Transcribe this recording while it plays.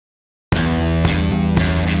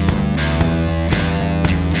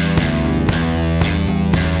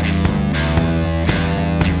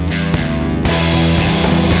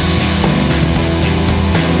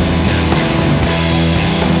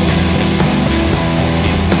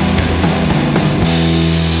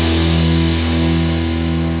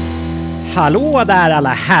Hallå där alla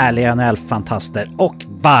härliga NHL-fantaster och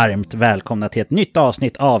varmt välkomna till ett nytt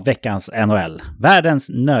avsnitt av veckans NHL. Världens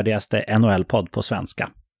nördigaste NHL-podd på svenska.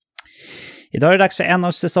 Idag är det dags för en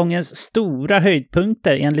av säsongens stora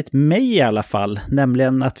höjdpunkter, enligt mig i alla fall.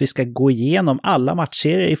 Nämligen att vi ska gå igenom alla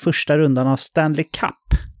matchserier i första rundan av Stanley Cup.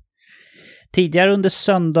 Tidigare under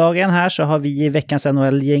söndagen här så har vi i veckans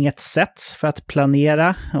NHL-gänget setts för att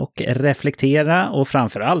planera och reflektera och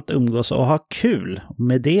framförallt umgås och ha kul.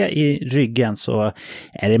 Med det i ryggen så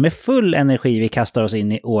är det med full energi vi kastar oss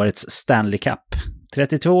in i årets Stanley Cup.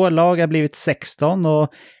 32 lag har blivit 16 och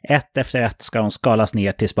ett efter ett ska de skalas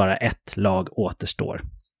ner tills bara ett lag återstår.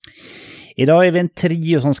 Idag är vi en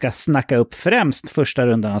trio som ska snacka upp främst första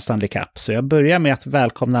rundan av Stanley Cup, så jag börjar med att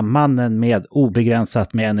välkomna mannen med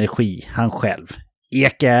obegränsat med energi, han själv.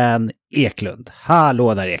 Eken Eklund.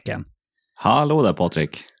 Hallå där Eken. Hallå där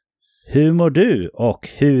Patrik. Hur mår du och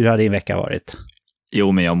hur har din vecka varit?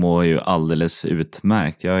 Jo, men jag mår ju alldeles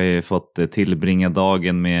utmärkt. Jag har ju fått tillbringa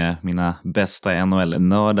dagen med mina bästa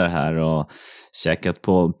NHL-nördar här och käkat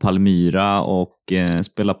på Palmyra och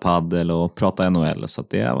spela paddel och prata NHL. Så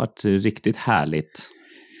det har varit riktigt härligt.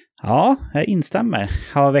 Ja, jag instämmer.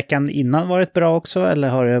 Har veckan innan varit bra också eller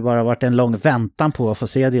har det bara varit en lång väntan på att få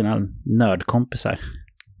se dina nördkompisar?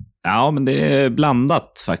 Ja, men det är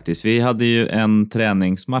blandat faktiskt. Vi hade ju en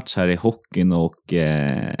träningsmatch här i hockeyn och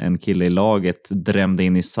en kille i laget drämde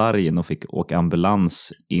in i sargen och fick åka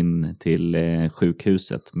ambulans in till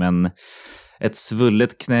sjukhuset. Men ett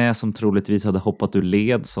svullet knä som troligtvis hade hoppat ur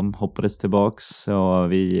led som hoppades tillbaks. Så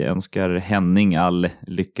vi önskar Henning all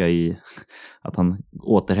lycka i att han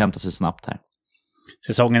återhämtar sig snabbt här.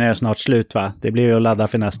 Säsongen är snart slut va? Det blir ju att ladda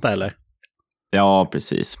för nästa eller? Ja,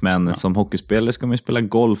 precis. Men som hockeyspelare ska man ju spela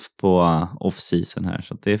golf på off-season här.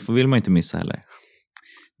 Så det vill man inte missa heller.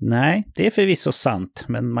 Nej, det är förvisso sant.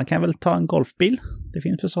 Men man kan väl ta en golfbil. Det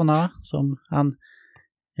finns för sådana som han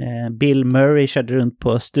Bill Murray körde runt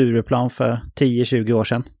på Stureplan för 10-20 år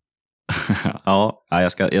sedan. Ja,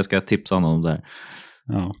 jag ska tipsa honom där.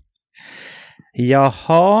 Ja.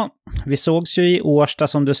 Jaha, vi sågs ju i Årsta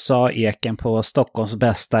som du sa Eken på Stockholms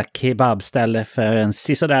bästa kebabställe för en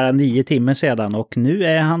sisådär 9 timmar sedan och nu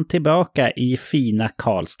är han tillbaka i fina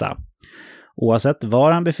Karlstad. Oavsett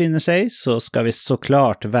var han befinner sig så ska vi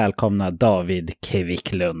såklart välkomna David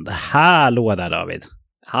Kviklund. Hallå där David!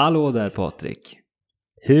 Hallå där Patrik!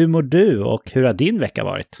 Hur mår du och hur har din vecka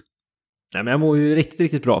varit? Nej, men jag mår ju riktigt,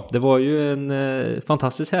 riktigt bra. Det var ju en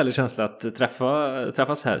fantastiskt härlig känsla att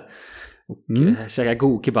träffas här. Och käka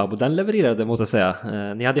god kebab och den levererade måste jag säga.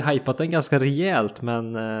 Ni hade hypat den ganska rejält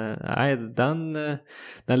men nej,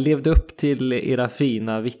 den levde upp till era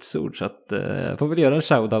fina vitsord så att jag får väl göra en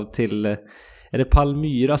shoutout till är det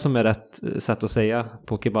Palmyra som är rätt sätt att säga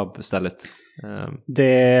på kebabstället?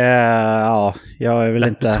 Ja, jag är väl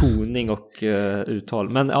inte betoning och uttal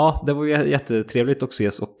men ja, det var ju jättetrevligt att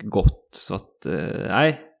ses och gott så att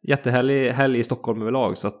nej, jättehärlig helg i Stockholm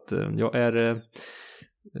överlag så att jag är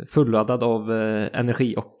fulladdad av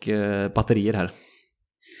energi och batterier här.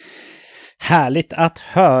 Härligt att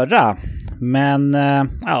höra. Men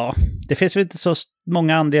ja, det finns väl inte så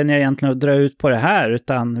många anledningar egentligen att dra ut på det här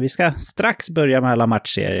utan vi ska strax börja med alla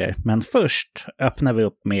matchserier. Men först öppnar vi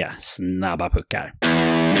upp med snabba puckar.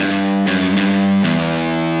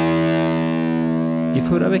 I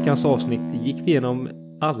förra veckans avsnitt gick vi igenom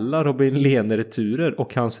alla Robin Lehner-returer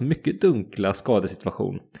och hans mycket dunkla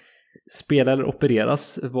skadesituation. Spela eller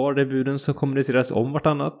opereras var det buden som kommuniceras om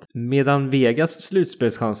vartannat. Medan Vegas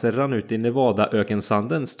slutspelschanser rann ut i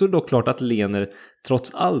Nevada-ökensanden stod det dock klart att Lehner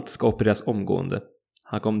trots allt ska opereras omgående.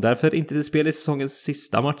 Han kom därför inte till spel i säsongens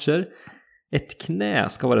sista matcher. Ett knä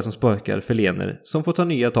ska vara det som spökar för Lehner som får ta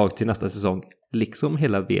nya tag till nästa säsong, liksom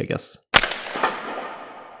hela Vegas.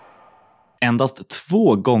 Endast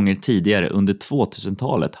 2 gånger tidigare under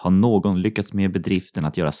 2000-talet har någon lyckats med bedriften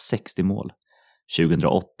att göra 60 mål.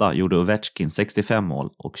 2008 gjorde Ovechkin 65 mål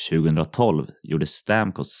och 2012 gjorde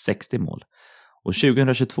Stamkos 60 mål. Och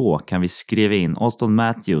 2022 kan vi skriva in Auston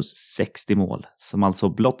Matthews 60 mål, som alltså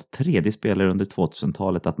blott 3:e spelare under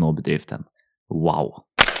 2000-talet att nå bedriften. Wow!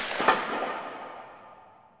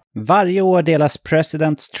 Varje år delas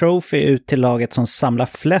President's Trophy ut till laget som samlar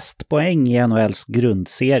flest poäng i NHLs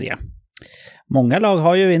grundserie. Många lag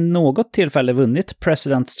har ju i något tillfälle vunnit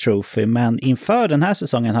President's Trophy, men inför den här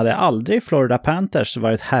säsongen hade aldrig Florida Panthers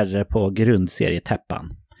varit herre på grundserietäppan.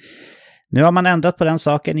 Nu har man ändrat på den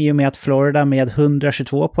saken i och med att Florida med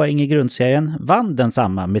 122 poäng i grundserien vann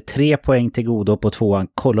densamma med 3 poäng till godo på 2:an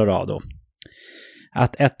Colorado.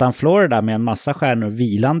 att ettan Florida med en massa stjärnor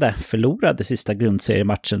vilande förlorade sista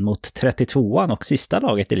grundseriematchen mot 32an och sista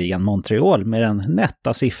laget i ligan Montreal med den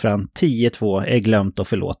nätta siffran 10-2 är glömt och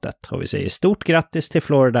förlåtet. Och vi säger stort grattis till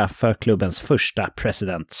Florida för klubbens första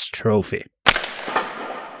President's Trophy.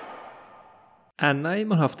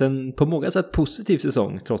 Anaheim har haft en på många sätt positiv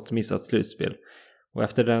säsong trots missat slutspel. Och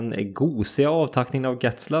efter den gosiga avtackningen av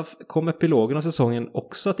Getzlaf kom epilogen av säsongen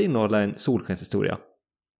också att innehålla en solskenshistoria.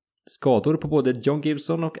 Skador på både John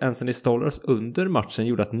Gibson och Anthony Stolarz under matchen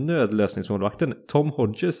gjorde att nödlösningsmålvakten Tom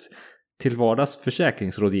Hodges, till vardags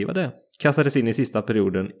försäkringsrådgivare, kastades in i sista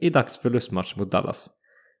perioden i dags förlustmatch mot Dallas.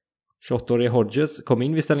 28-årige Hodges kom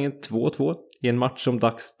in vid ställningen 2-2 i en match som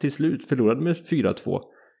Dax till slut förlorade med 4-2.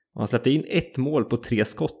 Och han släppte in ett mål på 3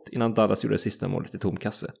 skott innan Dallas gjorde sista målet i tom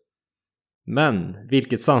kasse. Men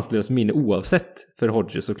vilket sanslöst minne oavsett för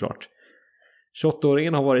Hodges såklart.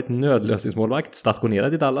 28-åringen har varit nödlösningsmålvakt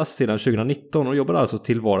stationerad i Dallas sedan 2019 och jobbar alltså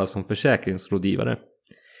till vardags som försäkringsrådgivare.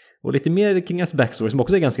 Och lite mer kring hans backstory som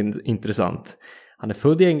också är ganska intressant. Han är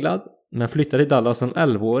född i England men flyttade till Dallas som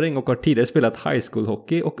 11-åring och har tidigare spelat high school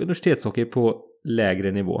hockey och universitetshockey på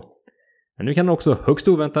lägre nivå. Men nu kan han också högst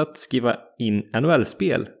oväntat skriva in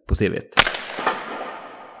NHL-spel på CV:t.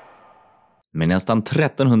 Med nästan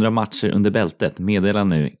 1300 matcher under bältet meddelar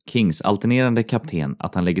nu Kings alternerande kapten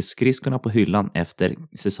att han lägger skridskorna på hyllan efter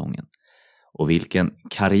säsongen. Och vilken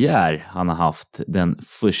karriär han har haft, den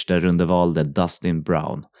första rundevalde Dustin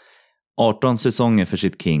Brown. 18 säsonger för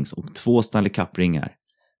sitt Kings och 2 Stanley Cup-ringar.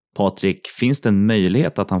 Patrik, finns det en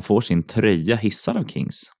möjlighet att han får sin tröja hissad av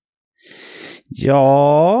Kings?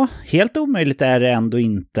 Ja, helt omöjligt är det ändå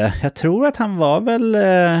inte. Jag tror att han var väl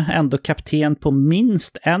ändå kapten på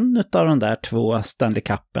minst en av de där 2 Stanley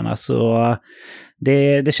Cuperna. Så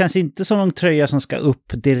det känns inte som någon tröja som ska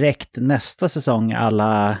upp direkt nästa säsong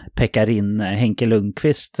alla Pekarin, Henke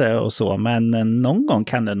Lundqvist och så. Men någon gång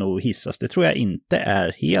kan det nog hissas. Det tror jag inte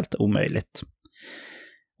är helt omöjligt.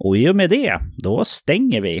 Och i och med det, då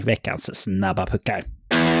stänger vi veckans snabba puckar.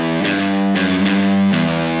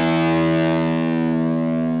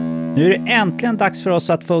 Nu är det äntligen dags för oss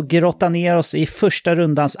att få grotta ner oss i första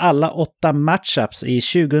rundans alla 8 matchups i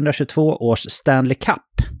 2022 års Stanley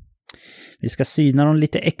Cup. Vi ska syna dem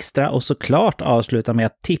lite extra och såklart avsluta med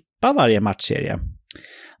att tippa varje matchserie.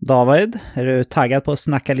 David, är du taggad på att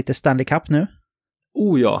snacka lite Stanley Cup nu?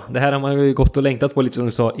 Oh ja, det här har man ju gått och längtat på lite som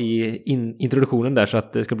du sa i introduktionen där, så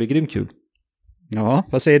att det ska bli grymt kul. Ja,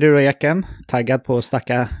 vad säger du då, Eken? Taggad på att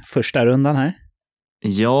snacka första rundan här?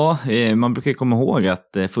 Ja, man brukar komma ihåg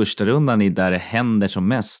att första rundan är där det händer som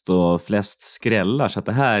mest och flest skrällar, så att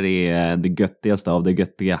det här är det göttigaste av det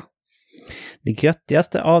göttiga. Det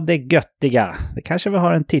göttigaste av det göttiga. Det kanske vi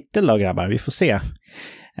har en titel då, grabbar, vi får se.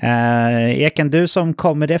 Eken, du som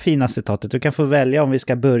kommer det fina citatet, du kan få välja om vi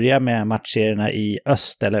ska börja med matchserierna i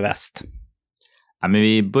öst eller väst. Ja, men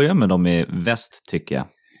vi börjar med dem i väst tycker jag.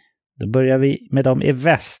 Då börjar vi med dem i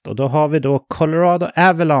väst och då har vi då Colorado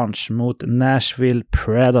Avalanche mot Nashville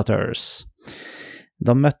Predators.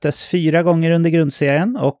 De möttes 4 gånger under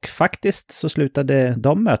grundserien och faktiskt så slutade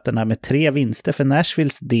de mötena med 3 vinster för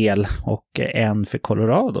Nashvilles del och 1 för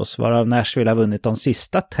Colorados, varav Nashville har vunnit de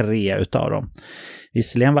sista 3 utav dem.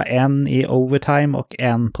 Visserligen var 1 i overtime och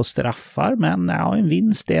 1 på straffar, men ja, en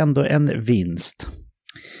vinst är ändå en vinst.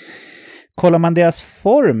 Kollar man deras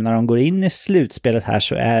form när de går in i slutspelet här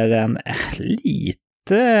så är den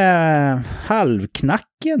lite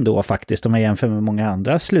halvknackig ändå faktiskt om man jämför med många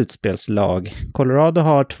andra slutspelslag. Colorado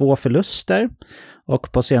har 2 förluster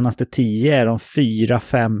och på senaste 10 är de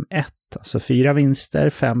 4-5-1. Alltså 4 vinster,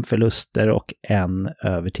 5 förluster och 1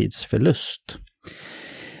 övertidsförlust.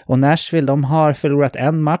 Och Nashville, de har förlorat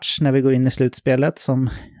 1 match när vi går in i slutspelet som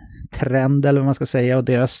trend eller vad man ska säga, och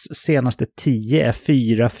deras senaste 10 är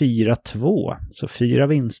 4-4-2. Så 4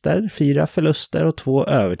 vinster, 4 förluster och 2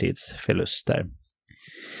 övertidsförluster.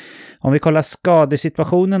 Om vi kollar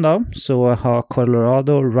skadesituationen då, så har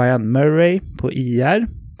Colorado Ryan Murray på IR.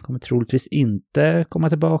 Kommer troligtvis inte komma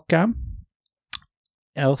tillbaka.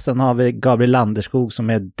 Och sen har vi Gabriel Landeskog som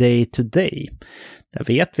är day to day. Där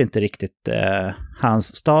vet vi inte riktigt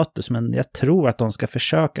hans status, men jag tror att de ska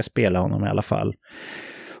försöka spela honom i alla fall.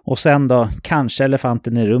 Och sen då, kanske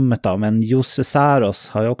elefanten i rummet då, men Juuse Saros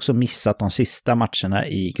har ju också missat de sista matcherna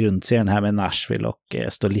i grundserien här med Nashville och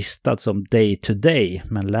står listad som day to day,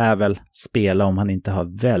 men lär väl spela om han inte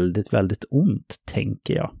har väldigt, väldigt ont,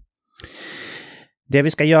 tänker jag. Det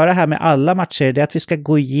vi ska göra här med alla matcher är att vi ska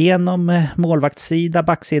gå igenom målvaktssida,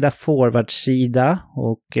 backsida, forwardsida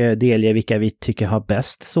och delge vilka vi tycker har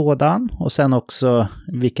bäst sådan. Och sen också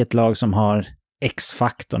vilket lag som har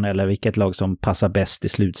X-faktorn eller vilket lag som passar bäst i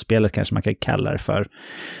slutspelet kanske man kan kalla det för.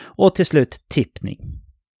 Och till slut tippning.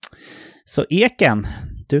 Så Eken,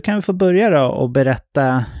 du kan få börja då och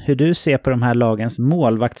berätta hur du ser på de här lagens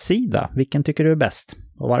målvaktssida. Vilken tycker du är bäst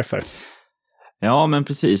och varför? Ja, men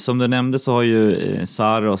precis. Som du nämnde så har ju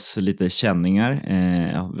Saros lite känningar.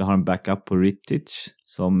 Vi har en backup på Rittich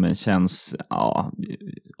som känns... Ja,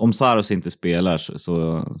 om Saros inte spelar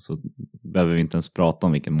så behöver vi inte ens prata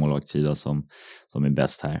om vilken målvaktssida som är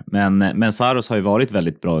bäst här. Men Saros har ju varit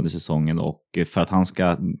väldigt bra under säsongen och för att han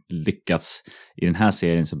ska lyckas i den här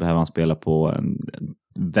serien så behöver han spela på en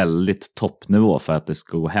väldigt toppnivå för att det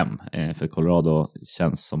ska gå hem. För Colorado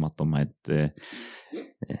känns som att de har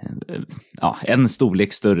en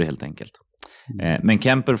storlek större helt enkelt. Men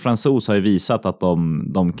Kemper och Fransos har ju visat att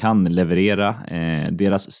de kan leverera.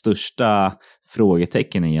 Deras största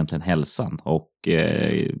frågetecken är egentligen hälsan. Och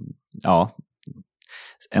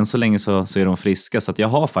än så länge så är de friska. Så att jag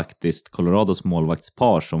har faktiskt Colorados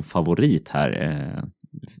målvaktspar som favorit här.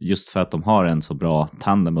 Just för att de har en så bra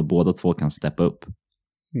tandem och båda två kan steppa upp.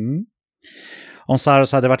 Mm. Om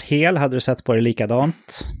Saros hade varit hel, hade du sett på det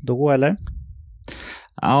likadant då eller?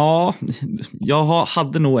 Ja, jag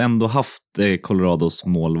hade nog ändå haft Colorados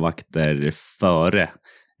målvakter före.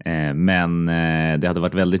 Men det hade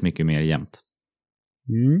varit väldigt mycket mer jämnt.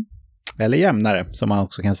 Mm. Eller jämnare, som man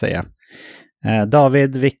också kan säga.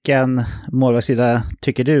 David, vilken målvaktssida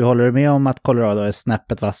tycker du? Håller du med om att Colorado är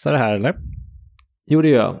snäppet vassare här, eller? Jo, det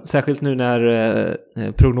gör jag. Särskilt nu när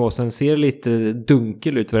prognosen ser lite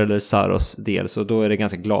dunkel ut vad det gäller Saros del. Så då är det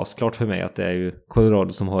ganska glasklart för mig att det är ju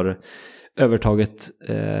Colorado som har övertaget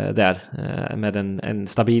där med en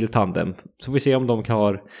stabil tandem. Så får vi se om de kan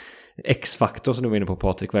ha X-faktor som du var inne på,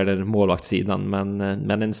 Patrik, vad är det målvaktssidan.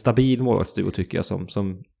 Men en stabil målvaktsduo tycker jag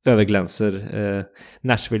som överglänser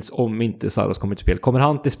Nashvilles om inte Saros kommer till spel. Kommer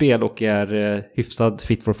han till spel och är hyfsad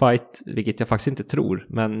fit for fight, vilket jag faktiskt inte tror.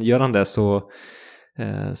 Men gör han det så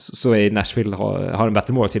är Nashville har en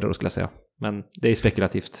bättre målvaktssida då skulle jag säga. Men det är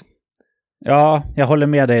spekulativt. Ja, jag håller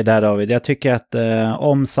med dig där David. Jag tycker att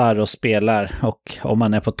om Saros spelar och om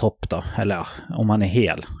han är på topp då, eller ja, om han är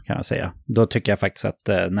hel kan jag säga, då tycker jag faktiskt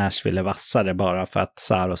att Nashville är vassare bara för att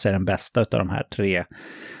Saros är den bästa av de här 3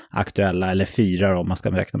 aktuella, eller 4 om man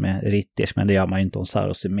ska räkna med Rittich, men det gör man ju inte om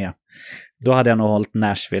Saros är med. Då hade jag nog hållit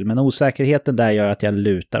Nashville, men osäkerheten där gör att jag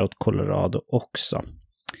lutar åt Colorado också.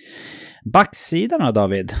 Backsidan då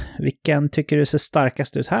David, vilken tycker du ser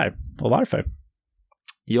starkast ut här och varför?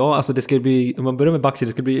 Ja, alltså det ska bli, om man börjar med backsidan,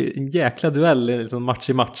 det ska bli en jäkla duell, liksom match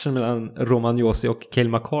i matchen mellan Roman Josi och Cale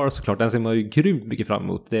Makar såklart. Den ser man ju grymt mycket fram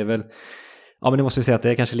emot. Det är väl, ja men det måste vi säga att det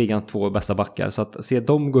är kanske ligan 2 bästa backar. Så att se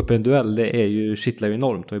dem gå upp i en duell, det är ju kittlar ju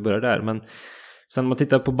enormt om vi börjar där. Men sen om man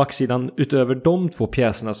tittar på backsidan utöver de 2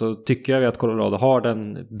 pjäserna så tycker jag att Colorado har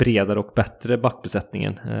den bredare och bättre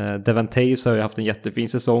backbesättningen. Devon Toews har ju haft en jättefin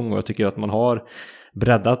säsong och jag tycker att man har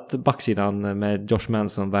breddat backsidan med Josh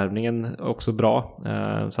Manson-värvningen också bra.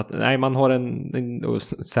 Så att nej, man har en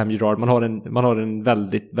Sam Girard, man har en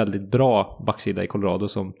väldigt, väldigt bra backsida i Colorado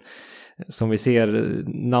som vi ser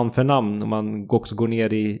namn för namn, om man också går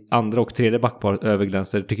ner i andra och tredje backpar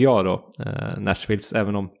överglänser tycker jag då Nashvilles,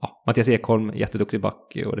 även om Mattias Ekholm jätteduktig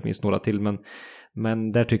back och det finns några till,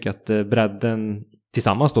 men där tycker jag att bredden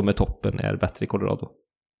tillsammans då med toppen är bättre i Colorado.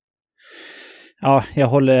 Ja, jag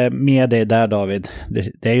håller med dig där David.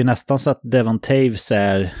 Det är ju nästan så att Devon Toews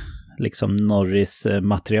är liksom Norris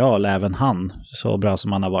material, även han, så bra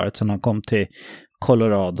som han har varit sen han kom till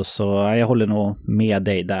Colorado, så jag håller nog med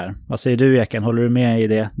dig där. Vad säger du Eken, håller du med i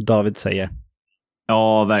det David säger?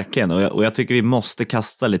 Ja, verkligen. Och jag tycker vi måste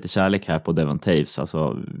kasta lite kärlek här på Devon Toews.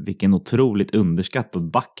 Alltså vilken otroligt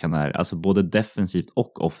underskattad back han är. Alltså både defensivt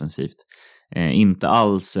och offensivt. Inte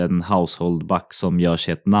alls en household back som gör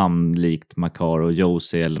sig ett namn likt Makar och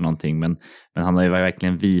Josie eller någonting. Men han har ju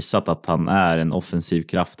verkligen visat att han är en offensiv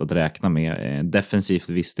kraft att räkna med. Defensivt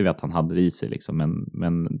visste vi att han hade det i sig. Liksom,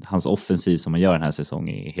 men hans offensiv som han gör den här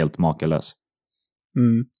säsongen är helt makalös.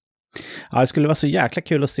 Mm. Ja, det skulle vara så jäkla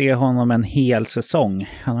kul att se honom en hel säsong.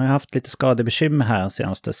 Han har ju haft lite skadebekymmer här de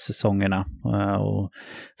senaste säsongerna.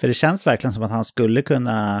 För det känns verkligen som att han skulle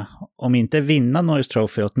kunna, om inte vinna Norris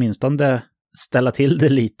Trophy, åtminstone ställa till det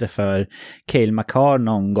lite för Cale Makar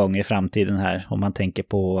någon gång i framtiden här. Om man tänker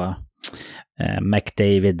på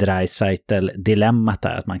McDavid-Draisaitl-dilemmat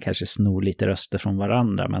där, att man kanske snor lite röster från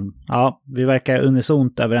varandra. Men ja, vi verkar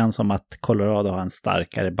unisont överens om att Colorado har en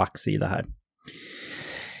starkare backsida här.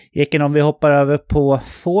 Eken, om vi hoppar över på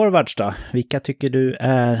forwards då, vilka tycker du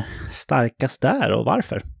är starkast där och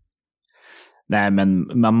varför? Nej,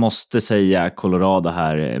 men man måste säga Colorado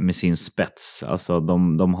här med sin spets. Alltså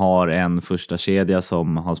de har en första kedja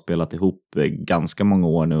som har spelat ihop ganska många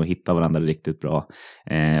år nu och hittat varandra riktigt bra.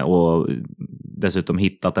 Och dessutom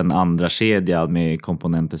hittat en andra kedja med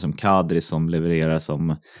komponenter som Kadri som levererar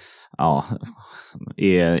som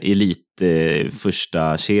är elit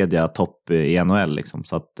första kedja topp i NHL liksom.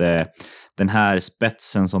 Så att den här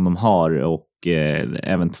spetsen som de har och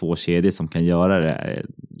även två kedjor som kan göra det,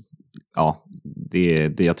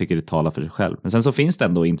 det jag tycker det talar för sig själv. Men sen så finns det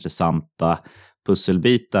ändå intressanta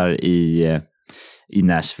pusselbitar i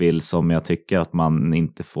Nashville som jag tycker att man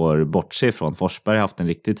inte får bortse ifrån. Forsberg har haft en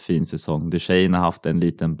riktigt fin säsong. Duchene har haft en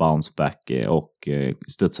liten bounceback och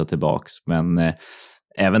studsat tillbaks. Men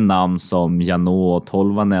även namn som Janot och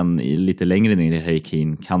Tolvanen lite längre ner i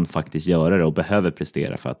hierarkin kan faktiskt göra det och behöver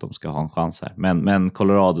prestera för att de ska ha en chans här. Men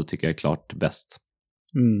Colorado tycker jag är klart bäst.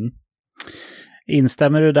 Mm.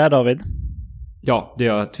 Instämmer du där, David? Ja, det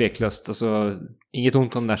gör jag tveklöst. Alltså, inget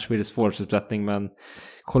ont om Nashvilles forwardsuppsättning, men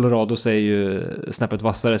Colorado är ju snäppet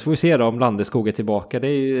vassare. Så får vi se då om Landeskog är tillbaka. Det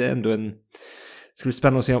är ju ändå det ska bli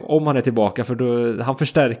spännande att se om han är tillbaka, för då, han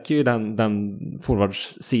förstärker ju den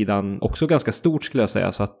forwardsidan också ganska stort, skulle jag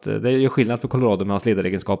säga. Så att det är ju skillnad för Colorado med hans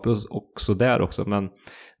ledaregenskaper också där också.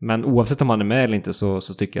 Men oavsett om han är med eller inte så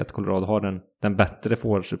tycker jag att Colorado har den bättre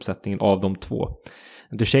forwardsuppsättningen av de två.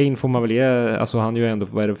 Duchene får man väl ge, alltså han gör ju ändå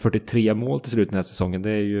 43 mål till slut den här säsongen.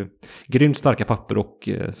 Det är ju grymt starka papper och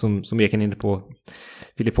som Eken är inne på,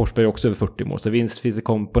 Filip Forsberg också över 40 mål. Så finns det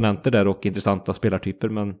komponenter där och intressanta spelartyper,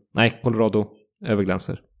 men nej, Colorado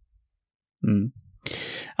överglänser. Mm.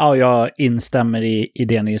 Ja, jag instämmer i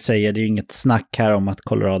det ni säger. Det är ju inget snack här om att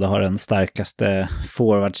Colorado har den starkaste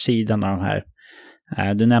forwardsidan av de här.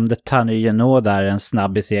 Du nämnde Tanner Janot där, en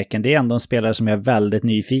snabbis Eken. Det är ändå en spelare som jag är väldigt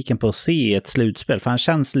nyfiken på att se i ett slutspel. För han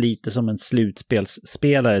känns lite som en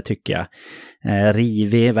slutspelsspelare, tycker jag.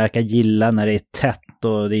 Rivig, verkar gilla när det är tätt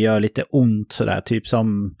och det gör lite ont sådär. Typ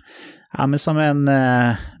som en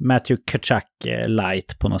Matthew Tkachuk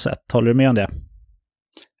light på något sätt. Håller du med om det?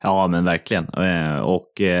 Ja, men verkligen.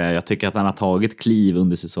 Och jag tycker att han har tagit kliv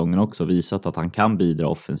under säsongen också, visat att han kan bidra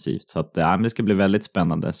offensivt. Så att det ska bli väldigt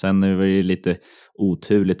spännande. Sen är det lite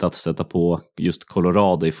oturligt att sätta på just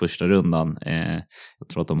Colorado i första rundan. Jag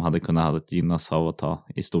tror att de hade kunnat gynnas av att ta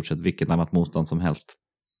i stort sett vilket annat motstånd som helst.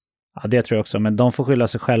 Ja, det tror jag också. Men de får skylla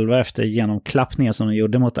sig själva efter genomklappningen som de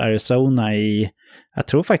gjorde mot Arizona jag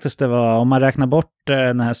tror faktiskt det var, om man räknar bort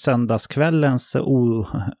den här söndagskvällens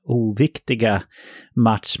oviktiga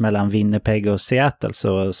match mellan Winnipeg och Seattle,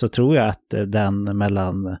 så tror jag att den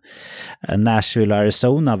mellan Nashville och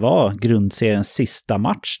Arizona var grundseriens sista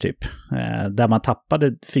match typ. Där man tappade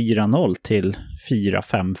 4-0 till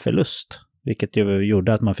 4-5 förlust. Vilket ju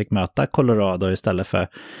gjorde att man fick möta Colorado istället för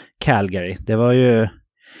Calgary. Det var ju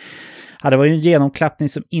en genomklappning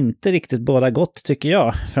som inte riktigt båda gott, tycker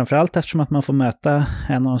jag. Framförallt eftersom att man får möta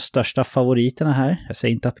en av de största favoriterna här. Jag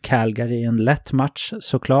säger inte att Calgary är en lätt match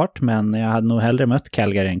såklart, men jag hade nog hellre mött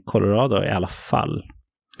Calgary än Colorado i alla fall.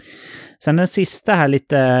 Sen den sista här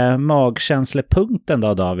lite magkänslepunkten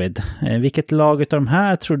då, David. Vilket lag av de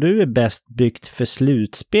här tror du är bäst byggt för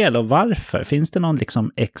slutspel och varför? Finns det någon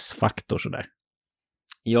liksom X-faktor sådär?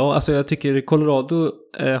 Ja, alltså jag tycker Colorado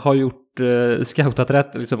har scoutat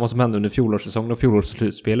rätt liksom vad som hände under fjolårssäsongen och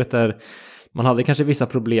fjolårsslutspelet, där man hade kanske vissa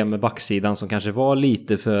problem med backsidan som kanske var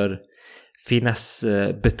lite för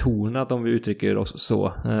finessbetonad, om vi uttrycker oss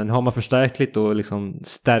så. Nu har man förstärkt lite och liksom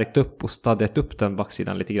stärkt upp och stadiet upp den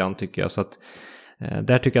backsidan lite grann, tycker jag. Så att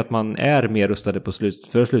där tycker jag att man är mer rustade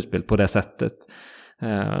för slutspel på det sättet.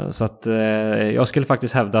 Så att jag skulle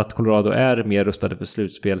faktiskt hävda att Colorado är mer rustade för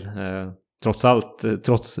slutspel.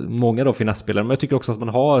 Trots många då finessspelare. Men jag tycker också att man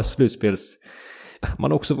har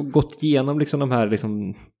man har också gått igenom liksom de här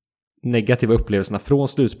liksom negativa upplevelserna från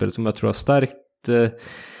slutspelet som jag tror har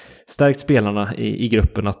stärkt spelarna i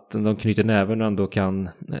gruppen, att de knyter näven och ändå kan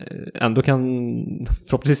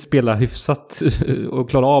förhoppningsvis spela hyfsat och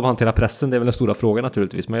klara av att hantera pressen. Det är väl den stora frågan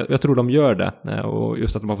naturligtvis, men jag tror de gör det, och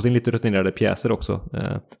just att de har fått in lite rutinerade pjäser också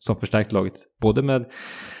som förstärkt laget, både med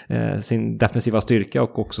sin defensiva styrka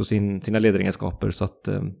och också sina ledaregenskaper. Så att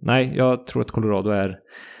nej, jag tror att Colorado är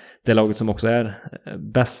det laget som också är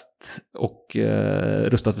bäst och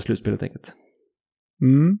rustat för slutspelet, enkelt.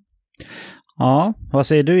 Mm. Ja, vad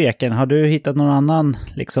säger du, Eken? Har du hittat någon annan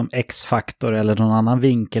liksom X-faktor eller någon annan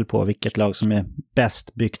vinkel på vilket lag som är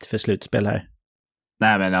bäst byggt för slutspel här?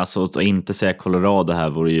 Nej, men alltså att inte säga Colorado här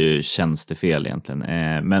vore ju tjänstefel egentligen.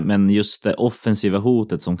 Men just det offensiva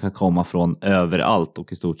hotet som kan komma från överallt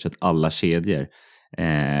och i stort sett alla kedjor.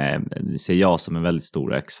 ser jag som en väldigt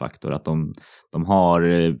stor X-faktor. Att de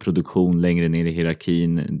har produktion längre ner i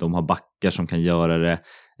hierarkin, de har backar som kan göra det,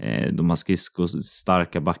 de har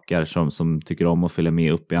starka backar som tycker om att följa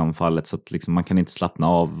med upp i anfallet, så att liksom man kan inte slappna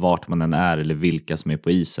av vart man än är eller vilka som är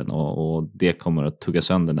på isen, och det kommer att tugga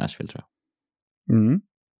sönder Nashville, tror jag.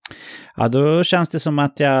 Ja, då känns det som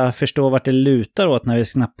att jag förstår vart det lutar åt när vi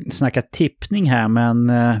snackar tippning här,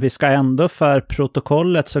 men vi ska ändå för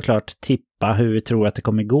protokollet såklart tippa hur vi tror att det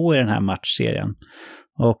kommer gå i den här matchserien.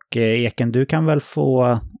 Och Eken, du kan väl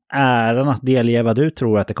få äran att delge vad du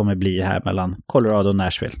tror att det kommer bli här mellan Colorado och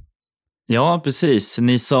Nashville. Ja, precis.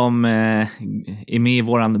 Ni som är med i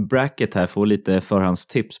våran bracket här får lite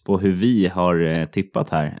förhandstips på hur vi har tippat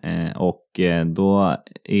här. Och då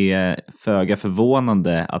är föga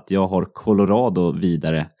förvånande att jag har Colorado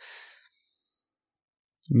vidare.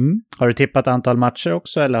 Har du tippat antal matcher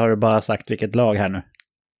också, eller har du bara sagt vilket lag här nu?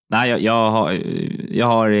 Nej, jag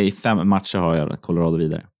har i 5 matcher har jag Colorado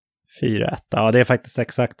vidare. 4-1. Ja, det är faktiskt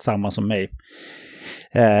exakt samma som mig.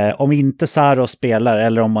 Om inte Saros spelar,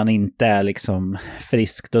 eller om man inte är liksom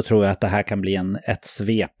frisk, då tror jag att det här kan bli ett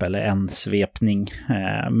svep eller en svepning.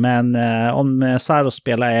 Men om Saros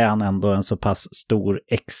spelar är han ändå en så pass stor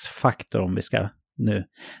X-faktor, om vi ska nu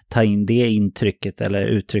ta in det intrycket eller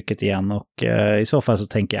uttrycket igen. Och i så fall så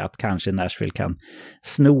tänker jag att kanske Nashville kan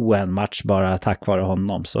sno en match bara tack vare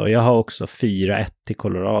honom. Så jag har också 4-1 till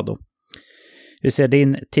Colorado. Hur ser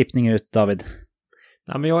din tippning ut, David?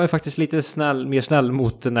 Ja, men jag är faktiskt lite mer snäll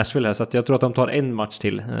mot Nashville här, så att jag tror att de tar en match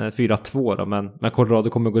till, 4-2 då, men Colorado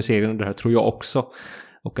kommer gå segern under det här, tror jag också.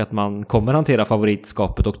 Och att man kommer hantera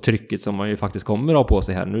favoritskapet och trycket som man ju faktiskt kommer ha på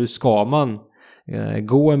sig här. Nu ska man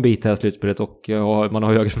gå en bit här i slutspelet, och man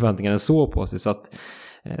har högre förväntningar än så på sig, så att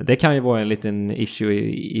det kan ju vara en liten issue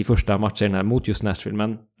i första matchen här mot just Nashville.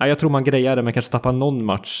 Men jag tror man grejar det, men kanske tappar någon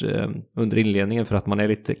match under inledningen för att man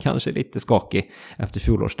är kanske lite skakig efter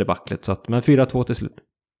fjolårsdebaclet. Så att, men 4-2 till slut.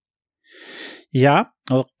 Ja,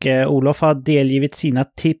 och Olof har delgivit sina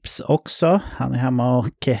tips också. Han är hemma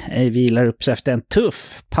och vilar upp sig efter en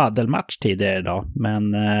tuff paddelmatch tidigare idag.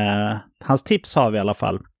 Men hans tips har vi i alla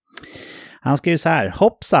fall. Han skriver så här: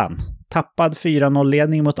 hoppsan! Tappad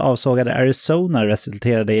 4-0-ledning mot avsågade Arizona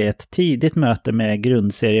resulterade i ett tidigt möte med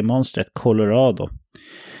grundseriemonstret Colorado.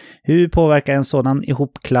 Hur påverkar en sådan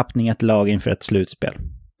ihopklappning ett lag inför ett slutspel?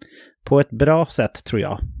 På ett bra sätt, tror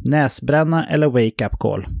jag. Näsbränna eller wake-up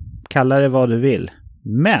call. Kalla det vad du vill.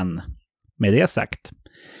 Men, med det sagt,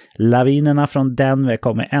 lavinerna från Denver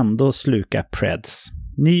kommer ändå sluka Preds.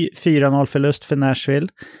 Ny 4-0-förlust för Nashville.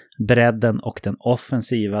 Bredden och den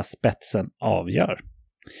offensiva spetsen avgör.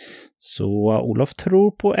 Så Olof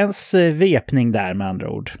tror på en svepning där, med andra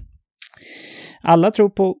ord. Alla tror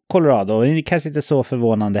på Colorado, och det är kanske inte så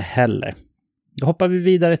förvånande heller. Då hoppar vi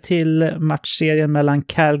vidare till matchserien mellan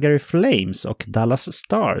Calgary Flames och Dallas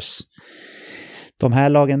Stars. De här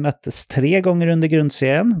lagen möttes 3 gånger under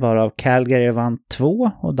grundserien, varav Calgary vann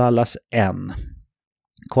 2 och Dallas 1.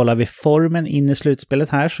 Kollar vi formen in i slutspelet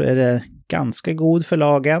här så är det ganska god för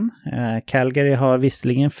lagen. Calgary har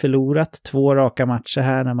visserligen förlorat 2 raka matcher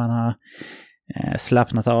här när man har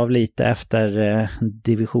slappnat av lite efter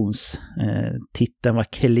divisionstiteln var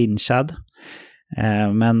clinchad.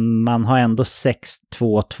 Men man har ändå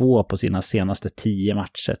 6-2-2 på sina senaste 10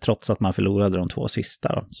 matcher, trots att man förlorade de 2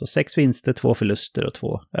 sista. Då. Så 6 vinster, 2 förluster och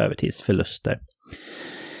 2 övertidsförluster.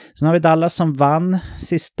 Sen har vi Dallas som vann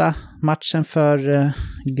sista matchen för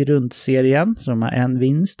grundserien. Så de har 1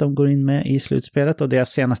 vinst de går in med i slutspelet, och deras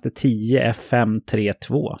senaste 10 är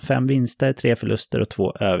 5-3-2. 5 vinster, 3 förluster och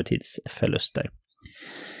 2 övertidsförluster.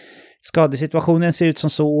 Skadesituationen ser ut som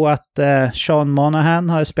så att Sean Monahan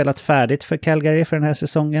har spelat färdigt för Calgary för den här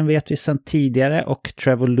säsongen, vet vi sedan tidigare, och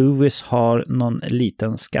Trevor Lewis har någon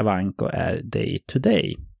liten skavank och är day to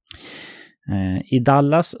day. I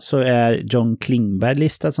Dallas så är John Klingberg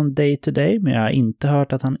listad som day to day, men jag har inte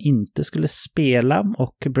hört att han inte skulle spela,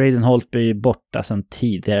 och Braden Holtby är borta sedan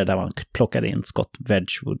tidigare där man plockade in Scott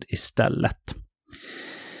Wedgwood istället.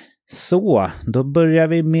 Så, då börjar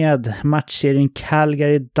vi med matchserien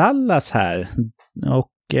Calgary-Dallas här.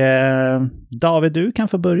 Och David, du kan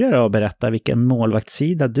få börja då och berätta vilken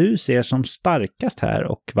målvaktssida du ser som starkast här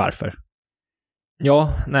och varför.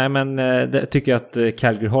 Ja, nej men det tycker jag att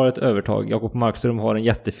Calgary har ett övertag. Jakob Markström har en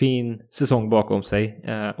jättefin säsong bakom sig,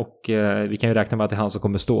 och vi kan ju räkna med att det är han som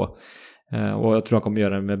kommer stå. Och jag tror han kommer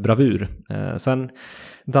göra det med bravur. Sen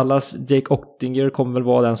Dallas, Jake Ottinger kommer väl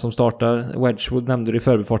vara den som startar. Wedgwood nämnde det i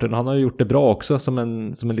förbifarten. Han har ju gjort det bra också som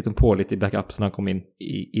en liten pålitlig backup sen han kom in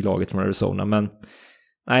i laget från Arizona. Men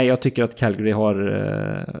Nej, jag tycker att Calgary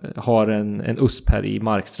har en USP här i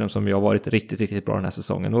Markström som ju har varit riktigt, riktigt bra den här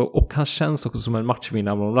säsongen. Och han känns också som en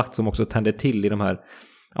matchvinnare som också tänder till i de här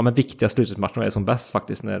viktiga slutmatcherna är som bäst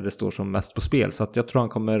faktiskt när det står som mest på spel. Så att jag tror han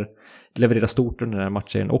kommer leverera stort under den här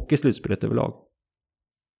matchen och i slutspelet överlag.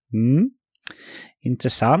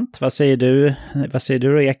 Intressant. Vad säger du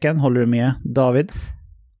då, Eken? Håller du med David?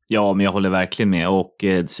 Ja, men jag håller verkligen med. Och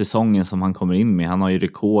säsongen som han kommer in med, han har ju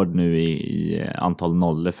rekord nu i antal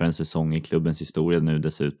nollor för en säsong i klubbens historia nu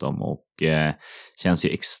dessutom. Och känns ju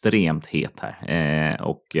extremt het här.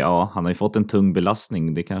 Och ja, han har ju fått en tung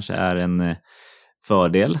belastning. Det kanske är en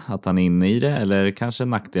fördel att han är inne i det, eller kanske en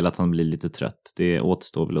nackdel att han blir lite trött. Det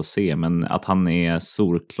återstår väl att se, men att han är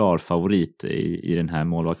solklar favorit i den här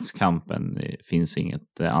målvaktskampen finns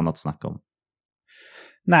inget annat snack om.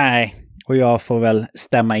 Nej, och jag får väl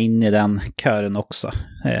stämma in i den kören också.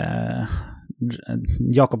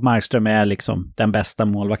 Jakob Markström är liksom den bästa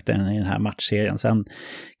målvakten i den här matchserien. Sen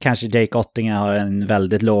kanske Jake Oettinger har en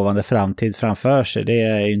väldigt lovande framtid framför sig. Det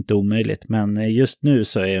är ju inte omöjligt. Men just nu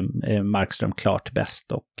så är Markström klart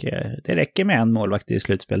bäst. Och det räcker med en målvakt i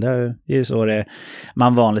slutspel. Det är så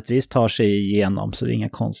man vanligtvis tar sig igenom. Så det är inga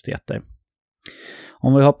konstigheter.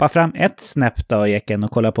 Om vi hoppar fram ett snäpp då, Eken,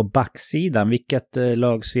 och kollar på backsidan. Vilket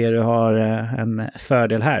lag ser du har en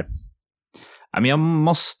fördel här? Men jag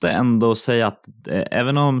måste ändå säga att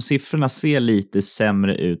även om siffrorna ser lite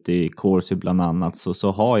sämre ut i Corsi bland annat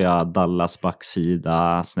så har jag Dallas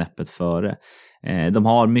backsida snäppet före. De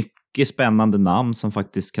har mycket spännande namn som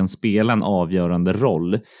faktiskt kan spela en avgörande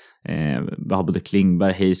roll. Vi har både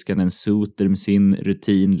Klingberg, Heiskanen, Suter med sin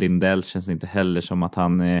rutin. Lindell känns inte heller som att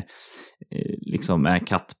han liksom är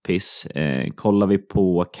kattpiss. Kollar vi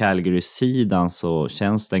på Calgary-sidan så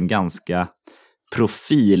känns den ganska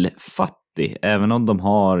profilfattig. Även om de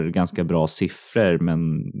har ganska bra siffror, men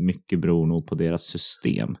mycket beror nog på deras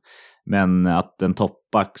system. Men att en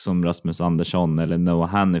toppback som Rasmus Andersson eller Noah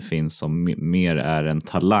Hannifin som mer är en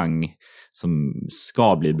talang som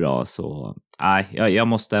ska bli bra, så jag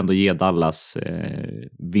måste ändå ge Dallas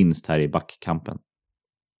vinst här i backkampen.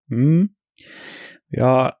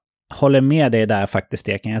 Jag håller med dig där faktiskt,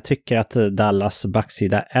 Eken. Jag tycker att Dallas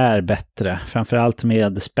backsida är bättre. Framförallt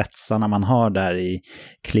med spetsarna man har där i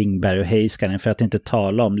Klingberg och Heiskanen. För att inte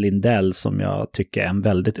tala om Lindell som jag tycker är en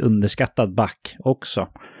väldigt underskattad back också.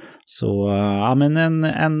 Så men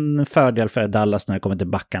en fördel för Dallas när det kommer till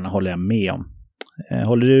backarna håller jag med om.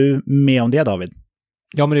 Håller du med om det, David?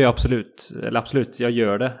 Ja, men det är absolut, jag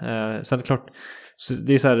gör det. Sen är det klart,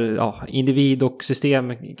 det är så här, individ och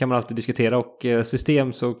system kan man alltid diskutera, och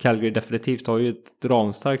system så Calgary definitivt har ju ett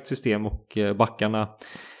ramstarkt system, och backarna,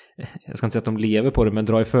 jag ska inte säga att de lever på det, men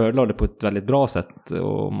drar ju fördel av det på ett väldigt bra sätt,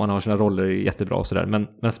 och man har sina roller jättebra och sådär.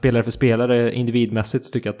 Men spelare för spelare, individmässigt,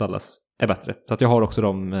 så tycker jag att Dallas är bättre. Så att jag har också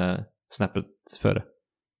dem snäppet före.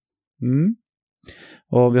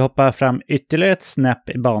 Och vi hoppar fram ytterligare ett snäpp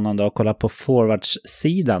i banan då och kollar på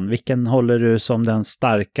forwardssidan. Vilken håller du som den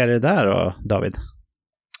starkare där då, David?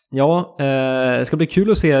 Ja, det ska bli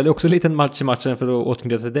kul att se. Det är också en liten match i matchen, för att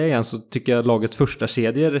återknyta till det igen, så tycker jag lagets första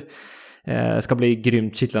kedjor ska bli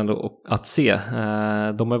grymt kittlande att se.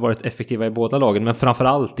 De har varit effektiva i båda lagen, men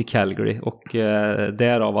framförallt i Calgary, och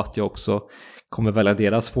därav att jag också kommer välja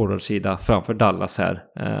deras forwardsida framför Dallas här.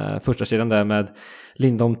 Första sidan där med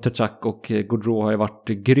Lindholm, Tkachuk och Gaudreau har ju varit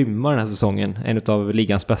grymma den här säsongen. En av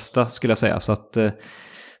ligans bästa skulle jag säga. Så att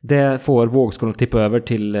det får vågskålen tippa över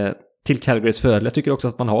till Calgarys fördel. Jag tycker också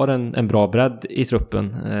att man har en bra bredd i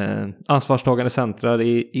truppen. Ansvarstagande centrar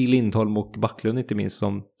i Lindholm och Backlund inte minst,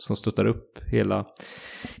 som stöttar upp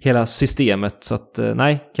hela systemet. Så att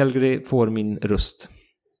Calgary får min röst.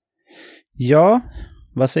 Ja,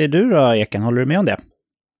 vad säger du då, Eken? Håller du med om det?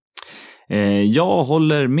 Jag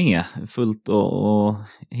håller med fullt och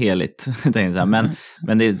heligt.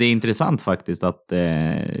 Men det är intressant faktiskt att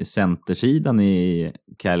centersidan i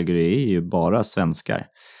Calgary är ju bara svenskar.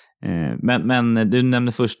 Men du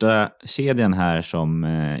nämnde första kedjan här som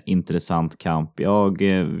intressant kamp. Jag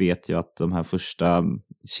vet ju att de här första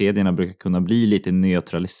kedjorna brukar kunna bli lite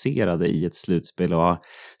neutraliserade i ett slutspel, och har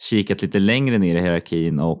kikat lite längre ner i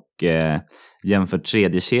hierarkin och jämfört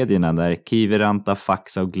tredje kedjorna där Kiviranta,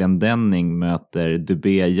 Faxa och Glendening möter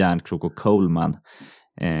Dubé, Järnkrok och Coleman.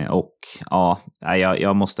 Och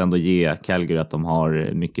jag måste ändå ge Calgary att de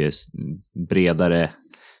har mycket bredare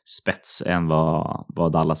spets än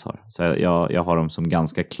vad Dallas har. Så jag har dem som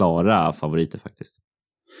ganska klara favoriter faktiskt.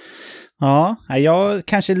 Ja, jag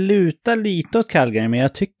kanske lutar lite åt Calgary, men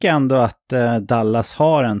jag tycker ändå att Dallas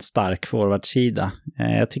har en stark forwardsida.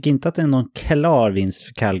 Jag tycker inte att det är någon klar vinst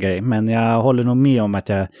för Calgary, men jag håller nog med om att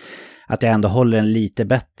jag ändå håller den lite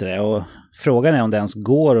bättre. Och frågan är om det ens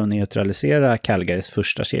går att neutralisera Calgarys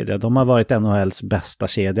första kedja. De har varit NHLs bästa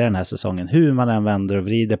kedja den här säsongen. Hur man än vänder och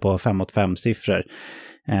vrider på 5-mot-5-siffror.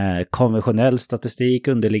 Konventionell statistik,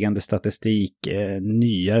 underliggande statistik,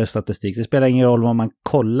 nyare statistik. Det spelar ingen roll vad man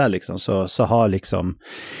kollar liksom, så har liksom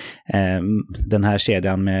den här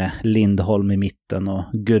kedjan med Lindholm i mitten och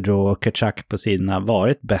Gaudreau och Tkachuk på sidorna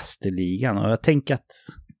varit bäst i ligan. Och jag tänker att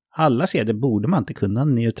alla kedjor borde man inte kunna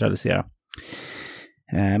neutralisera.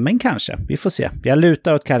 Men kanske, vi får se. Jag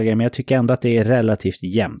lutar åt Calgary, men jag tycker ändå att det är relativt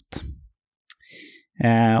jämnt.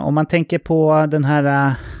 Om man tänker på den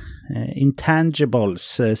här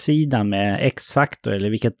intangibles-sidan med X-faktor, eller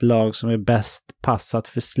vilket lag som är bäst passat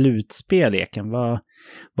för slutspelleken,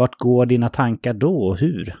 vart går dina tankar då och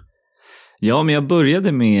hur? Ja, men jag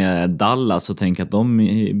började med Dallas och tänkte att de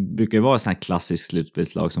brukar vara ett sånt här klassiskt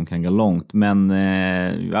slutspelslag som kan gå långt. Men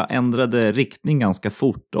jag ändrade riktning ganska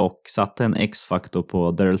fort och satte en X-faktor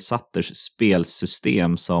på Daryl Sutters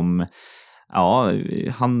spelsystem som, ja,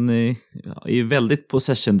 han är ju väldigt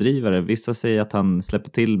possession-drivare. Vissa säger att han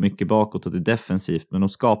släpper till mycket bakåt och det är defensivt, men de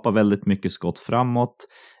skapar väldigt mycket skott framåt.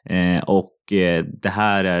 Och det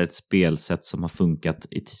här är ett spelsätt som har funkat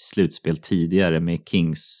i slutspel tidigare med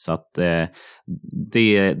Kings, så att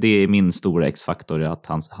det är min stora X-faktor, att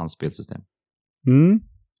hans spelsystem.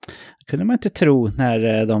 Kunde man inte tro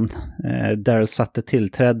när Daryl Sutter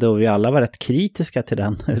tillträdde och vi alla var rätt kritiska till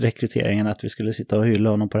den rekryteringen, att vi skulle sitta och hylla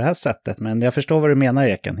honom på det här sättet. Men jag förstår vad du menar,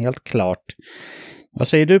 Eken, helt klart. Vad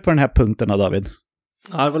säger du på den här punkten då, David?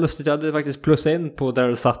 Ja, det var lustigt. Jag hade faktiskt +1 på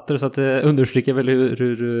Daryl Sutter, så att det understryker väl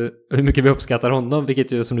hur mycket vi uppskattar honom,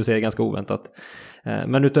 vilket ju som du säger är ganska oväntat.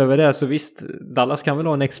 Men utöver det så visst, Dallas kan väl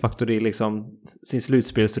ha en X-faktor i liksom sin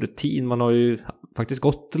slutspelsrutin. Man har ju faktiskt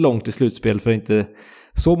gått långt i slutspel för inte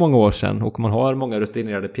så många år sedan, och man har många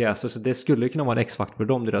rutinerade pjäser, så det skulle kunna vara en X-faktor för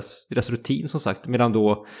dem, deras rutin som sagt. Medan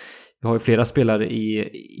då vi har ju flera spelare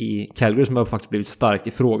i Calgary som har faktiskt blivit starkt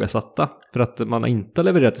ifrågasatta för att man inte har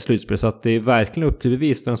levererat i slutspel, så att det är verkligen upp till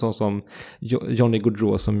bevis för en sån som Johnny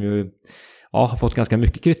Gaudreau, som ju har fått ganska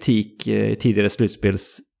mycket kritik i tidigare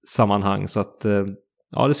slutspelssammanhang. Så att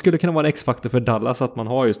det skulle kunna vara en X-faktor för Dallas att man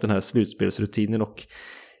har just den här slutspelsrutinen och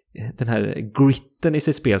den här gritten i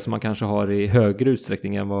sitt spel som man kanske har i högre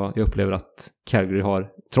utsträckning än vad jag upplever att Calgary har,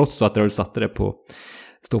 trots så att Daryl Sutter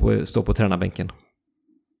står på tränarbänken.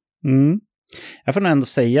 Jag får nog ändå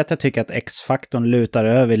säga att jag tycker att X-faktorn lutar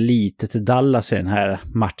över lite till Dallas i den här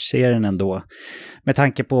matchserien ändå. Med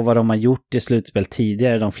tanke på vad de har gjort i slutspel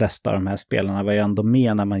tidigare, de flesta av de här spelarna var ju ändå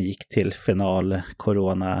med när man gick till final,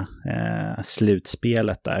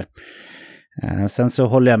 corona-slutspelet där. Sen så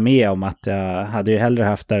håller jag med om att jag hade ju hellre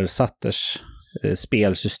haft Daryl Sutters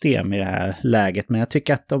spelsystem i det här läget, men jag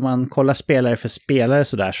tycker att om man kollar spelare för spelare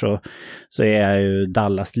så är ju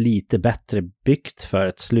Dallas lite bättre byggt för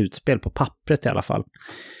ett slutspel på pappret i alla fall.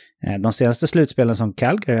 De senaste slutspelen som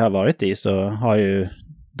Calgary har varit i så har ju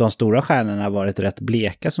de stora stjärnorna varit rätt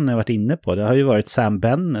bleka, som ni har varit inne på. Det har ju varit Sam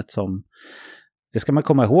Bennett som, det ska man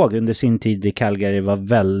komma ihåg, under sin tid i Calgary var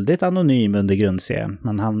väldigt anonym under grundserien.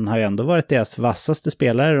 Men han har ju ändå varit deras vassaste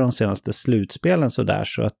spelare de senaste slutspelen sådär.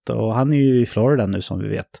 Och han är ju i Florida nu som vi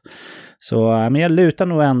vet. Så men jag lutar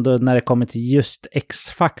nog ändå när det kommer till just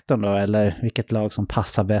X-faktorn då, eller vilket lag som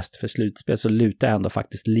passar bäst för slutspel, så lutar jag ändå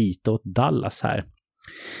faktiskt lite åt Dallas här.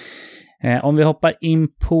 Om vi hoppar in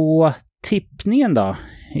på tippningen då,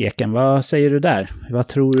 Eken, vad säger du där? Vad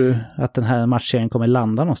tror du att den här matchserien kommer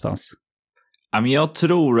landa någonstans? Jag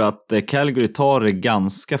tror att Calgary tar det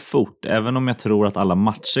ganska fort, även om jag tror att alla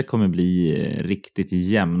matcher kommer bli riktigt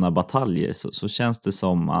jämna bataljer, så känns det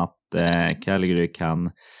som att Calgary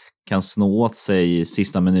kan snå åt sig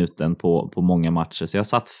sista minuten på många matcher. Så jag har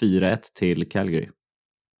satt 4-1 till Calgary.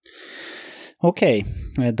 Okej.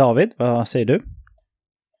 David, vad säger du?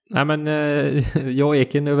 Nej, men jag och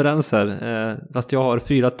Eken är överens här. Fast jag har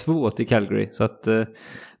 4-2 till Calgary, så att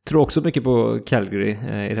tror också mycket på Calgary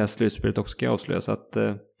i det här slutspelet också, kan jag avslöja. Så att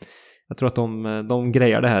jag tror att de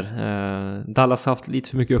grejar det här. Dallas har haft lite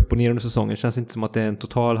för mycket upp och ner under säsongen. Det känns inte som att det är en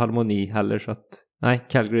total harmoni heller. Så att nej,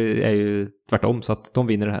 Calgary är ju tvärtom, så att de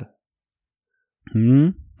vinner det här.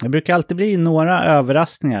 Det brukar alltid bli några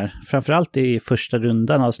överraskningar, framförallt i första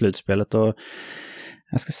rundan av slutspelet, och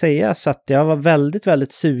jag ska säga så att jag var väldigt,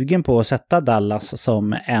 väldigt sugen på att sätta Dallas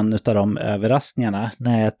som en av de överraskningarna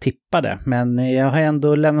när jag tippade. Men jag har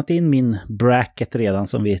ändå lämnat in min bracket redan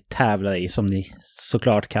som vi tävlar i, som ni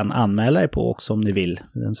såklart kan anmäla er på också om ni vill.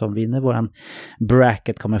 Den som vinner våran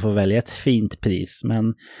bracket kommer få välja ett fint pris.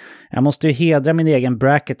 Men jag måste ju hedra min egen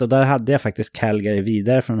bracket, och där hade jag faktiskt Calgary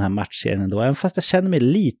vidare från den här matchserien då. Även fast jag känner mig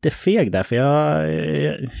lite feg där, för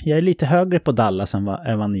jag är lite högre på Dallas än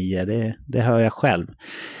vad ni är. Det hör jag själv.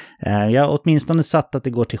 Jag har åtminstone satt att det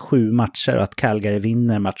går till 7 matcher och att Calgary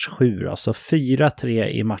vinner match 7. Då. Så 4-3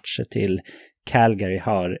 i matcher till Calgary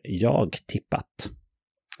har jag tippat.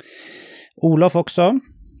 Olof också.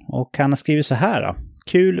 Och han har skrivit så här då.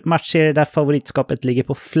 Kul matchserie där favoritskapet ligger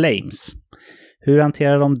på Flames. Hur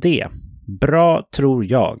hanterar de det? Bra tror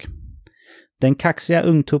jag. Den kaxiga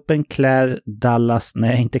ungtuppen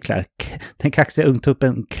Den kaxiga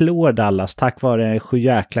ungtuppen klår Dallas tack vare en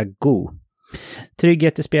sjujäkla god.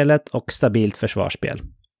 Trygghet i spelet och stabilt försvarsspel.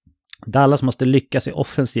 Dallas måste lyckas i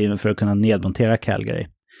offensiven för att kunna nedmontera Calgary.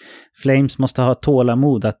 Flames måste ha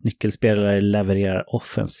tålamod att nyckelspelare levererar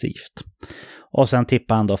offensivt. Och sen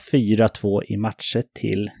tippar han då 4-2 i matcher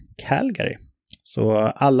till Calgary. Så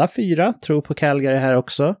alla 4 tror på Calgary här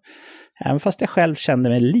också. Även fast jag själv kände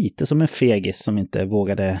mig lite som en fegis som inte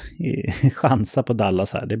vågade chansa på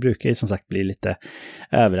Dallas här. Det brukar ju som sagt bli lite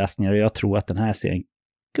överraskningar och jag tror att den här serien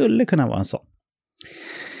skulle kunna vara en sån.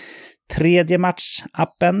 Tredje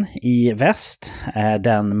matchappen i väst är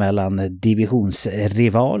den mellan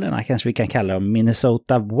divisionsrivalerna, kanske vi kan kalla dem,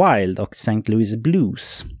 Minnesota Wild och St. Louis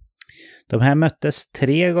Blues. De här möttes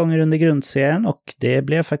 3 gånger under grundserien och det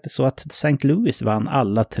blev faktiskt så att St. Louis vann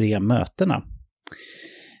alla 3 mötena.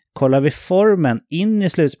 Kollar vi formen in i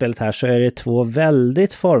slutspelet här så är det 2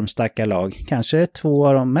 väldigt formstarka lag. Kanske 2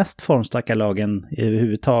 av de mest formstarka lagen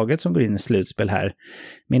överhuvudtaget som går in i slutspel här.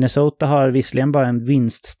 Minnesota har visserligen bara en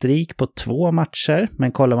vinststreak på 2 matcher.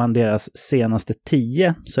 Men kollar man deras senaste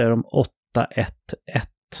 10 så är de 8-1-1.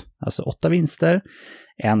 Alltså 8 vinster,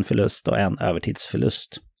 1 förlust och 1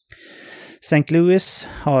 övertidsförlust. St. Louis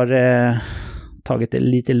har tagit det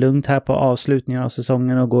lite lugnt här på avslutningen av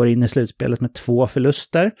säsongen och går in i slutspelet med 2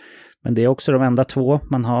 förluster. Men det är också de enda 2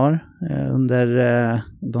 man har under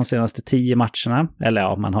de senaste 10 matcherna. Eller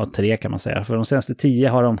ja, man har 3 kan man säga. För de senaste 10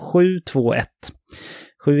 har de 7-2-1.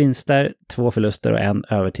 7 vinster, 2 förluster och 1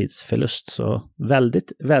 övertidsförlust. Så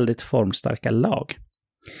väldigt, väldigt formstarka lag.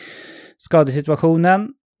 Skadesituationen.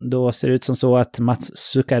 Då ser det ut som så att Mats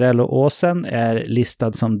Zuccarello-Åsen är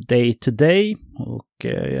listad som day to day och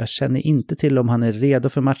jag känner inte till om han är redo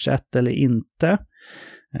för match 1 eller inte.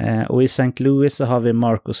 Och i St. Louis så har vi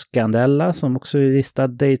Marco Scandella som också är listad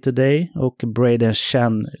day to day och Braden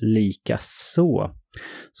Shen lika så.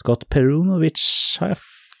 Scott Perunovic har jag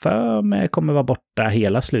för mig kommer vara borta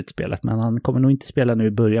hela slutspelet men han kommer nog inte spela nu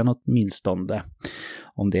i början åtminstone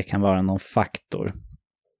om det kan vara någon faktor.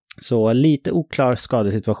 Så lite oklar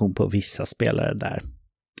skadesituation på vissa spelare där.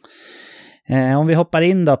 Om vi hoppar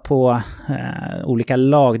in då på olika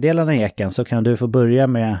lagdelarna i eken så kan du få börja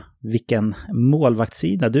med vilken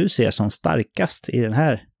målvaktssida du ser som starkast i den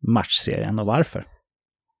här matchserien och varför.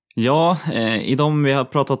 Ja, i de vi har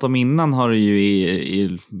pratat om innan har det ju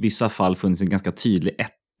i vissa fall funnits en ganska tydlig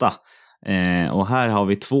etta. Och här har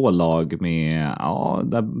vi 2 lag med,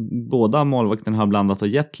 där båda målvakterna har blandat och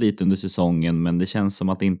gett lite under säsongen, men det känns som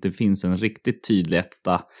att det inte finns en riktigt tydlig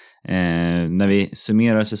etta. När vi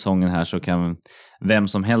summerar säsongen här så kan vem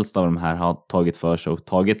som helst av de här ha tagit för sig och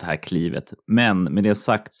tagit det här klivet. Men med det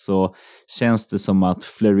sagt så känns det som att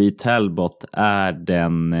Fleury Talbot är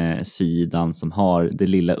den sidan som har det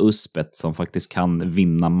lilla uspet som faktiskt kan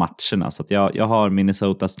vinna matcherna. Så att jag har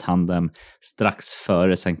Minnesotas tandem strax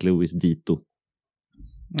före St. Louis dito.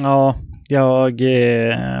 Ja, jag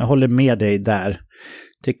håller med dig där.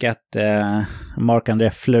 Tycker att Marc-André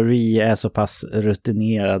Fleury är så pass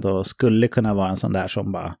rutinerad och skulle kunna vara en sån där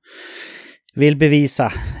som bara vill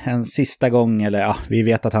bevisa en sista gång, eller ja, vi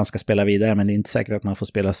vet att han ska spela vidare men det är inte säkert att man får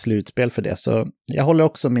spela slutspel för det. Så jag håller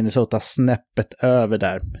också Minnesota snäppet över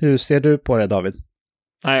där. Hur ser du på det, David?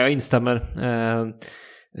 Nej, jag instämmer.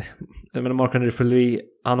 Marc-André Fleury,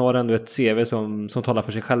 han har ändå ett CV som talar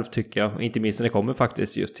för sig själv tycker jag. Inte minst när det kommer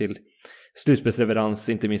faktiskt just till slutspelsleverans,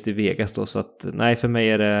 inte minst i Vegas då. Så att nej, för mig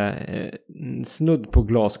är det snudd på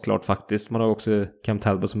glasklart faktiskt. Man har också Cam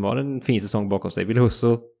Talbot som har en fin säsong bakom sig. Ville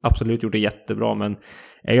Husso absolut gjorde jättebra, men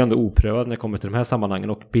är ju ändå oprövad när det kommer till de här sammanhangen.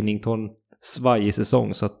 Och Binnington svajig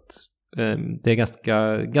säsong, så att det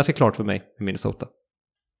är ganska klart för mig i Minnesota.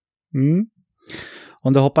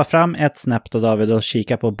 Om du hoppar fram ett snäpp då, David, och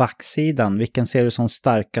kikar på backsidan, vilken ser du som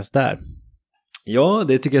starkast där? Ja,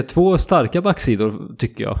 det tycker jag är 2 starka backsidor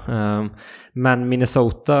tycker jag. Men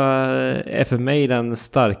Minnesota är för mig den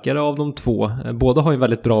starkare av de 2. Båda har ju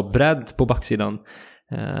väldigt bra bredd på backsidan.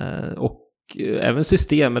 Och även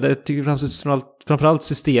system, men det tycker framförallt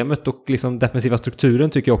systemet och liksom defensiva strukturen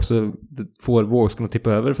tycker jag också får vågskålen att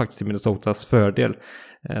tippa över faktiskt till Minnesotas fördel.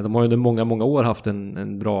 De har ju under många år haft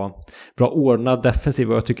en bra ordnad defensiv,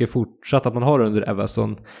 och jag tycker fortsatt att man har under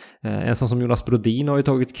Everson. En sån som Jonas Brodin har ju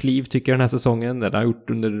tagit kliv tycker jag den här säsongen. Det har han gjort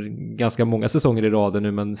under ganska många säsonger i raden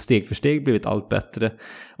nu, men steg för steg blivit allt bättre.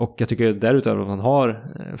 Och jag tycker därutöver att man har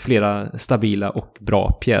flera stabila och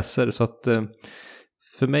bra pjäser, så att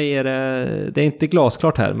för mig är det är inte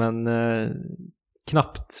glasklart här, men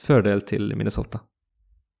knappt fördel till Minnesota.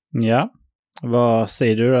 Ja, vad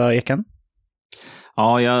säger du då, Eken?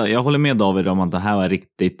 Ja, jag håller med David om att det här var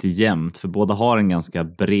riktigt jämnt, för båda har en ganska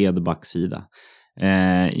bred backsida.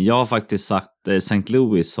 Jag har faktiskt sagt St.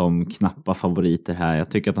 Louis som knappa favoriter här.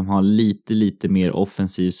 Jag tycker att de har lite mer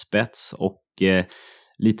offensiv spets och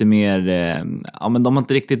lite mer, men de har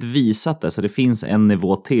inte riktigt visat det, så det finns en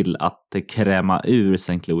nivå till att kräma ur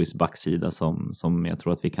St. Louis backsida som jag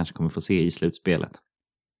tror att vi kanske kommer få se i slutspelet.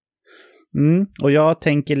 Och jag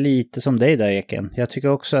tänker lite som dig där, Eken. Jag tycker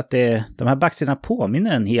också att de här backsidorna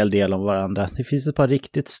påminner en hel del om varandra. Det finns ett par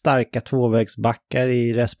riktigt starka tvåvägsbackar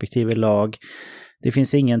i respektive lag. Det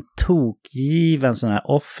finns ingen tokgiven sån här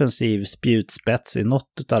offensiv spjutspets i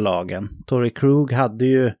något av lagen. Torrey Krug hade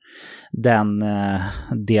ju den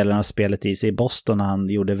delen av spelet i sig i Boston. Han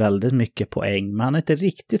gjorde väldigt mycket poäng, men han har inte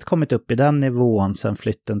riktigt kommit upp i den nivån sedan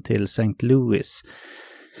flytten till St. Louis.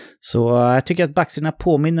 Så jag tycker att backsidorna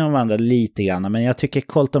påminner om varandra lite grann, men jag tycker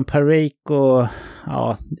Colton Parayko,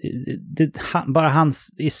 bara han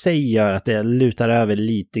i sig gör att det lutar över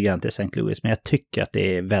lite grann till St. Louis, men jag tycker att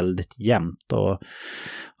det är väldigt jämnt, och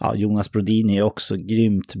Jonas Brodin är också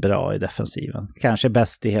grymt bra i defensiven. Kanske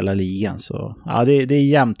bäst i hela ligan, så det är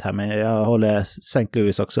jämnt här, men jag håller St.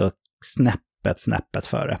 Louis också snäppet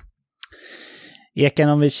före. Eken,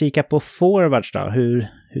 om vi kikar på forwards då, hur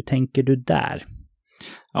tänker du där?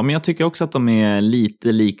 Ja, men jag tycker också att de är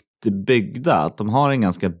lite likt byggda. Att de har en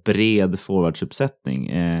ganska bred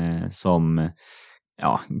forwardsuppsättning som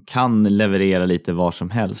kan leverera lite var som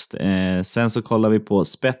helst. Sen så kollar vi på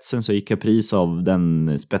spetsen, så gick Kaprizov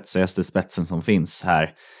den spetsigaste spetsen som finns här.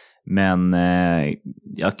 Men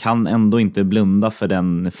jag kan ändå inte blunda för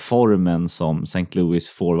den formen som St. Louis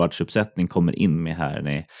forwardsuppsättning kommer in med här.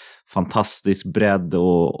 Det är fantastisk bredd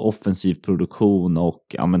och offensiv produktion,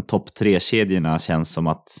 och topp 3-kedjorna känns som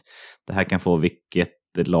att det här kan få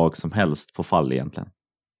vilket lag som helst på fall egentligen.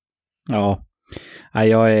 Ja,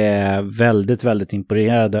 jag är väldigt, väldigt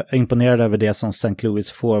imponerad över det som St.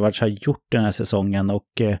 Louis forwards har gjort den här säsongen,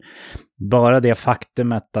 och bara det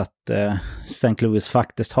faktumet att St. Louis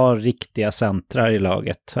faktiskt har riktiga centrar i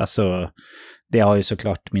laget. Alltså, det har ju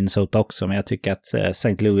såklart Minnesota också, men jag tycker att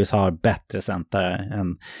St. Louis har bättre centrar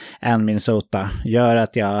än Minnesota. Gör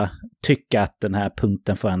att jag tycker att den här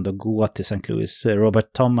punkten får ändå gå till St. Louis.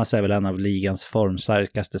 Robert Thomas är väl en av ligans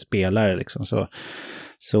formstarkaste spelare liksom, så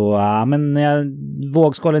men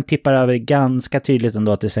vågskålen tippar över ganska tydligt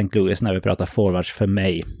ändå till St. Louis när vi pratar forwards för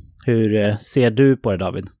mig. Hur ser du på det,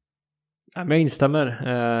 David? Jag instämmer.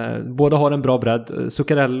 Båda har en bra bredd.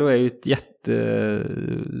 Zuccarello är ju ett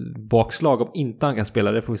jättebakslag om inte han kan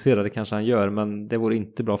spela. Det får vi se, det kanske han gör, men det vore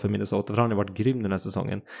inte bra för Minnesota, för han har varit grym den här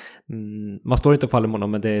säsongen. Man står inte och faller med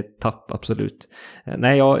honom, men det är ett tapp, absolut.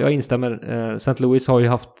 Nej, jag instämmer. St. Louis har ju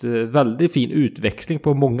haft väldigt fin utväxling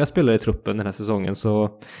på många spelare i truppen den här säsongen,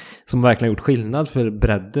 så som verkligen gjort skillnad för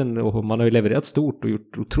bredden, och man har ju levererat stort och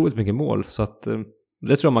gjort otroligt mycket mål, så att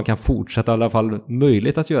det tror jag man kan fortsätta i alla fall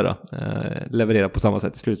möjligt att göra. Leverera på samma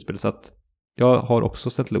sätt i slutspel. Så att jag har också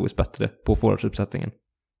St. Louis bättre på forwardsuppsättningen.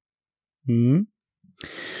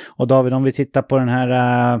 Och David, om vi tittar på den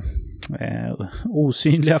här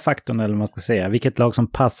osynliga faktorn, eller vad man ska säga. Vilket lag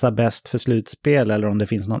som passar bäst för slutspel, eller om det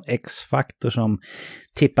finns någon X-faktor som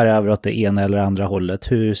tippar över åt det ena eller andra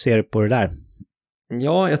hållet. Hur ser du på det där?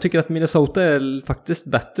 Ja, jag tycker att Minnesota är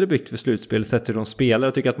faktiskt bättre byggt för slutspel sett hur de spelar.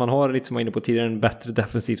 Jag tycker att man har, lite som jag var inne på tidigare, en bättre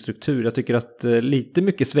defensiv struktur. Jag tycker att lite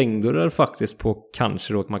mycket svängdörrar faktiskt på,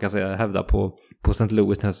 kanske då man kan säga, hävda på St.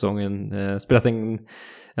 Louis den här säsongen. Spelat en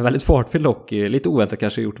väldigt fartfylld och lite oväntat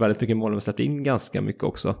kanske gjort väldigt mycket mål, men släppt in ganska mycket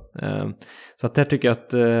också. Så att där tycker jag att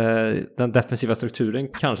den defensiva strukturen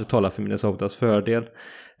kanske talar för Minnesotas fördel.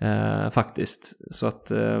 Faktiskt. Så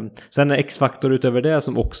att sen är X-faktor utöver det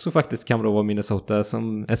som också faktiskt kan vara Minnesota,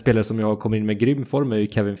 som en spelare som jag kommer in med grym form, är ju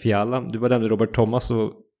Kevin Fiala. Du var nämnde Robert Thomas,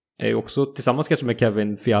 och är ju också tillsammans kanske med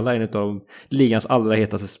Kevin Fiala en av ligans allra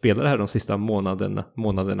hetaste spelare här de sista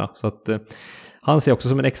månaderna. Så att han ser också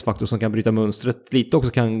som en X-faktor som kan bryta mönstret lite,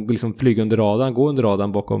 också kan liksom flyga under radarn, gå under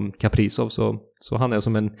radarn bakom Kaprizov, så han är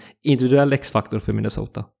som en individuell X-faktor för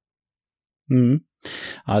Minnesota. Mm.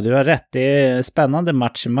 Ja, du har rätt. Det är spännande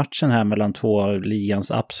match i matchen här mellan två av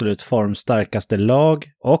ligans absolut formstarkaste lag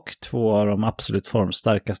och två av de absolut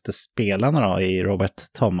formstarkaste spelarna då, i Robert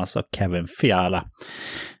Thomas och Kevin Fiala.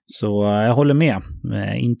 Så jag håller med.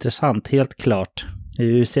 Intressant, helt klart.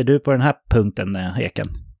 Hur ser du på den här punkten, Eken?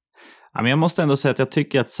 Ja, men jag måste ändå säga att jag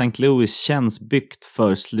tycker att St. Louis känns byggt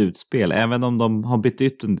för slutspel. Även om de har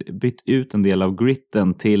bytt ut en del av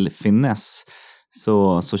gritten till finess,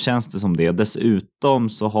 så känns det som det. Dessutom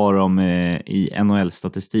så har de i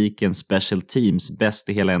NHL-statistiken special teams bäst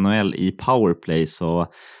i hela NHL i powerplay. Så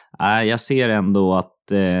jag ser ändå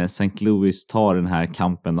att St. Louis tar den här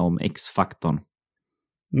kampen om X-faktorn.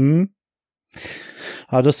 Mm.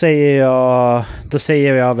 Ja, då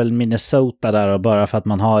säger jag väl Minnesota där, och bara för att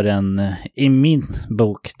man har i min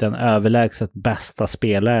bok den överlägset bästa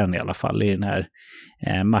spelaren i alla fall i den här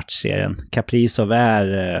matchserien. Kaprizov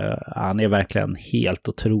han är verkligen helt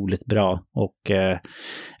otroligt bra, och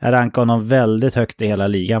jag rankar honom väldigt högt i hela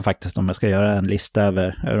ligan faktiskt, om jag ska göra en lista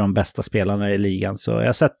över de bästa spelarna i ligan. Så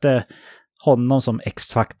jag sätter honom som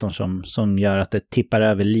X-faktorn som gör att det tippar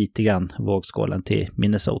över lite grann vågskålen till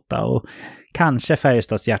Minnesota. Och kanske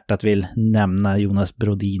Färjestads hjärtat vill nämna Jonas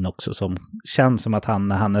Brodin också, som känns som att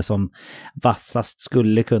han är som vassast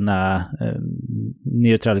skulle kunna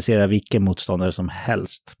neutralisera vilken motståndare som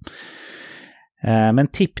helst. Men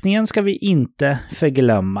tippningen ska vi inte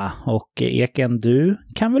förglömma, och Eken, du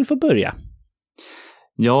kan väl få börja.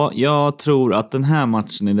 Ja, jag tror att den här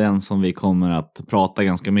matchen är den som vi kommer att prata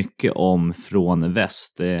ganska mycket om från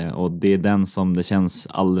väst, och det är den som det känns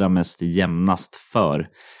allra mest jämnast för.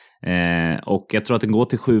 Och jag tror att den går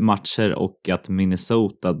till 7 matcher och att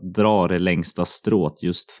Minnesota drar det längsta strået,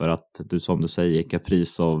 just för att, som du säger,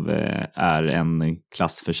 Kaprizov är en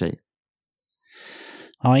klass för sig.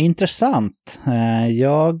 Ja, intressant.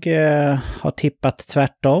 Jag har tippat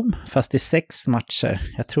tvärtom, fast i 6 matcher.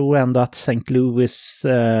 Jag tror ändå att St. Louis,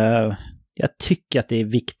 jag tycker att det är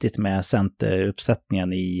viktigt med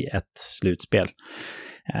centeruppsättningen i ett slutspel.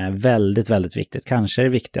 Väldigt, väldigt viktigt. Kanske det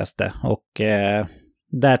viktigaste. Och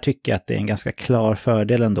där tycker jag att det är en ganska klar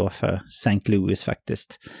fördel ändå för St. Louis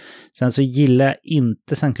faktiskt. Sen så gillar jag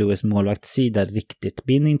inte St. Louis målvaktssida riktigt.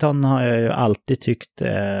 Binnington har jag ju alltid tyckt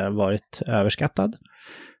varit överskattad.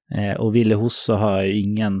 Och Ville Husso har ju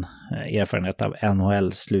ingen erfarenhet av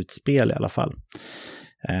NHL-slutspel i alla fall.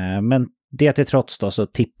 Men det till trots då, så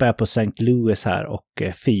tippar jag på St. Louis här och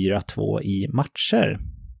 4-2 i matcher.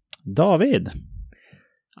 David?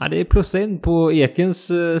 Ja, det är +1 på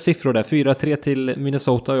Ekens siffror där. 4-3 till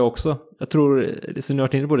Minnesota jag också. Jag tror, som ni har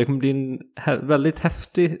varit inne på, det kommer bli en väldigt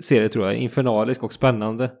häftig serie tror jag. Infernalisk och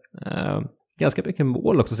spännande. Ganska mycket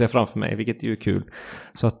mål också ser jag framför mig, vilket är ju kul.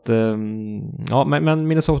 Så att, ja, men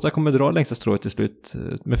Minnesota kommer dra längsta strået till slut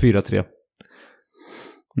med 4-3.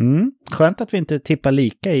 Skönt att vi inte tippar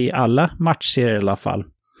lika i alla matcher i alla fall.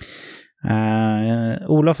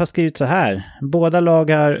 Olof har skrivit så här: båda lag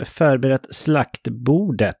har förberett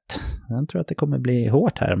slaktbordet. Jag tror att det kommer bli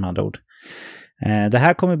hårt här med andra ord. Det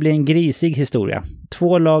här kommer bli en grisig historia.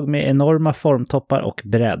 2 lag med enorma formtoppar och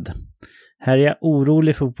bredd. Här är jag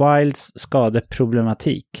orolig för Wilds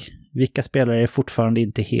skadeproblematik. Vilka spelare är fortfarande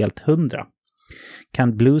inte helt 100?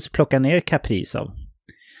 Kan Blues plocka ner Kaprizov?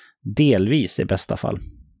 Delvis i bästa fall.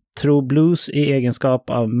 Tror Blues i egenskap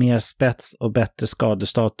av mer spets och bättre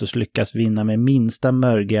skadestatus lyckas vinna med minsta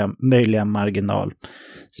möjliga marginal.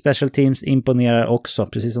 Special teams imponerar också,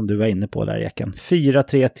 precis som du var inne på där, Eken.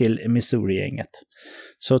 4-3 till Missouri-gänget.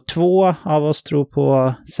 Så 2 av oss tror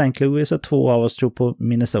på St. Louis och 2 av oss tror på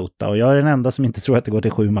Minnesota. Och jag är den enda som inte tror att det går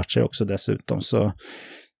till 7 matcher också dessutom. Så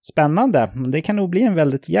spännande. Det kan nog bli en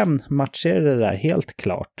väldigt jämn matchserie det där, helt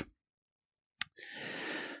klart.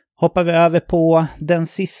 Hoppar vi över på den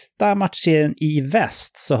sista matchen i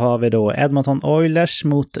väst, så har vi då Edmonton Oilers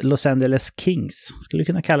mot Los Angeles Kings. Skulle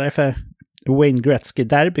kunna kalla det för Wayne Gretzky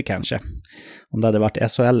derby kanske. Om det hade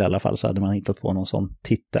varit SHL i alla fall så hade man hittat på någon sån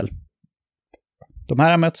titel. De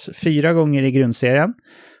här har mötts 4 gånger i grundserien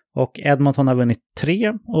och Edmonton har vunnit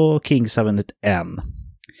 3 och Kings har vunnit 1.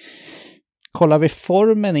 Kollar vi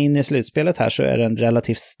formen in i slutspelet här så är den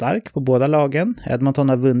relativt stark på båda lagen. Edmonton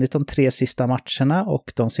har vunnit de 3 sista matcherna och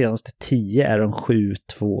de senaste 10 är de 7-2-1.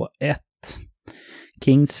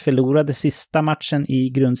 Kings förlorade sista matchen i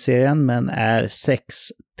grundserien men är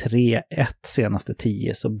 6-3-1 senaste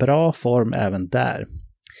 10, så bra form även där.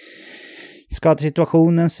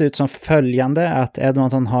 Skadesituationen ser ut som följande, att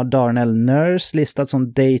Edmonton har Darnell Nurse listad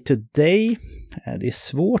som day-to-day. Det är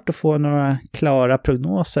svårt att få några klara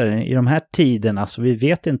prognoser i de här tiderna, så vi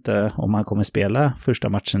vet inte om han kommer spela första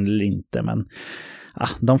matchen eller inte, men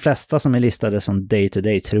de flesta som är listade som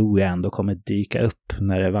day-to-day tror jag ändå kommer dyka upp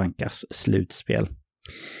när det vankas slutspel.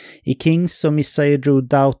 I Kings så missar ju Drew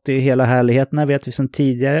Doughty hela härligheterna vet vi sedan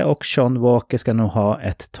tidigare och Sean Walker ska nog ha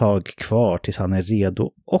ett tag kvar tills han är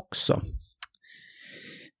redo också.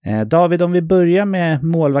 David, om vi börjar med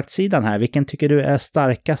målvaktssidan här, vilken tycker du är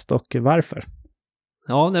starkast och varför?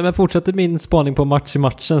 Ja, men fortsätter min spaning på match i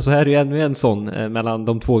matchen så här är det ju ännu en sån mellan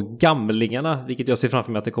de två gamlingarna, vilket jag ser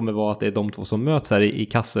framför mig att det kommer vara att det är de två som möts här i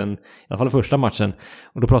kassen, i alla fall första matchen.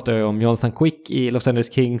 Och då pratar jag om Jonathan Quick i Los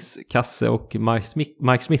Angeles Kings kasse och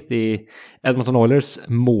Mike Smith i Edmonton Oilers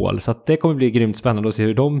mål. Så att det kommer bli grymt spännande att se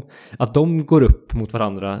hur de går upp mot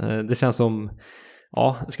varandra. Det känns som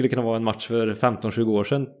det skulle kunna vara en match för 15-20 år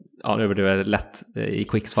sedan. Ja, nu överdriver det lätt i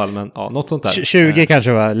Quicks fall, men något sånt där. 20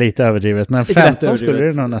 kanske var lite överdrivet, men 15 skulle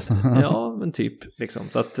det nog nästan. Ja, men typ liksom.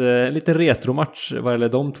 Så att lite retromatch vad gäller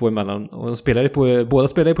de två emellan. Och båda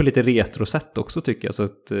spelar ju på lite retro-sätt också tycker jag. Så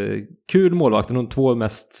att kul målvakten, de två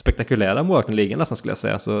mest spektakulära målvakten i ligan nästan skulle jag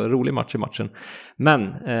säga. Så rolig match i matchen. Men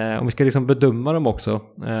om vi ska liksom bedöma dem också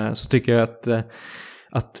så tycker jag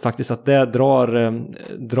att faktiskt att det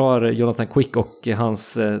drar Jonathan Quick och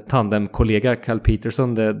hans tandemkollega Cal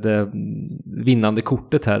Peterson det vinnande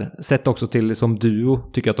kortet här. Sett också till som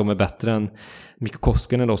duo tycker jag att de är bättre än Mikko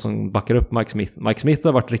Koskinen då som backar upp Mike Smith. Mike Smith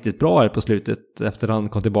har varit riktigt bra här på slutet efter han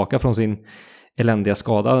kom tillbaka från sin eländiga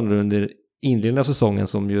skada under inledningen av säsongen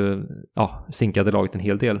som ju sinkade laget en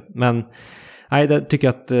hel del. Men nej, det tycker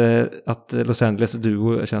jag att Los Angeles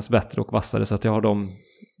duo känns bättre och vassare så att jag har dem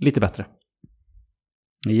lite bättre.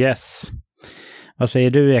 Yes. Vad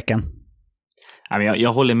säger du, Eken?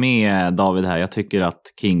 Jag håller med David här. Jag tycker att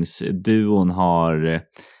Kings-duon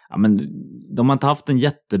de har inte haft en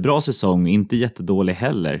jättebra säsong, inte jättedålig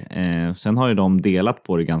heller. Sen har ju de delat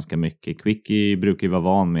på det ganska mycket. Quickie brukar ju vara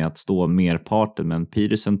van med att stå merparten, men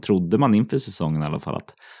Peterson trodde man inför säsongen i alla fall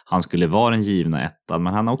att han skulle vara den givna ettan,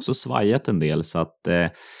 men han har också svajat en del så att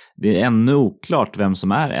det är ännu oklart vem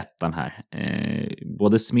som är ettan här.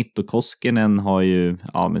 Både Smith och Koskinen har ju,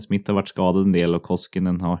 men Smith har varit skadad en del och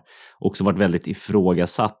Koskinen har också varit väldigt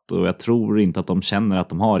ifrågasatt och jag tror inte att de känner att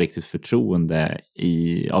de har riktigt förtroende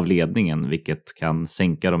av ledningen, vilket kan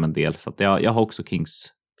sänka dem en del. Så att jag har också Kings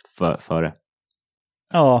före.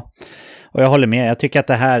 Ja, och jag håller med. Jag tycker att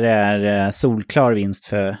det här är solklar vinst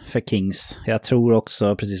för Kings. Jag tror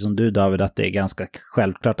också, precis som du David, att det är ganska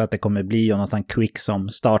självklart att det kommer bli Jonathan Quick som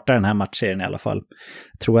startar den här matchserien i alla fall.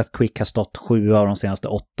 Jag tror att Quick har stått 7 av de senaste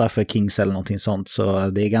 8 för Kings eller någonting sånt. Så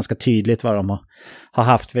det är ganska tydligt vad de har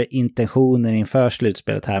haft för intentioner inför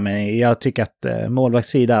slutspelet här. Men jag tycker att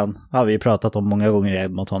målvaktssidan har vi pratat om många gånger i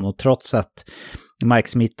Edmonton. Och trots att Mike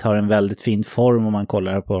Smith har en väldigt fin form om man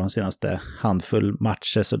kollar på de senaste handfull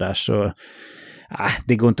matcher så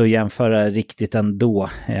det går inte att jämföra riktigt ändå.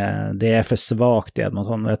 Det är för svagt i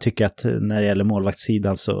Edmonton. Jag tycker att när det gäller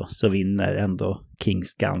målvaktssidan så vinner ändå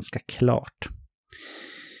Kings ganska klart.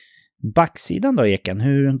 Backsidan då, Eken,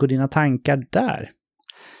 hur går dina tankar där?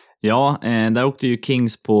 Ja, där åkte ju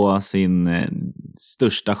Kings på sin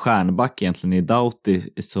största stjärnback egentligen i Doughty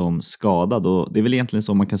som skadad och det är väl egentligen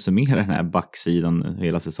så man kan summera den här backsidan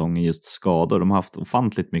hela säsongen, just skador. De har haft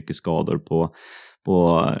ofantligt mycket skador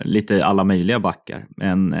på lite alla möjliga backar.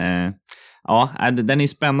 Men den är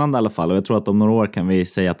spännande i alla fall och jag tror att om några år kan vi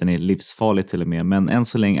säga att den är livsfarlig till och med. Men än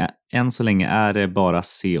så länge är det bara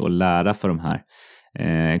se och lära för de här.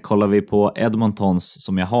 Kollar vi på Edmontons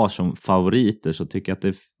som jag har som favoriter så tycker jag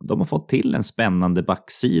att de har fått till en spännande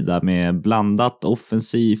backsida med blandat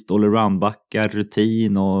offensivt, all-around-backar,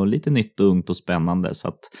 rutin och lite nytt och ungt och spännande. Så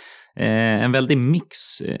att en väldig mix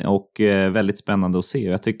och väldigt spännande att se.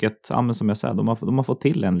 Och jag tycker att, som jag säger, de har fått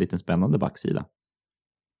till en liten spännande backsida.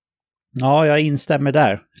 Ja, jag instämmer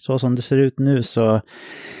där. Så som det ser ut nu så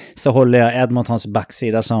håller jag Edmontons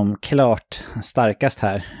backsida som klart starkast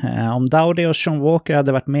här. Om Doughty och Sean Walker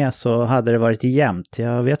hade varit med så hade det varit jämnt.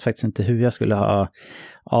 Jag vet faktiskt inte hur jag skulle ha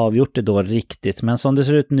avgjort det då riktigt. Men som det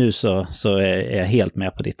ser ut nu så är jag helt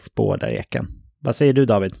med på ditt spår där, Eken. Vad säger du,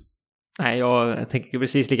 David? Nej, jag tänker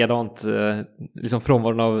precis likadant. Liksom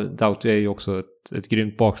frånvaron av Doughty är ju också ett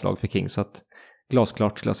grymt bakslag för Kings. Så att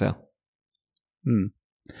glasklart skulle jag säga. Mm.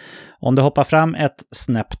 Om du hoppar fram ett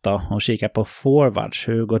snäpp då och kikar på forwards,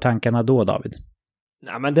 hur går tankarna då, David?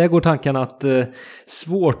 Ja, men där går tankarna att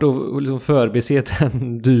svårt att liksom förbise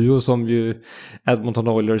den duo som ju Edmonton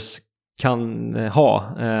Oilers kan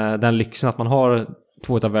ha. Den lyxen att man har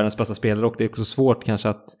två av världens bästa spelare och det är också svårt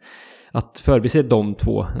kanske att förbise de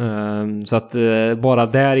två. Så att bara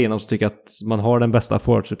därigenom så tycker jag att man har den bästa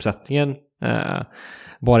forwardsuppsättningen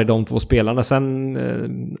bara i de två spelarna. Sen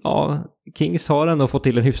Kings har ändå fått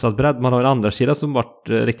till en hyfsad bredd. Man har en andra sida som varit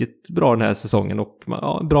riktigt bra den här säsongen och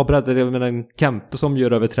bra bredd. Jag menar en Kempe som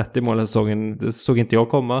gör över 30 mål den här säsongen, det såg inte jag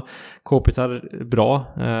komma. Kopitar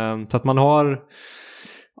bra. Så att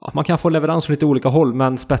man kan få leverans från lite olika håll,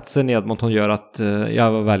 men spetsen i Edmonton gör att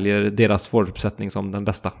jag väljer deras forwarduppsättning som den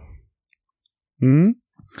bästa.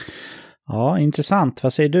 Ja, intressant.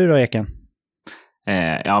 Vad säger du då, Eken?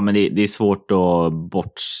 Ja, men det är svårt att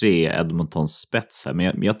bortse Edmontons spets här.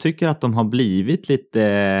 Men jag tycker att de har blivit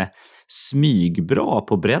lite smygbra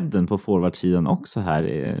på bredden på forwardsidan också här.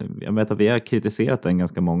 Jag vet att vi har kritiserat den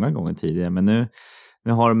ganska många gånger tidigare, men nu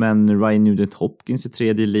har de en Ryan Nugent-Hopkins i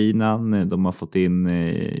tredje linan. De har fått in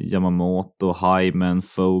Yamamoto, Hyman,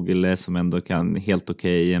 Fogele som ändå kan helt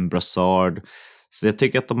okej, en Brassard. Så jag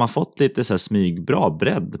tycker att de har fått lite så här smygbra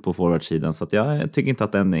bredd på forwardsidan, så att jag tycker inte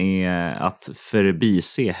att den är att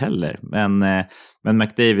förbise heller. Men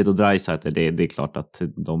McDavid och Draisaitl, det är klart att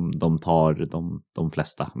de tar de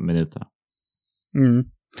flesta minuterna.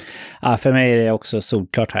 Ja, för mig är det också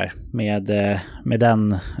solklart här med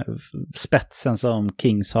den spetsen som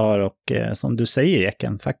Kings har och som du säger,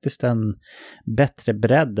 Eken, faktiskt en bättre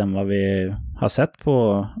bredd än vad vi har sett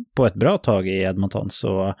på ett bra tag i Edmonton,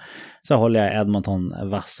 så håller jag Edmonton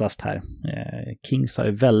vassast här. Kings har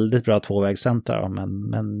ju väldigt bra tvåvägscentra,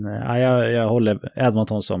 men jag håller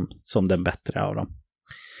Edmonton som den bättre av dem.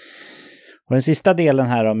 Och den sista delen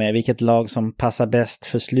här då med vilket lag som passar bäst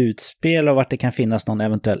för slutspel och vart det kan finnas någon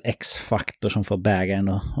eventuell X-faktor som får bägaren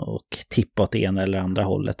och tippa åt ena eller andra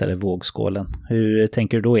hållet eller vågskålen. Hur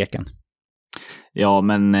tänker du då, Eken? Ja,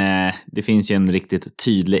 men det finns ju en riktigt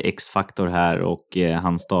tydlig X-faktor här och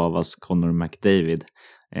han stavas Connor McDavid.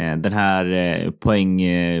 Den här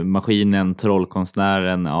poängmaskinen,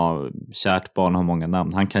 trollkonstnären, kärt barn har många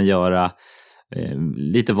namn. Han kan göra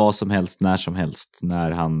lite vad som helst, när som helst,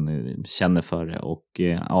 när han känner för det. Och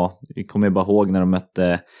vi kommer ju bara ihåg när de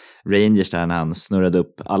mötte Rangers där, när han snurrade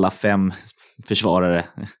upp alla 5 försvarare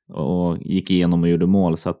och gick igenom och gjorde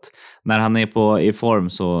mål. Så att när han är i form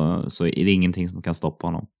så är det ingenting som kan stoppa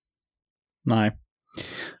honom. Nej,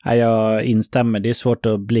 jag instämmer. Det är svårt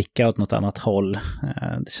att blicka åt något annat håll.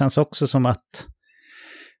 Det känns också som att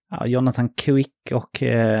Jonathan Quick och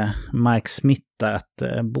Mike Smith där,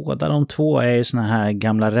 att båda de två är ju såna här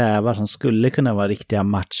gamla rävar som skulle kunna vara riktiga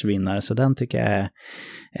matchvinnare, så den tycker jag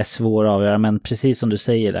är svår att avgöra. Men precis som du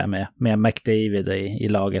säger där med McDavid i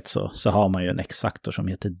laget så har man ju en X-faktor som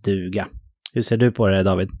heter duga. Hur ser du på det,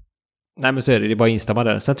 David? Nej, men så är det bara att instämma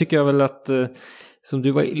där. Sen tycker jag väl att som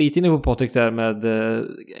du var lite inne på, Patrik, där med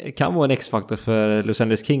kan vara en X-faktor för Los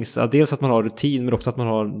Angeles Kings. Dels att man har rutin, men också att man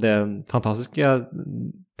har den fantastiska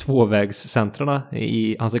tvåvägscentrarna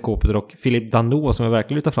i Anze Kopitar och Philippe Danault, som jag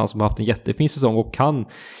verkligen lyfter fram, som har haft en jättefin säsong och kan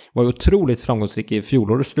vara otroligt framgångsrik i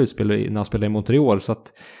fjolårets slutspel när han spelade i Montreal. Så att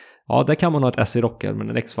där kan man ha ett S i rocken, men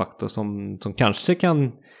en X-faktor som kanske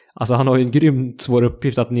kan... Alltså han har ju en grymt svår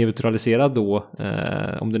uppgift att neutralisera då,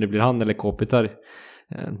 om det nu blir han eller Kopitar.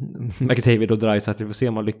 McDavid och Draisaitl, vi får se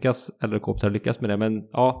om man lyckas eller Kopitar lyckas med det, men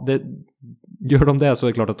gör de det så är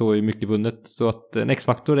det klart att då är mycket vunnet. Så att en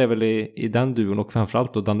X-faktor är väl i den duon, och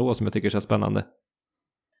framförallt då Danault som jag tycker är så spännande.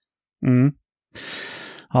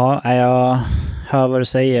 Ja, jag hör vad du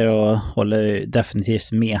säger och håller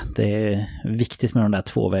definitivt med. Det är viktigt med de där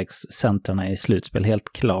tvåvägscentrarna i slutspel,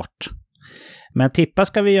 helt klart. Men tippa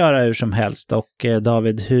ska vi göra hur som helst. Och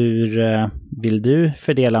David, hur vill du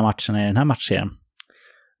fördela matcherna i den här matchserien?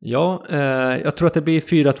 Ja, jag tror att det blir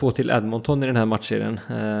 4-2 till Edmonton i den här matchserien.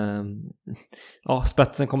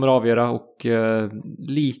 Spetsen kommer att avgöra, och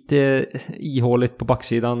lite ihåligt på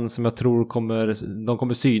backsidan som jag tror de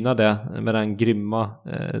kommer syna det med den grymma,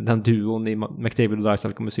 den duon i McDavid och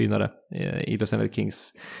Draisaitl kommer syna det i Los Angeles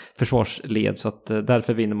Kings försvarsled, så att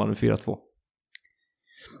därför vinner man med 4-2.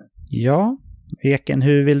 Ja, Eken,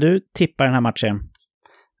 hur vill du tippa den här matchen?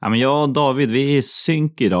 Ja, men jag och David, vi är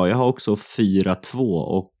synk idag. Jag har också 4-2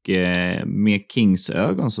 och med Kings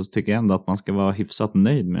ögon så tycker jag ändå att man ska vara hyfsat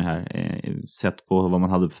nöjd med det här, sett på vad man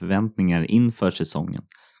hade förväntningar inför säsongen.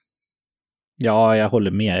 Ja, jag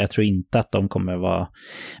håller med. Jag tror inte att de kommer vara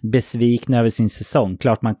besvikna över sin säsong.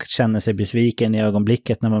 Klart man känner sig besviken i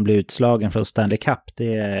ögonblicket när man blir utslagen från Stanley Cup.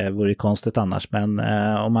 Det vore konstigt annars. Men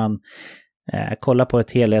om man kollar på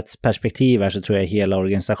ett helhetsperspektiv här, så tror jag hela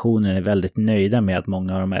organisationen är väldigt nöjda med att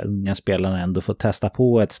många av de här unga spelarna ändå får testa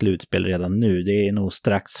på ett slutspel redan nu. Det är nog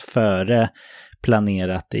strax före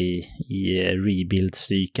planerat i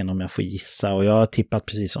rebuild-cykeln om jag får gissa. Och jag har tippat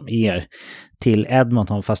precis som er till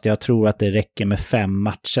Edmonton, fast jag tror att det räcker med 5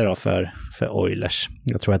 matcher då för Oilers.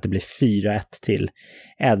 Jag tror att det blir 4-1 till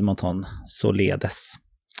Edmonton således.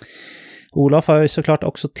 Olof har ju såklart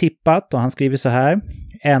också tippat och han skriver så här: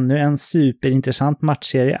 ännu en superintressant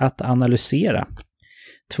matchserie att analysera.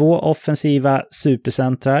 2 offensiva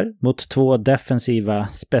supercentrar mot 2 defensiva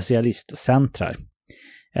specialistcentrar.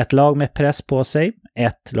 Ett lag med press på sig,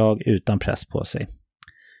 ett lag utan press på sig.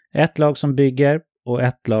 Ett lag som bygger och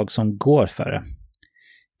ett lag som går före.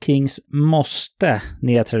 Kings måste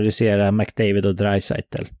neutralisera McDavid och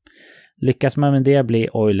Draisaitl. Lyckas man med det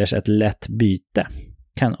blir Oilers ett lätt byte.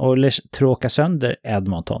 Kan Oilers tråka sönder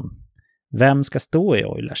Edmonton? Vem ska stå i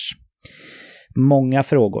Oilers? Många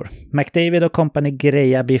frågor. McDavid och company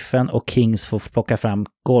grejar biffen och Kings får plocka fram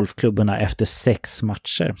golfklubborna efter 6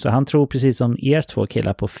 matcher. Så han tror precis som er 2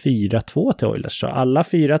 killar på 4-2 till Oilers. Så alla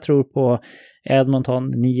 4 tror på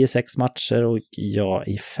Edmonton 9-6 matcher och jag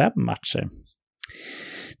i 5 matcher.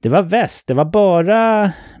 Det var väst. Det var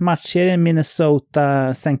bara matchserien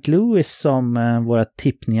Minnesota-St. Louis som våra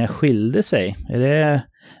tippningar skilde sig. Är det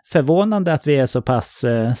förvånande att vi är så pass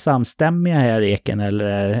samstämmiga här, Eken,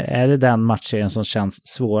 eller är det den matchserien som känns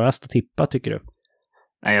svårast att tippa, tycker du?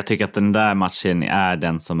 Nej, jag tycker att den där matchen är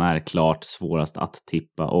den som är klart svårast att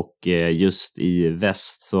tippa, och just i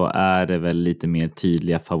väst så är det väl lite mer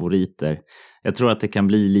tydliga favoriter. Jag tror att det kan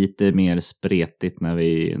bli lite mer spretigt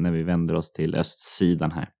när vi vänder oss till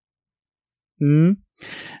östsidan här.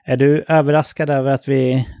 Är du överraskad över att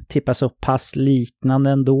vi tippar så pass liknande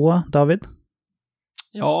ändå, David?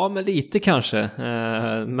 Ja, men lite kanske.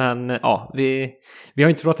 Men ja, vi har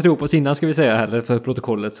inte pratat ihop oss innan, ska vi säga, heller för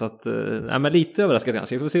protokollet. Så att, men lite överraskad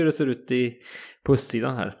kanske. Vi får se hur det ser ut på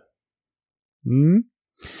östsidan här.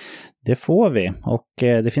 Det får vi. Och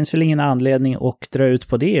det finns väl ingen anledning att dra ut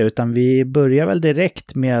på det, utan vi börjar väl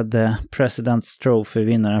direkt med President's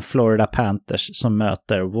Trophy-vinnaren Florida Panthers som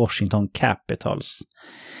möter Washington Capitals.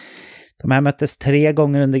 De här möttes 3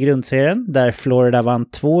 gånger under grundserien, där Florida vann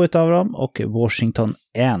 2 utav dem och Washington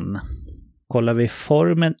 1. Kollar vi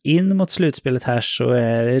formen in mot slutspelet här så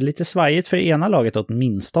är det lite svajigt för ena laget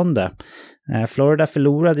åtminstone. Florida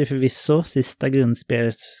förlorade ju förvisso sista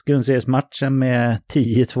grundseriesmatchen med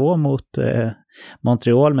 10-2 mot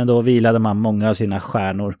Montreal, men då vilade man många av sina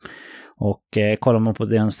stjärnor. Och kollar man på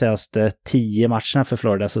de senaste 10 matcherna för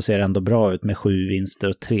Florida så ser det ändå bra ut med 7 vinster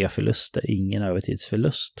och 3 förluster. Ingen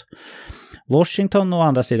övertidsförlust. Washington å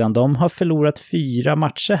andra sidan, de har förlorat 4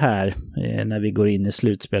 matcher här när vi går in i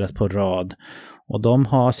slutspelet på rad. Och de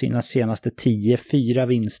har sina senaste 10, 4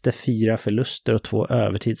 vinster, 4 förluster och 2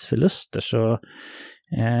 övertidsförluster. Så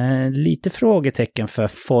lite frågetecken för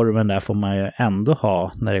formen där får man ju ändå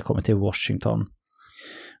ha när det kommer till Washington.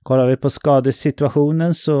 Kollar vi på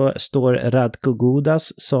skadesituationen så står Radko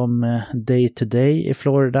Gudas som day-to-day i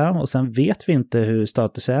Florida, och sen vet vi inte hur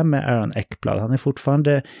status är med Aaron Ekblad. Han är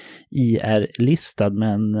fortfarande IR-listad,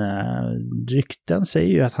 men rykten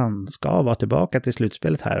säger ju att han ska vara tillbaka till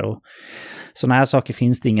slutspelet här, och sådana här saker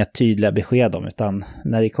finns det inga tydliga besked om, utan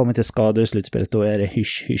när det kommer till skador i slutspelet då är det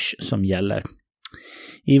hysch-hysch som gäller.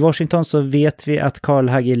 I Washington så vet vi att Carl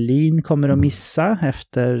Hagelin kommer att missa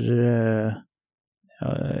efter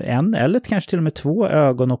en eller kanske till och med 2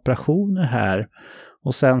 ögonoperationer här.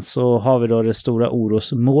 Och sen så har vi då det stora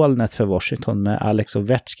orosmolnet för Washington med Alex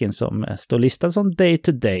Ovechkin som står listad som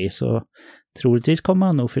day-to-day. Så troligtvis kommer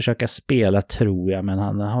han nog försöka spela, tror jag. Men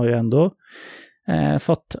han har ju ändå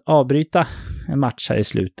fått avbryta en match här i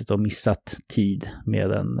slutet och missat tid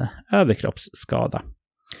med en överkroppsskada.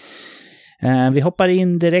 Vi hoppar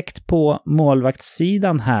in direkt på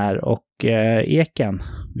målvaktssidan här, och Eken,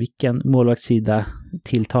 vilken målvaktssida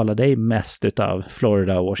tilltalar dig mest utav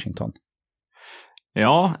Florida och Washington?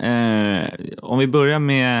 Ja, om vi börjar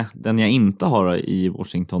med den jag inte har i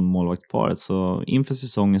Washington målvaktparet, så inför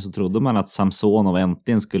säsongen så trodde man att Samsonov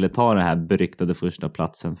äntligen skulle ta det här beryktade första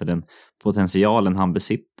platsen för den potentialen han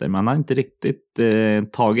besitter. Man har inte riktigt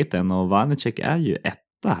tagit den, och Vanecek är ju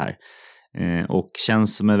etta här. Och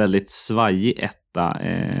känns som en väldigt svajig etta.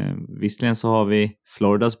 Visserligen så har vi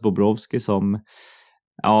Floridas Bobrovsky som,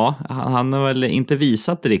 ja, han har väl inte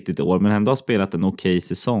visat det riktigt i år, men ändå har spelat en okej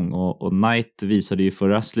säsong, och Knight visade ju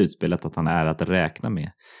förra slutspelet att han är att räkna med.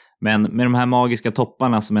 Men med de här magiska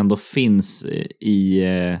topparna som ändå finns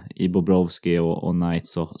i Bobrovsky och Knight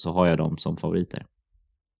så har jag dem som favoriter.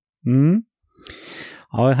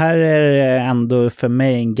 Ja, här är det ändå för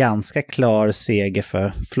mig en ganska klar seger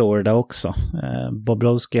för Florida också.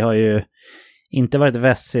 Bobrovsky har ju inte varit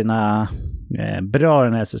vässina bra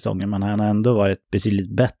den här säsongen, men han har ändå varit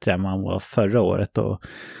betydligt bättre än man var förra året. Och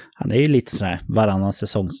Han är ju lite sån här varannan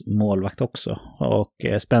säsongs målvakt också.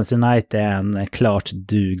 Och Spencer Knight är en klart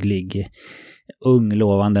duglig, ung,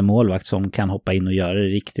 lovande målvakt som kan hoppa in och göra det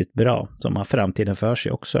riktigt bra. Som har framtiden för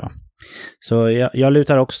sig också. Så jag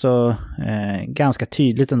lutar också ganska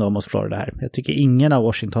tydligt ändå mot Florida här. Jag tycker ingen av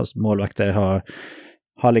Washingtons målvakter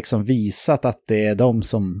har liksom visat att det är de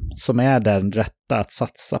som är den rätta att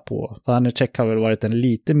satsa på. Vanecek har väl varit en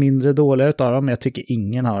lite mindre dålig utav dem, men jag tycker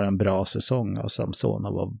ingen har en bra säsong av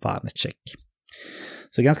Samsonov och Vanecek.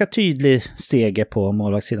 Så ganska tydlig seger på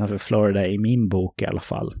målvaktssidan för Florida i min bok i alla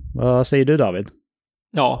fall. Vad säger du, David?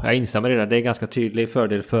 Ja, jag instämmer i det. Det är ganska tydlig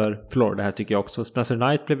fördel för Florida här tycker jag också. Spencer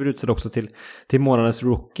Knight blev utsedd också till månadens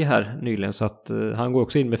rookie här nyligen, så att han går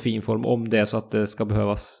också in med fin form om det är så att det ska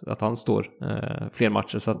behövas att han står fler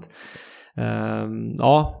matcher. Så att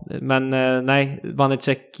ja, men nej,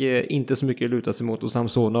 Vanecek inte så mycket luta sig mot och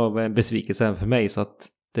Samsonov är en besvikelse även för mig, så att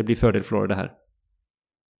det blir fördel Florida här.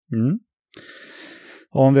 Mm.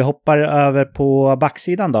 Och om vi hoppar över på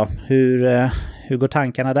backsidan då, hur går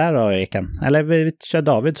tankarna där då, Eken? Eller vi kör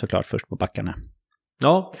David såklart först på backarna.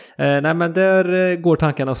 Ja, nej men där går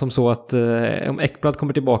tankarna som så att om Ekblad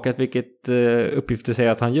kommer tillbaka, vilket uppgifter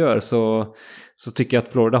säger att han gör, så tycker jag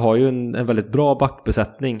att Florida har ju en väldigt bra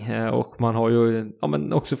backbesättning och man har ju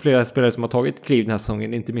men också flera spelare som har tagit kliv den här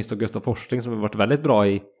säsongen, inte minst Gustav Forsling som har varit väldigt bra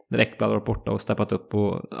i när Ekblad var borta och steppat upp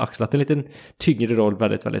och axlat en liten tyngre roll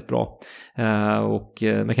väldigt, väldigt bra. Och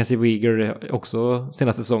Mackenzie Weegar också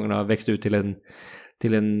senaste säsongerna har växt ut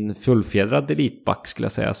till en fullfjädrad elitback skulle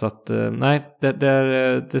jag säga. Så att nej,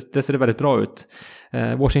 det ser det väldigt bra ut.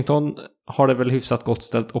 Washington har det väl hyfsat gott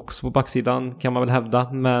ställt också på backsidan kan man väl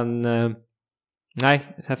hävda. Men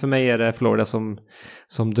nej, här för mig är det Florida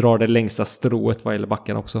som drar det längsta strået vad gäller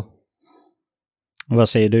backen också. Vad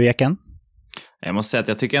säger du, Eken? Jag måste säga att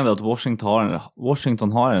jag tycker ändå att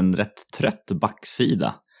Washington har en rätt trött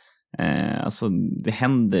backsida. Alltså det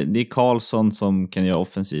händer, det är Karlsson som kan göra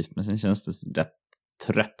offensivt, men sen känns det rätt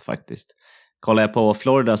trött faktiskt. Kollar jag på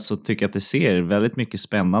Florida så tycker jag att det ser väldigt mycket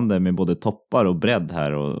spännande med både toppar och bredd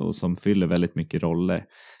här och som fyller väldigt mycket roller.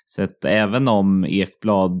 Så att även om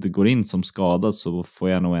Ekblad går in som skadad så får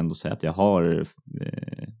jag nog ändå säga att jag har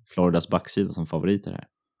Floridas backsida som favoriter här.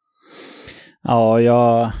 Ja,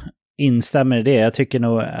 jag instämmer i det. Jag tycker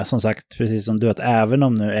nog som sagt, precis som du, att även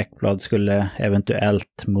om nu Ekblad skulle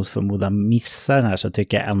eventuellt mot förmodan missa den här, så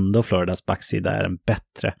tycker jag ändå Floridas backsida är en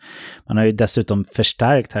bättre. Man har ju dessutom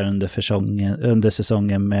förstärkt här under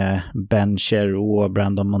säsongen med Ben Chirou och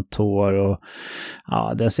Brandon Montour och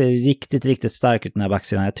ja, den ser riktigt, riktigt stark ut den här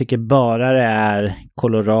backsidan. Jag tycker bara det är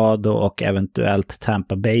Colorado och eventuellt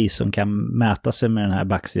Tampa Bay som kan mäta sig med den här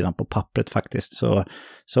backsidan på pappret faktiskt.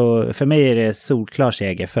 Så för mig är det solklar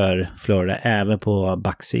seger för Florida även på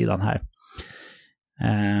backsidan här.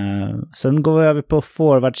 Sen går vi över på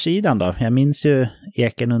forwardsidan då. Jag minns ju,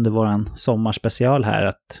 Eken, under våran sommarspecial här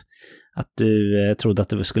att du trodde att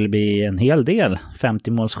det skulle bli en hel del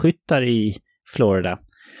 50-målsskyttar i Florida.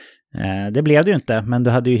 Det blev det ju inte, men du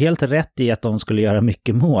hade ju helt rätt i att de skulle göra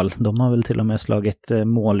mycket mål. De har väl till och med slagit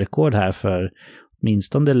målrekord här för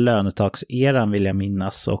åtminstone lönetagseran vill jag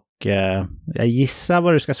minnas, och jag gissar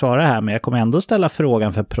vad du ska svara här, men jag kommer ändå ställa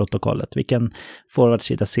frågan för protokollet. Vilken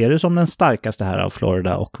forwardsida ser du som den starkaste här av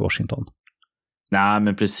Florida och Washington? Nej,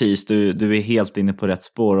 men precis, du är helt inne på rätt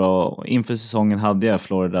spår, och inför säsongen hade jag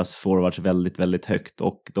Floridas forwards väldigt, väldigt högt,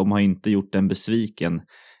 och de har inte gjort den besviken.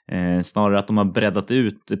 Snarare att de har breddat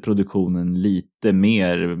ut produktionen lite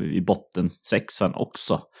mer i bottensexan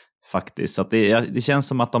också faktiskt. Så att det känns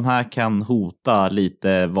som att de här kan hota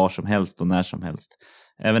lite var som helst och när som helst.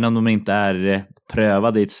 Även om de inte är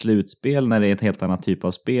prövade i ett slutspel när det är ett helt annat typ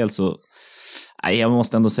av spel, så jag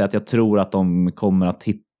måste ändå säga att jag tror att de kommer att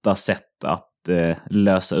hitta sätt att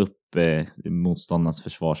lösa upp motståndarnas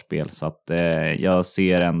försvarsspel. Så att jag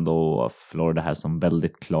ser ändå Florida här som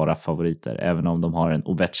väldigt klara favoriter, även om de har en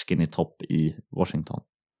Ovechkin i topp i Washington.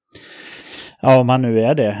 Ja, om man nu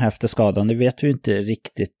är det efter skadan, det vet vi ju inte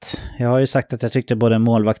riktigt. Jag har ju sagt att jag tyckte både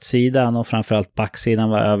målvaktssidan och framförallt backsidan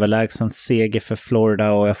var överlägsen seger för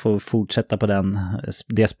Florida, och jag får fortsätta på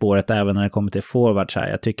det spåret även när det kommer till forwards här.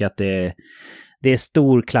 Jag tycker att det är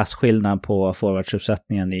stor klassskillnad på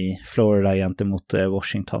forwardsuppsättningen i Florida gentemot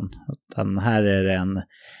Washington. Den här är en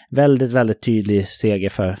väldigt, väldigt tydlig seger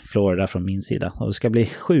för Florida från min sida. Och det ska bli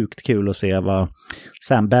sjukt kul att se vad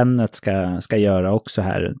Sam Bennett ska göra också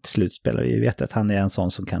här till slutspel. Vi vet att han är en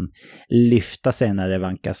sån som kan lyfta sig när det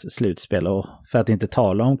vankas slutspel. Och för att inte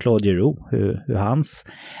tala om Claude Giroux, hur hans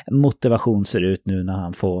motivation ser ut nu när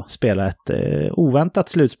han får spela ett oväntat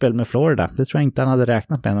slutspel med Florida. Det tror jag inte han hade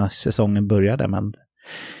räknat med när säsongen började, men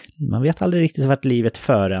man vet aldrig riktigt vart livet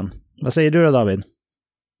för en. Vad säger du då, David?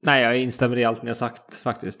 Nej, jag instämmer i allt ni har sagt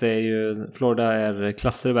faktiskt. Det är ju, Florida är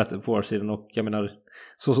klasser bättre på forwardsidan och jag menar,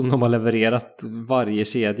 så som de har levererat varje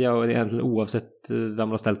kedja och egentligen oavsett vem de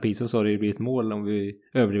har ställt på isen så har det ju blivit mål om vi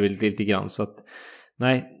överdriver lite grann. Så att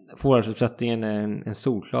nej, forwardsuppsättningen är en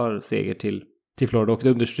solklar seger till Florida och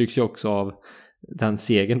det understryks ju också av den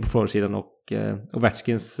segern på forwardsidan och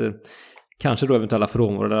Ovechkins kanske då eventuella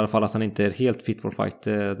frånvaro, i alla fall att han inte är helt fit for fight.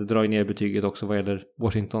 Det drar ju ner betyget också vad gäller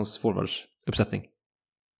Washingtons forwardsuppsättning.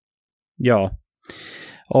 Ja,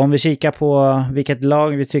 om vi kikar på vilket lag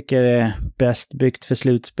vi tycker är bäst byggt för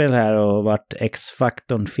slutspel här och vart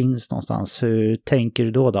X-faktorn finns någonstans, hur tänker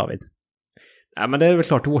du då, David? Ja, men det är väl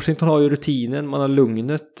klart, Washington har ju rutinen, man har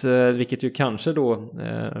lugnet, vilket ju kanske då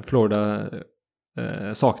Florida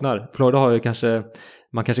saknar. Florida har ju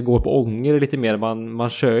man kanske går på ånger lite mer, man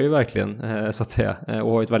kör ju verkligen så att säga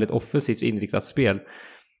och har ett väldigt offensivt inriktat spel.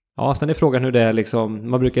 Ja, sen är frågan hur det är liksom,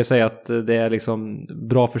 man brukar säga att det är liksom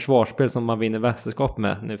bra försvarsspel som man vinner mästerskap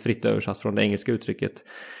med, nu fritt översatt från det engelska uttrycket.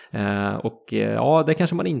 Och ja, det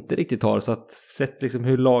kanske man inte riktigt har, så att sett liksom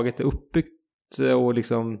hur laget är uppbyggt och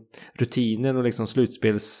liksom rutinen och liksom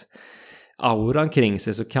slutspelsauran kring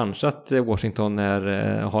sig, så kanske att Washington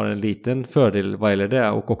har en liten fördel vad gäller det,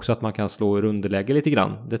 och också att man kan slå ur underläge lite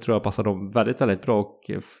grann. Det tror jag passar dem väldigt, väldigt bra, och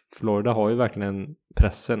Florida har ju verkligen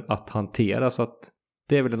pressen att hantera, så att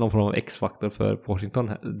det är väl någon form av X-faktor för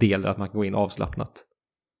Washington del, att man kan gå in avslappnat.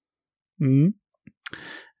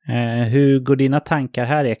 Hur går dina tankar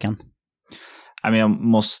här, Eken? Jag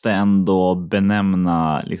måste ändå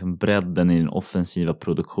benämna liksom bredden i den offensiva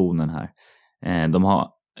produktionen här. De har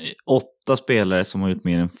 8 spelare som har gjort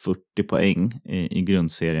mer än 40 poäng i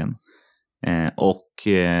grundserien. Och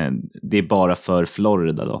det är bara för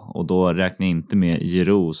Florida då. Och då räknar jag inte med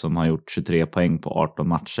Giroux som har gjort 23 poäng på 18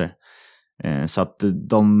 matcher. Så att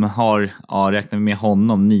de har, räknar vi med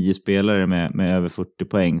honom, 9 spelare med över 40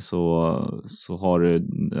 poäng, så har du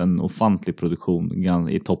en ofantlig produktion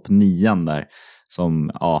i topp 9 där,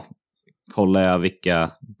 som, kollar jag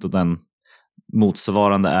vilka den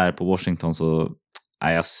motsvarande är på Washington, så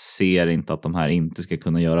jag ser inte att de här inte ska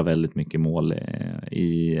kunna göra väldigt mycket mål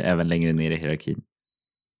även längre ner i hierarkin.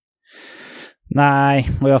 Nej,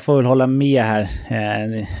 och jag får väl hålla med här.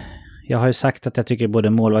 Jag har ju sagt att jag tycker både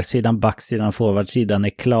målvaktssidan, backsidan och forwardsidan är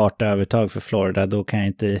klart övertag för Florida. Då kan jag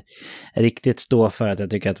inte riktigt stå för att jag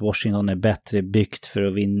tycker att Washington är bättre byggt för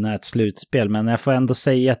att vinna ett slutspel. Men jag får ändå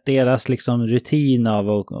säga att deras liksom rutin av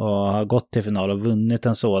att ha gått till final och vunnit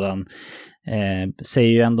en sådan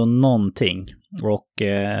säger ju ändå någonting. Och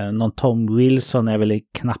någon Tom Wilson är väl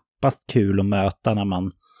knappast kul att möta när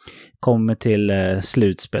man kommer till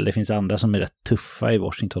slutspel. Det finns andra som är rätt tuffa i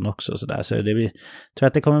Washington också. Så det tror jag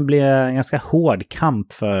att det kommer bli en ganska hård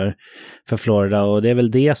kamp för Florida. Och det är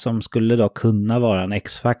väl det som skulle då kunna vara en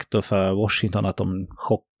X-faktor för Washington. Att de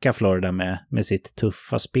chockar Florida med sitt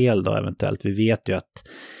tuffa spel då eventuellt. Vi vet ju att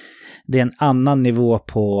det är en annan nivå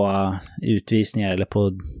på utvisningar eller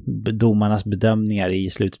på domarnas bedömningar i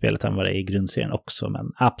slutspelet än vad det är i grundserien också.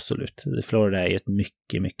 Men absolut, Florida är ett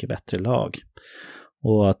mycket, mycket bättre lag.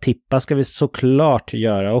 Och tippa ska vi såklart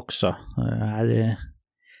göra också. Här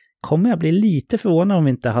kommer jag bli lite förvånad om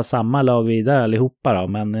vi inte har samma lag vidare allihopa då.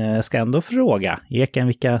 Men jag ska ändå fråga. Eken,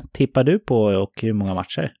 vilka tippar du på och hur många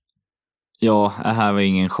matcher? Ja, här var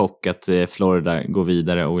ingen chock att Florida går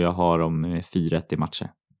vidare och jag har dem 4-1 i matcher.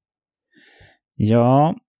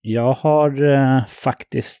 Ja, jag har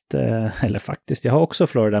jag har också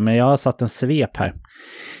Florida, men jag har satt en svep här.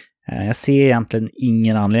 Jag ser egentligen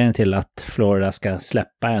ingen anledning till att Florida ska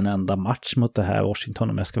släppa en enda match mot det här Washington,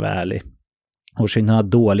 om jag ska vara ärlig. Washington har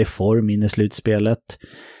dålig form in i slutspelet.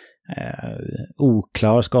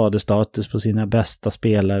 Oklar skadestatus på sina bästa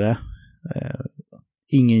spelare.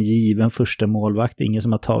 Ingen given första målvakt. Ingen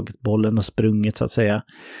som har tagit bollen och sprungit så att säga.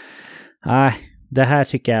 Nej, det här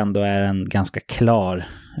tycker jag ändå är en ganska klar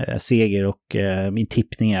seger, och min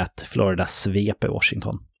tippning är att Florida sveper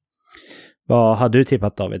Washington. Vad har du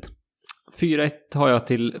tippat, David? 4-1 har jag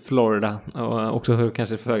till Florida, och också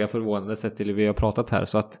kanske föga förvånande sett till vi har pratat här,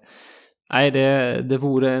 så att nej, det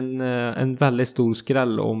vore en väldigt stor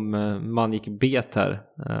skräll om man gick bet här.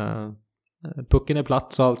 Pucken är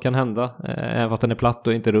platt så allt kan hända. Även att den är platt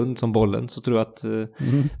och inte rund som bollen, så tror jag att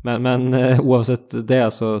men oavsett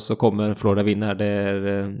det så kommer Florida vinna här. Det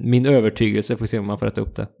är min övertygelse. Får se om man får rätta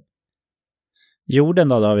upp det. Jorden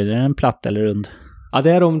då, David, är den platt eller rund? Ja,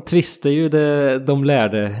 det är de tvistar ju de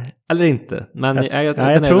lärde eller inte. Men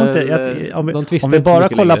jag tror inte om vi bara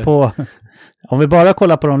kollar på om vi bara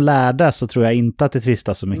kollar på de lärda, så tror jag inte att det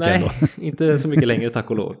tvistar så mycket. Nej, ändå. Inte så mycket längre, tack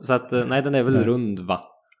och lov. Så att nej, den är väl rund, va?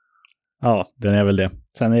 Ja, den är väl det.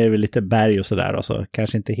 Sen är det väl lite berg och sådär, och så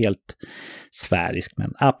kanske inte helt sfärisk,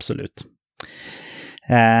 men absolut.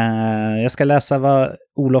 Jag ska läsa vad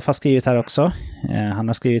Olof har skrivit här också. Han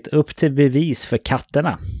har skrivit upp till bevis för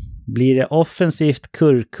katterna. Blir det offensivt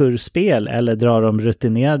kurkurspel eller drar de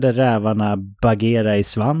rutinerade rävarna bagera i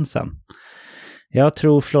svansen? Jag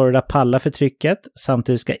tror Florida pallar för trycket,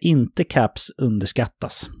 samtidigt ska inte Caps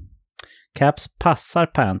underskattas. Caps passar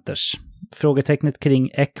Panthers. Frågetecknet kring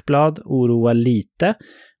Ekblad oroar lite,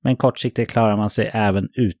 men kortsiktigt klarar man sig även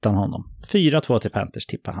utan honom. 4-2 till Panthers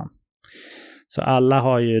tippar han. Så alla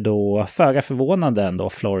har ju då föga förvånande ändå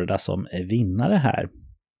Florida som är vinnare här.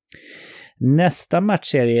 Nästa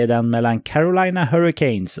matchserie är den mellan Carolina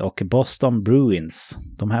Hurricanes och Boston Bruins.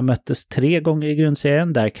 De här möttes 3 gånger i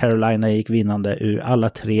grundserien där Carolina gick vinnande ur alla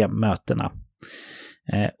 3 mötena.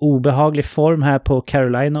 Obehaglig form här på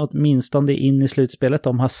Carolina, åtminstone in i slutspelet.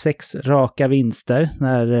 De har 6 raka vinster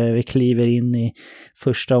när vi kliver in i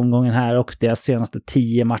första omgången här, och deras senaste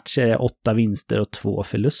 10 matcher är 8 vinster och 2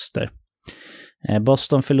 förluster.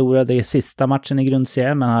 Boston förlorade i sista matchen i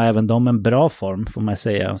grundserien, men har även de en bra form får man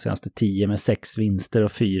säga, de senaste 10 med 6 vinster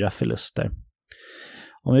och 4 förluster.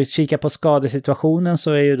 Om vi kikar på skadesituationen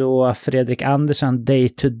så är ju då Fredrik Andersen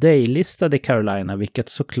day-to-day-listad i Carolina, vilket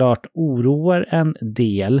såklart oroar en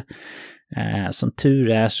del. Som tur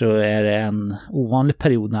är så är det en ovanlig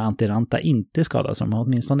period när Antti Ranta inte skadas, som har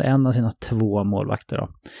åtminstone en av sina 2 målvakter då.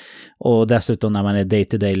 Och dessutom när man är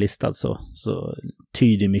day-to-day-listad så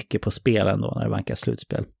tyder mycket på spelen då när det vankar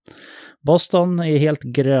slutspel. Boston är helt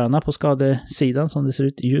gröna på skadesidan som det ser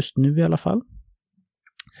ut just nu i alla fall.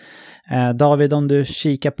 David, om du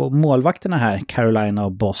kikar på målvakterna här, Carolina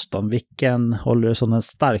och Boston, vilken håller du som den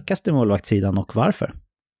starkaste målvaktssidan och varför?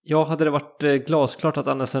 Ja, hade det varit glasklart att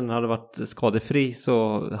Andersen hade varit skadefri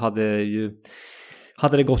så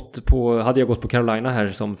hade jag gått på Carolina här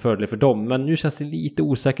som fördel för dem. Men nu känns det lite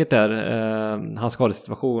osäkert där, hans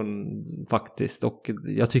skadesituation faktiskt. Och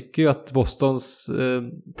jag tycker ju att Bostons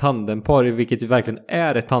tandempar, vilket ju verkligen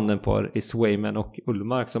är ett tandempar i Swayman och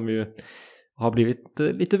Ullmark, som ju har blivit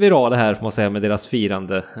lite virala här får man säga med deras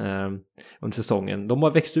firande under säsongen. De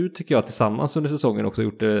har växt ut tycker jag tillsammans under säsongen också,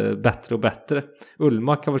 gjort det bättre och bättre.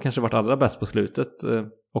 Ullmark har väl kanske varit allra bäst på slutet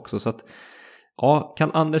också, så att ja,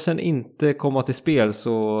 kan Andersen inte komma till spel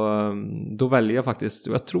så då väljer jag faktiskt,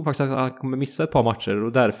 jag tror faktiskt att han kommer missa ett par matcher,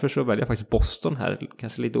 och därför så väljer jag faktiskt Boston här,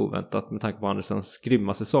 kanske lite oväntat med tanke på Andersens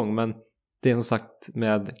grymma säsong, men det är som sagt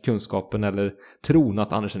med kunskapen eller tron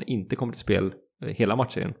att Andersen inte kommer till spel hela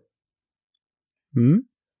matchen.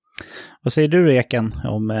 Vad säger du, Eken,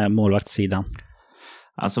 om målvaktssidan?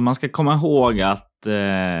 Alltså man ska komma ihåg att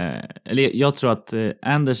eller jag tror att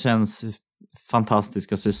Andersens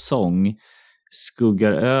fantastiska säsong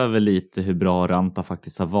skuggar över lite hur bra Ranta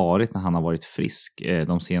faktiskt har varit när han har varit frisk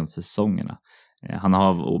de senaste säsongerna. Han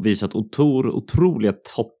har visat otroliga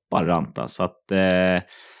toppar, Ranta, så att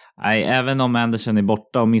även om Andersen är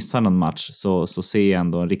borta och missar någon match så ser jag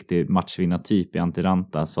ändå en riktig matchvinnartyp i Antti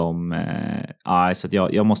Ranta som så att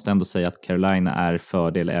jag måste ändå säga att Carolina är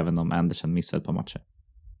fördel även om Andersen missar ett par matcher.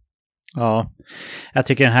 Ja, jag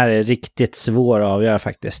tycker den här är riktigt svår att avgöra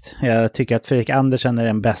faktiskt. Jag tycker att Fredrik Andersen är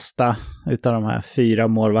den bästa utav de här 4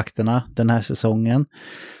 målvakterna den här säsongen.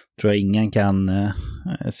 Tror jag ingen kan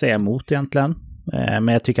säga emot egentligen. Men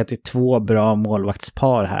jag tycker att det är 2 bra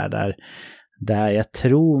målvaktspar här där jag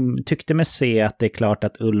tyckte mig se att det är klart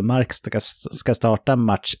att Ullmark ska starta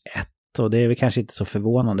match 1, och det är väl kanske inte så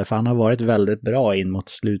förvånande för han har varit väldigt bra in mot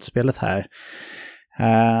slutspelet här.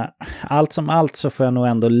 Allt som allt så får jag nog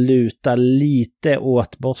ändå luta lite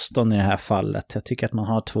åt Boston i det här fallet. Jag tycker att man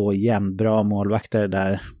har 2 jämnbra målvakter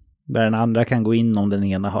där den andra kan gå in om den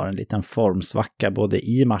ena har en liten formsvacka både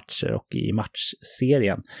i matcher och i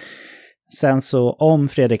matchserien. Sen så om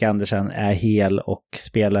Fredrik Andersen är hel och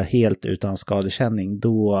spelar helt utan skadekänning,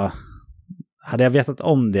 då hade jag vetat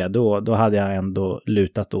om det, då hade jag ändå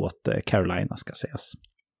lutat åt Carolina ska sägas.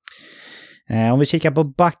 Om vi kikar på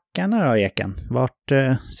backarna då, Eken, vart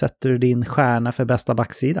sätter du din stjärna för bästa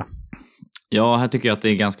backsida? Ja, här tycker jag att det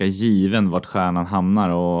är ganska given vart stjärnan hamnar,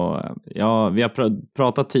 och ja, vi har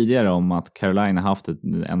pratat tidigare om att Carolina haft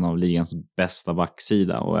en av ligans bästa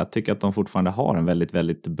backsida, och jag tycker att de fortfarande har en väldigt,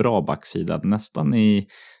 väldigt bra backsida, nästan i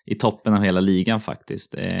toppen av hela ligan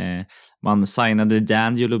faktiskt. Man signade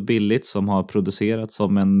D'Angelo billigt som har producerat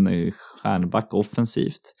som en stjärnback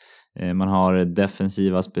offensivt. Man har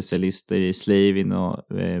defensiva specialister i Slavin och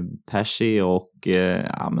Pesci och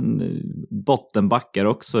bottenbackar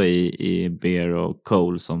också i Bear och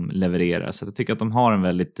Cole som levererar. Så jag tycker att de har en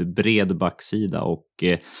väldigt bred backsida och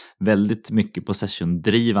väldigt mycket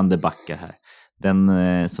possession-drivande backar här. Den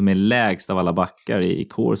som är lägst av alla backar i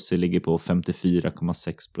Corsi ligger på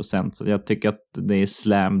 54,6%. Så jag tycker att det är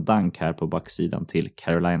slam dunk här på backsidan till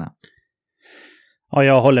Carolina. Ja,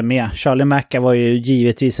 jag håller med. Charlie Macka var ju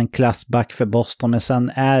givetvis en klassback för Boston, men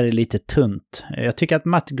sen är det lite tunt. Jag tycker att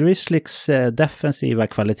Matt Grizzlys defensiva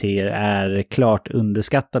kvaliteter är klart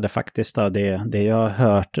underskattade faktiskt av det jag har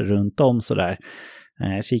hört runt om sådär.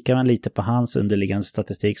 Kikar man lite på hans underliggande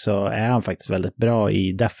statistik så är han faktiskt väldigt bra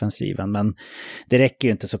i defensiven, men det räcker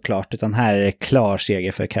ju inte såklart, utan här är det klar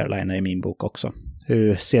seger för Carolina i min bok också.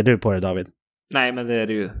 Hur ser du på det, David? Nej, men det är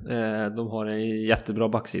det ju. De har en jättebra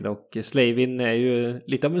backsida och Slavin är ju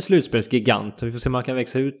lite av en slutspelsgigant. Vi får se om man kan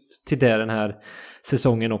växa ut till det den här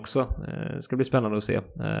säsongen också. Det ska bli spännande att se.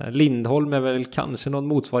 Lindholm är väl kanske någon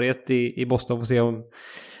motsvarighet i Boston. Får se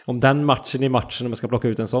om den matchen i matchen, om man ska plocka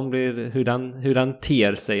ut en sån, blir hur den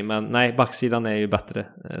ter sig. Men nej, backsidan är ju bättre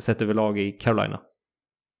sett överlag i Carolina.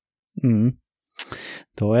 Mm.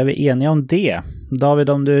 Då är vi eniga om det. David,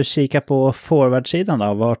 om du kikar på forwardsidan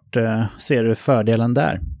då, vart ser du fördelen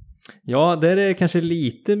där? Ja, där är kanske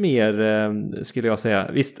lite mer skulle jag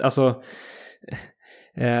säga. Visst, alltså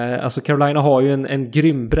Carolina har ju en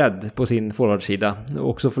grym bredd på sin forwardsida och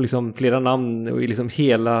också för liksom flera namn och liksom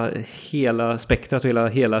hela spektrat och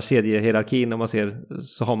hela kedjehierarkin, om man ser,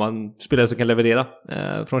 så har man spelare som kan leverera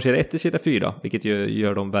från kedja 1 till kedja 4, vilket ju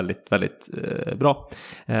gör dem väldigt, väldigt bra.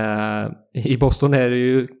 I Boston är det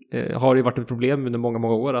ju, har det varit ett problem under många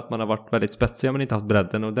år att man har varit väldigt spetsiga men inte haft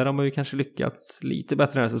bredden, och där har man ju kanske lyckats lite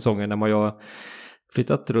bättre den här säsongen när man har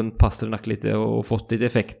flyttat runt Pasternak lite och fått lite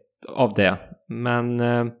effekt av det. Men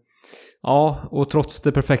ja, och trots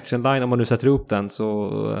the perfection line, om man nu sätter upp den,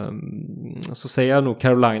 så säger jag nog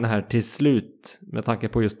Carolina här till slut, med tanke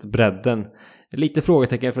på just bredden. Lite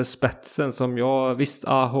frågetecken för spetsen, som visst,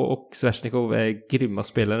 Aho och Svechnikov är grymma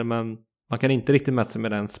spelare, men man kan inte riktigt mäta sig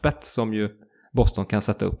med den spets som ju Boston kan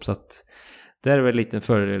sätta upp, så att det är väl lite en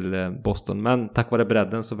fördel Boston, men tack vare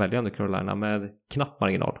bredden så väljer jag ändå Carolina med knapp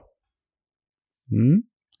marginal.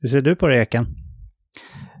 Hur ser du på det, Eken?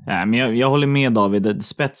 Ja, men jag håller med David.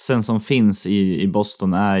 Spetsen som finns i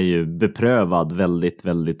Boston är ju beprövad väldigt,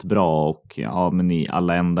 väldigt bra, och men i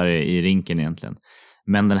alla ändar i rinken egentligen.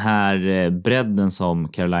 Men den här bredden som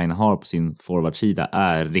Carolina har på sin forwardsida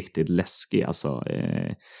är riktigt läskig. Alltså,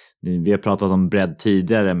 vi har pratat om bredd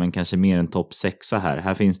tidigare, men kanske mer en topp 6 här.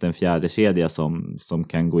 Här finns det en fjärde kedja som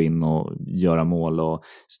kan gå in och göra mål och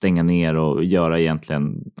stänga ner och göra egentligen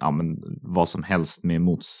vad som helst med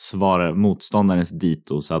motståndarens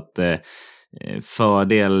dito. Så att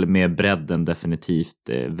fördel med bredden definitivt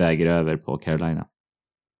väger över på Carolina.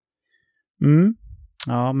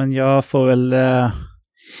 Ja, men jag får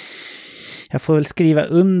väl skriva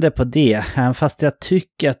under på det, även fast jag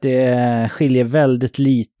tycker att det skiljer väldigt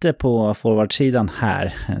lite på forwardsidan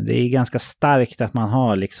här. Det är ganska starkt att man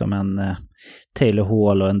har liksom en Taylor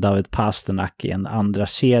Hall och en David Pasternak i en andra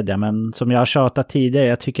kedja, men som jag har tjatat tidigare,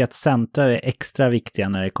 jag tycker att centrar är extra viktiga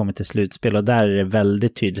när det kommer till slutspel, och där är det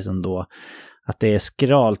väldigt tydligt ändå att det är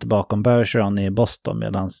skralt bakom Bergeron i Boston,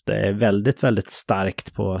 medan det är väldigt, väldigt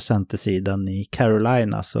starkt på centersidan i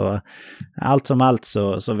Carolina. Så allt som allt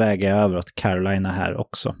så väger jag över åt Carolina här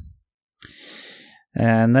också.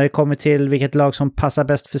 När det kommer till vilket lag som passar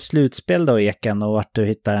bäst för slutspel då, Eken, och vart du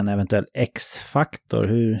hittar en eventuell X-faktor,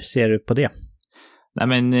 hur ser du på det? Nej,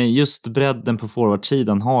 men just bredden på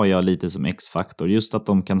forwardsidan har jag lite som X-faktor. Just att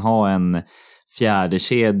de kan ha en fjärde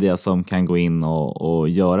kedja som kan gå in och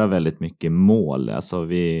göra väldigt mycket mål. Alltså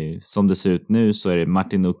som det ser ut nu så är det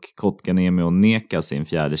Martinuk, Kotkaniemi och Nekas i en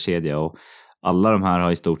fjärde kedja, och alla de här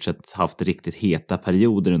har i stort sett haft riktigt heta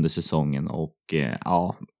perioder under säsongen, och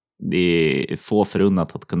det är få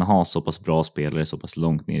förunnat att kunna ha så pass bra spelare så pass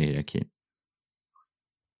långt ner i hierarkin.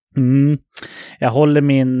 Jag håller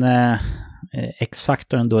min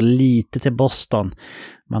X-faktorn då lite till Boston.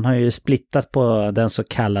 Man har ju splittat på den så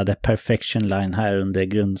kallade perfection line här under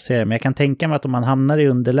grundserien, men jag kan tänka mig att om man hamnar i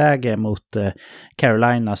underläge mot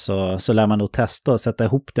Carolina så lär man nog testa och sätta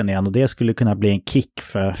ihop den igen, och det skulle kunna bli en kick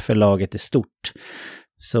för laget i stort.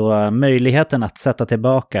 Så möjligheten att sätta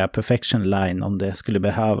tillbaka perfection line om det skulle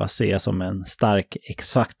behövas se som en stark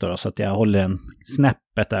X-faktor, så att jag håller en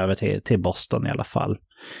snäppet över till Boston i alla fall.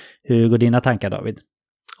 Hur går dina tankar, David?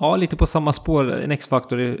 Ja, lite på samma spår, en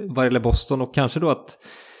X-faktor vad gäller Boston, och kanske då att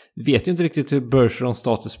vet ju inte riktigt hur Bergerons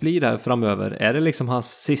status blir där framöver. Är det liksom hans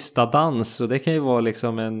sista dans? Och det kan ju vara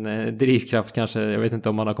liksom en drivkraft kanske. Jag vet inte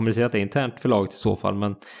om man har kommunicerat det internt för laget i så fall,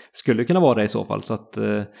 men skulle kunna vara det i så fall. Så att,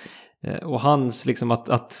 och hans liksom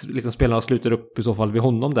att liksom spelarna sluter upp i så fall vid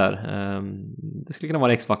honom där. Det skulle kunna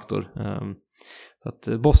vara en X-faktor. Så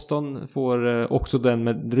att Boston får också den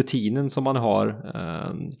med rutinen som man har.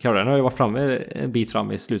 Carolina har ju varit framme en bit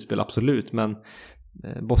fram i slutspel, absolut. Men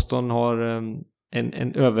Boston har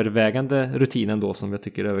en övervägande rutin ändå som jag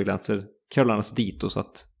tycker överglänser Carolinas dito. Så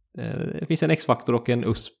att det finns en X-faktor och en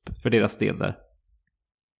USP för deras del där.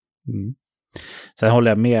 Mm. Sen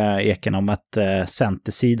håller jag med Eken om att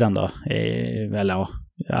centersidan då,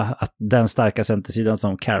 att den starka centersidan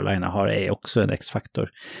som Carolina har är också en X-faktor.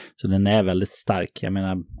 Så den är väldigt stark. Jag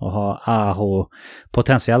menar, att ha Aho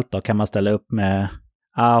potentiellt då kan man ställa upp med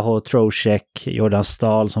Aho, Trocheck, Jordan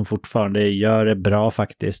Stahl som fortfarande gör det bra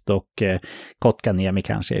faktiskt, och Kotkaniemi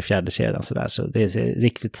kanske i fjärde kedjan sådär, så det ser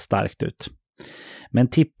riktigt starkt ut. Men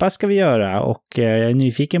tippa ska vi göra, och jag är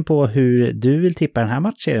nyfiken på hur du vill tippa den här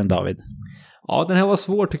matchen, David. Ja, den här var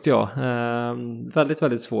svår tyckte jag. Väldigt,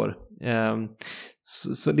 väldigt svår.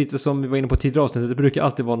 Så lite som vi var inne på tidigare avsnittet, det brukar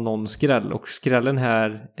alltid vara någon skräll, och skrällen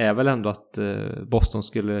här är väl ändå att Boston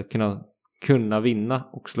skulle kunna vinna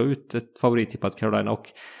och slå ut ett favorittippat Carolina, och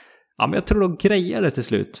ja, men jag tror de grejer det till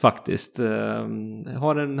slut faktiskt.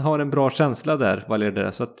 Har en bra känsla där vad gäller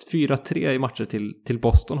det, så att 4-3 i matcher till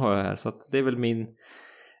Boston har jag här, så att det är väl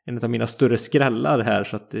en av mina större skrällar här,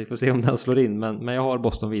 så att vi får se om den slår in, men jag har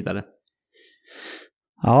Boston vidare.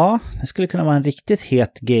 Ja, det skulle kunna vara en riktigt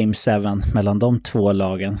het Game 7 mellan de två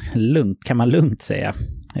lagen. Lugnt, kan man lugnt säga.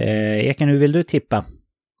 Eken, hur vill du tippa?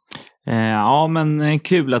 Ja, men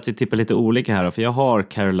kul att vi tippar lite olika här, för jag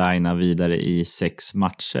har Carolina vidare i 6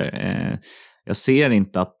 matcher. Jag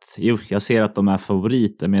ser att de är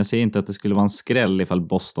favoriter, men jag ser inte att det skulle vara en skräll ifall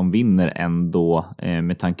Boston vinner ändå,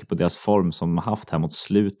 med tanke på deras form som de har haft här mot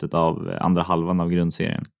slutet av andra halvan av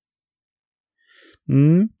grundserien.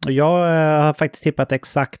 Och jag har faktiskt tippat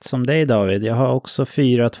exakt som dig, David. Jag har också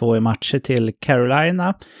 4-2 i matcher till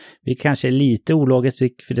Carolina. Vi kanske är lite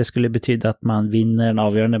ologiskt, för det skulle betyda att man vinner den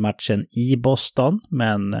avgörande matchen i Boston.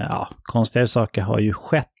 Men ja, konstigare saker har ju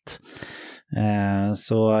skett.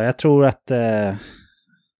 Så jag tror att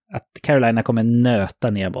Carolina kommer nöta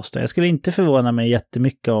ner Boston. Jag skulle inte förvåna mig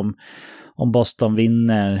jättemycket om Boston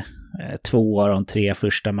vinner 2 av de 3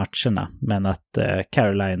 första matcherna. Men att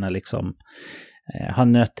Carolina liksom har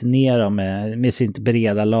nött ner dem med sitt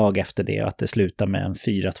breda lag efter det, och att det slutar med en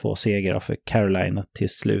 4-2-seger för Carolina till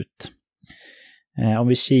slut. Om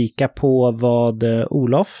vi kikar på vad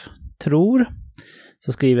Olof tror,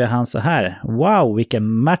 så skriver han så här: wow, vilken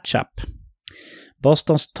matchup!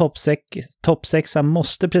 Bostons topp 6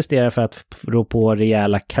 måste prestera för att rå på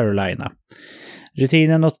rejäla Carolina.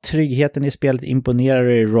 Rutinen och tryggheten i spelet imponerar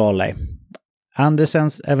i Raleigh.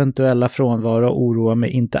 Andersens eventuella frånvaro oroar mig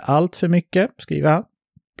inte allt för mycket, skriver han.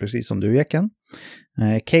 Precis som du, Eken.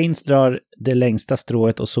 Keynes drar det längsta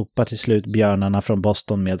strået och sopar till slut björnarna från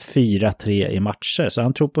Boston med 4-3 i matcher. Så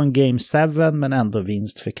han tror på en Game 7, men ändå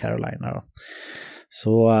vinst för Carolina då.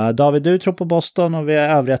 Så David, du tror på Boston och vi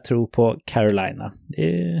övriga tror på Carolina.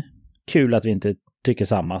 Det är kul att vi inte tycker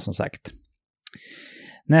samma, som sagt.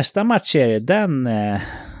 Nästa matchserie, det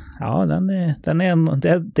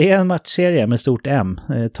är en matchserie med stort M.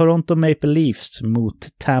 Toronto Maple Leafs mot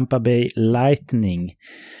Tampa Bay Lightning.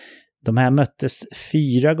 De här möttes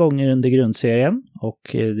 4 gånger under grundserien, och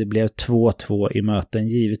det blev 2-2 i möten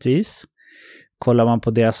givetvis. Kollar man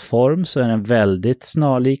på deras form så är den väldigt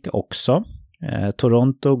snarlik också.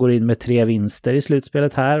 Toronto går in med 3 vinster i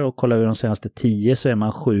slutspelet här, och kollar vi de senaste 10 så är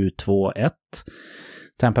man 7-2-1.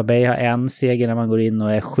 Tampa Bay har 1 seger när man går in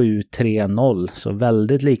och är 7-3-0. Så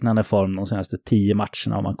väldigt liknande form de senaste 10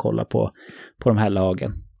 matcherna om man kollar på de här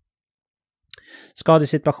lagen.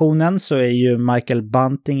 Skadesituationen, så är ju Michael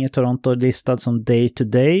Bunting i Toronto listad som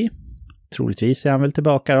day-to-day. Troligtvis är han väl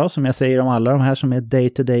tillbaka då, som jag säger om alla de här som är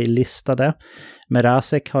day-to-day listade.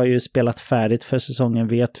 Mrazek har ju spelat färdigt för säsongen,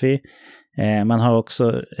 vet vi. Man har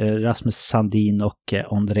också Rasmus Sandin och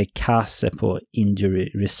Ondrej Kase på injury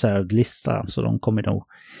reserved-listan, så de kommer nog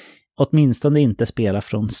åtminstone inte spela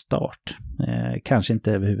från start. Kanske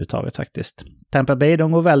inte överhuvudtaget faktiskt. Tampa Bay,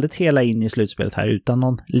 de går väldigt hela in i slutspelet här utan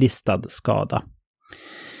någon listad skada.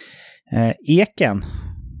 Eken,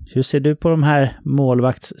 hur ser du på de här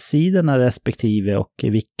målvaktssidorna respektive, och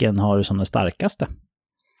vilken har du som den starkaste?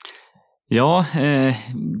 Ja,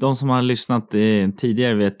 de som har lyssnat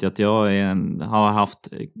tidigare vet ju att jag har haft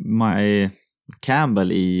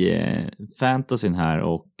Campbell i fantasyn här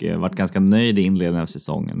och varit ganska nöjd i inledningen av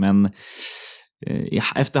säsongen. Men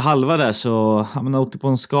efter halva där så har man åkt på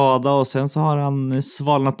en skada och sen så har han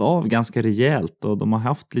svalnat av ganska rejält och de har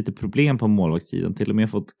haft lite problem på målvaktstiden. Till och med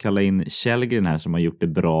fått kalla in Källgren här som har gjort det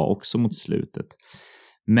bra också mot slutet.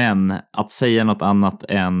 Men att säga något annat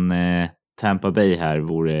än Tampa Bay här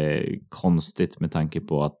vore konstigt med tanke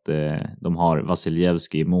på att de har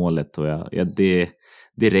Vasilevski i målet och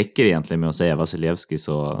det räcker egentligen med att säga Vasilevski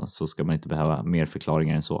så ska man inte behöva mer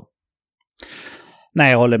förklaringar än så.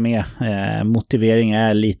 Nej, jag håller med. Motivering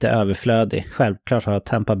är lite överflödig. Självklart har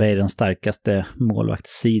Tampa Bay den starkaste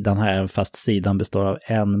målvaktssidan här, fast sidan består av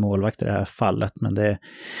en målvakt i det här fallet. Men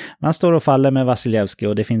man står och faller med Vasilevski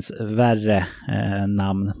och det finns värre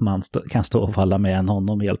namn man kan stå och falla med än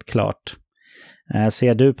honom, helt klart.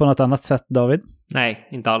 Ser du på något annat sätt, David? Nej,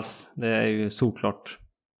 inte alls. Det är ju såklart.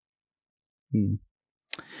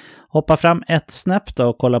 Hoppa fram ett snäpp då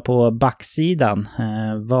och kolla på backsidan.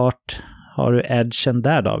 Vart har du edgen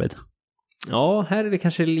där, David? Ja, här är det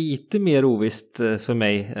kanske lite mer ovisst för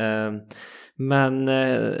mig. Men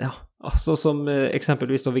så som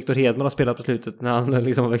exempelvis då Victor Hedman har spelat på slutet när han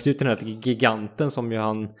liksom har växt ut den här giganten som ju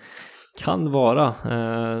han kan vara,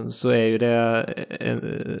 så är ju det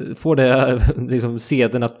får det liksom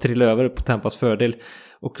seden att trilla över på Tampas fördel.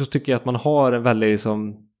 Och så tycker jag att man har en väldigt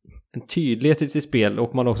liksom en tydlighet i sitt spel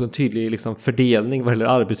och man har också en tydlig liksom fördelning vad gäller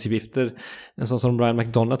arbetsuppgifter. En sån som Ryan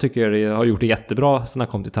McDonough tycker jag har gjort det jättebra sedan han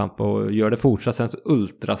kom till Tampa och gör det fortsatt sen så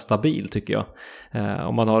ultrastabil tycker jag.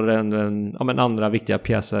 Om man har en andra viktiga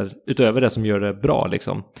pjäser utöver det som gör det bra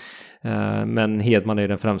liksom. Men Hedman är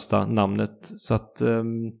den främsta namnet så att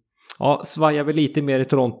svajar väl lite mer i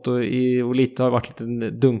Toronto och lite har varit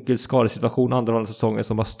en dunkel skadesituation andra hållet säsongen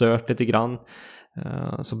som har stört lite grann.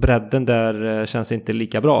 Så bredden där känns inte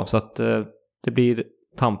lika bra så att det blir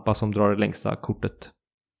Tampa som drar det längsta kortet.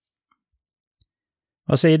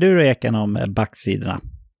 Vad säger du då, Ekan, om backsidorna?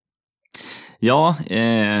 Ja,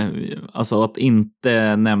 alltså att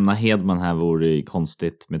inte nämna Hedman här vore ju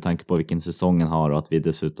konstigt med tanke på vilken säsong han har och att vi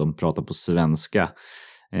dessutom pratar på svenska.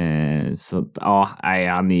 Så att,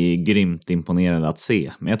 han är grymt imponerande att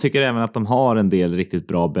se. Men jag tycker även att de har en del riktigt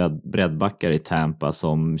bra breddbackar i Tampa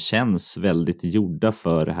som känns väldigt gjorda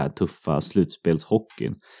för det här tuffa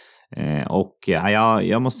slutspelshockeyn. Och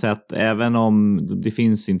jag måste säga att även om det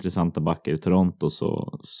finns intressanta backar i Toronto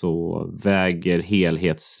så väger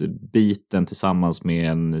helhetsbiten tillsammans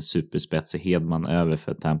med en superspetsig Hedman över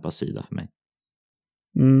för Tampas sida för mig.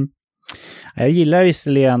 Jag gillar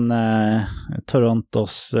visserligen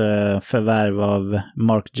Torontos förvärv av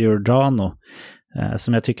Mark Giordano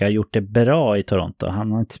som jag tycker har gjort det bra i Toronto.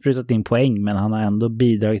 Han har inte sprutat in poäng men han har ändå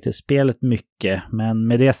bidragit till spelet mycket. Men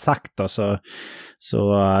med det sagt då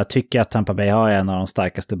så tycker jag att Tampa Bay har en av de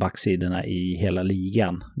starkaste backsidorna i hela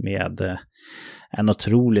ligan med en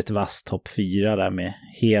otroligt vass topp 4 där med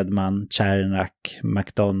Hedman, Černak,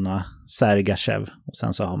 McDonough, Sergachev och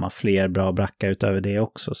sen så har man fler bra backar utöver det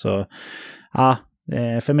också. Så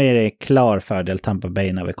för mig är det klar fördel Tampa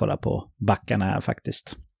Bay när vi kollar på backarna här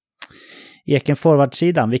faktiskt. Eken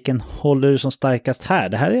forwardsidan, vilken håller du som starkast här?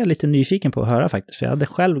 Det här är jag lite nyfiken på att höra faktiskt, för jag hade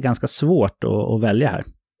själv ganska svårt att välja här.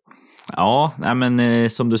 Ja, men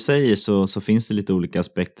som du säger så finns det lite olika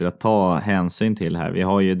aspekter att ta hänsyn till här. Vi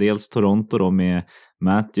har ju dels Toronto då med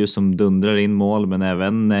Matthews som dundrar in mål, men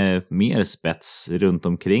även mer spets runt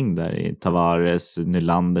omkring där i Tavares,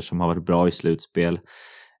 Nylander som har varit bra i slutspel.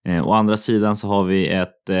 Å andra sidan så har vi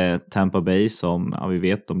ett Tampa Bay som vi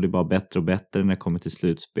vet de blir bara bättre och bättre när det kommer till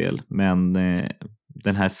slutspel. Men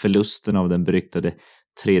den här förlusten av den beryktade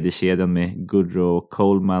tredje kedjan med Goodrow och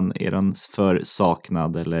Coleman, är den för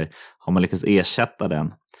saknad eller har man lyckats ersätta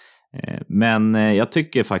den? Men jag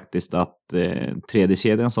tycker faktiskt att tredje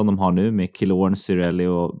kedjan som de har nu med Killorn, Cirelli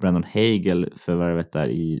och Brandon Hagel förvärvet där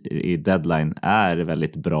i deadline är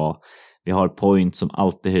väldigt bra. Vi har Point som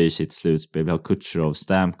alltid höjer sitt slutspel. Vi har Kucherov,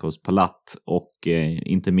 Stamkos, Palat och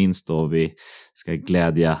inte minst då vi ska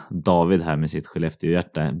glädja David här med sitt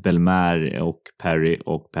Skellefteå-hjärta. Bellemare och Perry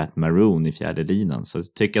och Pat Maroon i fjärde linan. Så jag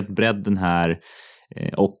tycker att bredden här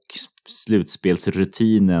och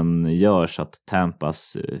slutspelsrutinen gör så att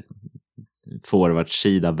Tampas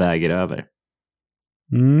forwardsida väger över.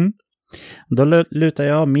 Då lutar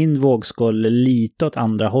jag min vågskål lite åt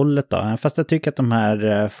andra hållet då. Fast jag tycker att de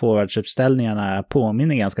här forwardsuppställningarna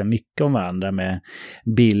påminner ganska mycket om varandra med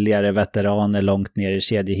billigare veteraner långt ner i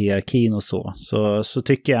kedjehierarkin och så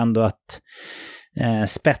tycker jag ändå att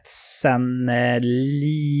spetsen är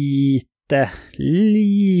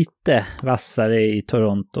lite vassare i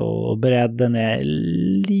Toronto och bredden är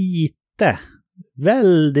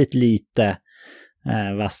väldigt lite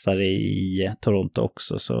vassare i Toronto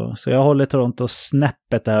också. Så jag håller Toronto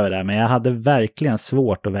snäppet över där, men jag hade verkligen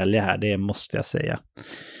svårt att välja här, det måste jag säga.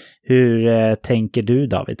 Hur tänker du,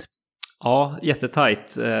 David? Ja,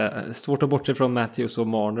 jättetajt. Svårt att bortse från Matthews och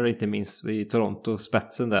Marner, inte minst i Toronto,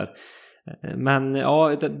 spetsen där. Men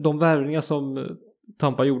ja, de värvningar som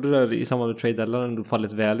Tampa gjorde där i samband med trade deadline ändå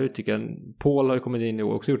fallit väl ut, tycker jag. Paul har ju kommit in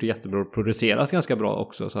och också gjort det jättebra, producerat ganska bra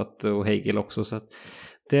också, så att, och Hagel också, så att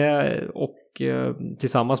det, och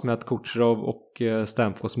tillsammans med att Kucherov och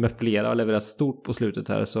Stamkos med flera har levererat stort på slutet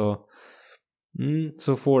här, så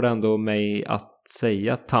får det ändå mig att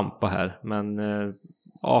säga Tampa här. Men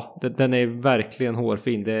ja, den är verkligen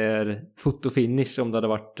hårfin. Det är fotofinish om det hade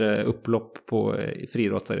varit upplopp på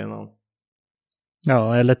friidrottsarenan.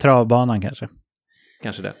 Ja, eller travbanan kanske.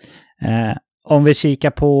 Kanske det. Om vi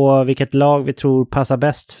kikar på vilket lag vi tror passar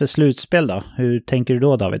bäst för slutspel då. Hur tänker du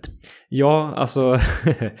då, David? Ja, alltså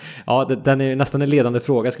ja, den är nästan en ledande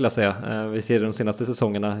fråga skulle jag säga. Vi ser de senaste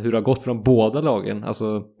säsongerna hur det har gått från båda lagen.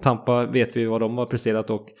 Alltså Tampa vet vi vad de har presterat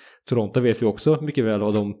och Toronto vet vi också mycket väl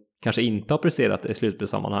vad de kanske inte har presterat i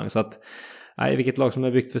slutspelssammanhang. Så att nej, vilket lag som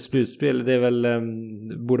är byggt för slutspel, det är väl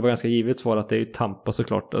borde vara ganska givet svar att det är ju Tampa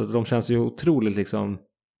såklart. De känns ju otroligt liksom,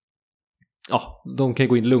 ja, de kan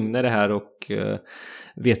gå in lugna i det här och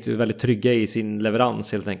vet ju väldigt trygga i sin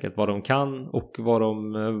leverans helt enkelt, vad de kan och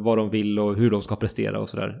vad de vill och hur de ska prestera och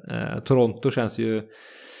sådär. Toronto känns ju,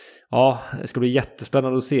 ja, det ska bli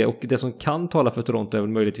jättespännande att se, och det som kan tala för Toronto är väl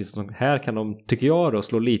möjligtvis att här kan de, tycker jag då,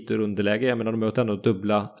 slå lite ur underläge. Jag menar, de möter ändå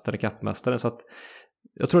dubbla Stanley Cup-mästaren, så att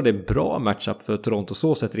jag tror det är en bra matchup för Toronto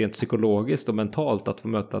så sett, rent psykologiskt och mentalt, att få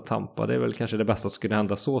möta Tampa. Det är väl kanske det bästa som skulle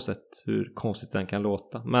hända så sett, hur konstigt den kan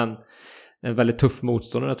låta. Men en väldigt tuff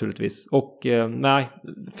motståndare naturligtvis. Och nej,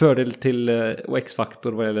 fördel till och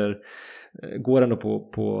X-faktor vad gäller går ändå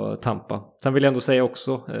på Tampa. Sen vill jag ändå säga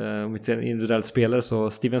också, om vi ser en individuell spelare, så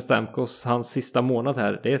Steven Stamkos, hans sista månad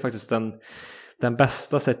här, det är faktiskt den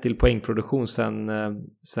bästa sett till poängproduktion sen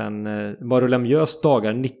Mario Lemieux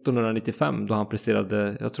dagar 1995, då han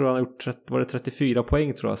presterade, jag tror han har gjort 34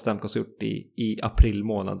 poäng tror jag Stamkos har gjort i april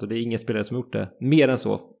månad, och det är ingen spelare som har gjort det mer än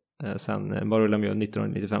så sen Mario Lemieux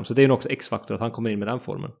 1995, så det är nog också X-faktor att han kommer in med den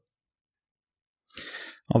formen.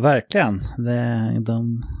 Ja, verkligen.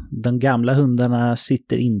 De gamla hundarna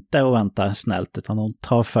sitter inte och väntar snällt, utan de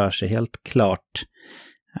tar för sig helt klart.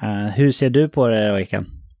 Hur ser du på det, Oiken?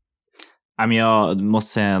 Jag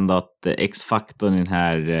måste säga ändå att X-faktorn i den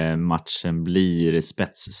här matchen blir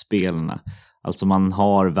spetsspelarna. Alltså man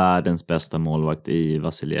har världens bästa målvakt i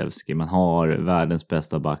Vasilevski, man har världens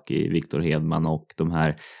bästa back i Victor Hedman, och de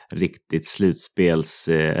här riktigt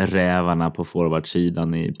slutspelsrävarna på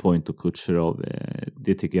forwardsidan i Point och Kucherov,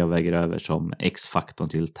 det tycker jag väger över som X-faktorn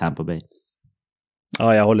till Tampa Bay.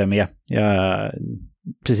 Ja, jag håller med.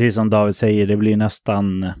 Precis som David säger, det blir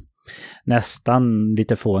nästan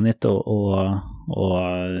lite fånigt och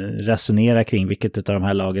resonera kring vilket av de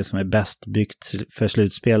här lagen som är bäst byggt för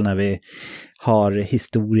slutspel när vi har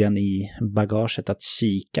historien i bagaget att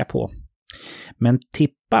kika på. Men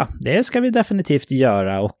tippa, det ska vi definitivt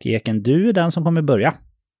göra, och Eken, du är den som kommer börja.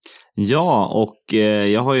 Ja, och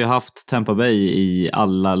jag har ju haft Tampa Bay i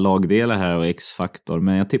alla lagdelar här och X-faktor,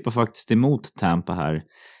 men jag tippar faktiskt emot Tampa här.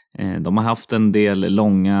 De har haft en del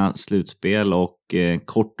långa slutspel och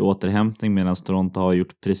kort återhämtning, medan Toronto har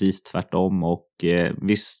gjort precis tvärtom, och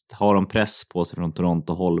visst har de press på sig från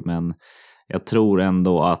Toronto-håll, men jag tror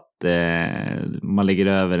ändå att man lägger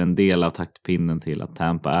över en del av taktpinnen till att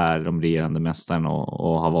Tampa är de regerande mästarna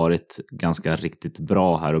och har varit ganska riktigt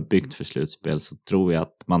bra här och byggt för slutspel. Så tror jag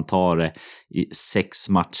att man tar det i 6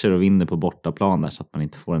 matcher och vinner på bortaplan där, så att man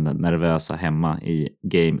inte får den där nervösa hemma i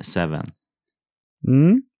Game 7.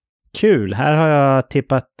 Kul, här har jag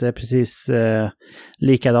tippat precis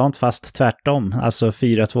likadant fast tvärtom, alltså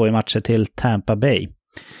 4-2 i matcher till Tampa Bay.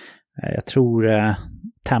 Jag tror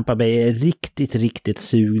Tampa Bay är riktigt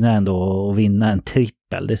sugna ändå att vinna en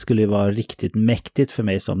trippel. Det skulle ju vara riktigt mäktigt för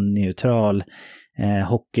mig som neutral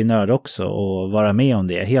hockeynörd också att vara med om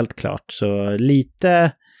det, helt klart. Så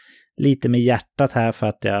lite med hjärtat här för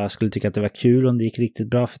att jag skulle tycka att det var kul om det gick riktigt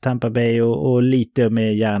bra för Tampa Bay, och lite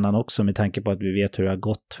med hjärnan också med tanke på att vi vet hur det har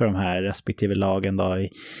gått för de här respektive lagen då.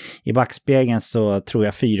 I backspegeln så tror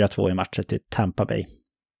jag 4-2 i matchen till Tampa Bay.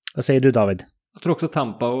 Vad säger du, David? Jag tror också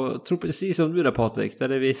Tampa, och tror precis som du där, Patrik, där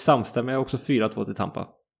är vi samstämmiga, också 4-2 till Tampa.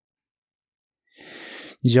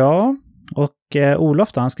 Ja, och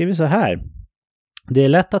Olof då, han skriver så här: det är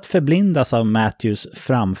lätt att förblindas av Matthews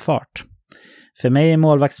framfart. För mig är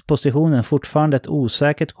målvaktspositionen fortfarande ett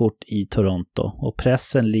osäkert kort i Toronto, och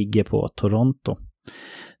pressen ligger på Toronto.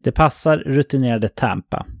 Det passar rutinerade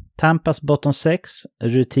Tampa. Tampas bottom 6,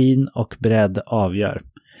 rutin och bredd avgör.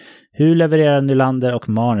 Hur levererar Nylander och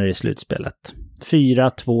Marner i slutspelet?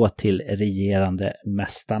 4-2 till regerande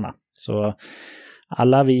mästarna. Så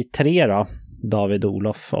alla vi tre då, David,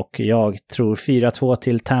 Olof och jag, tror 4-2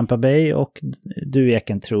 till Tampa Bay och du,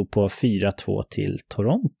 Eken, tror på 4-2 till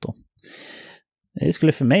Toronto. Det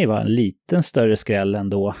skulle för mig vara en liten större skräll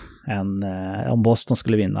ändå än om Boston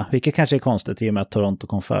skulle vinna. Vilket kanske är konstigt i och med att Toronto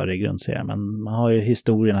kom före i grundserien. Men man har ju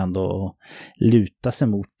historien ändå att luta sig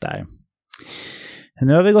mot där.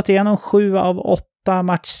 Nu har vi gått igenom 7 av 8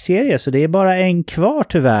 matchserier, så det är bara en kvar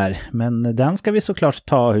tyvärr. Men den ska vi såklart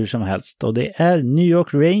ta hur som helst. Och det är New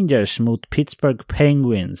York Rangers mot Pittsburgh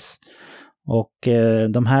Penguins. Och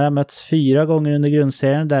de här har mötts 4 gånger under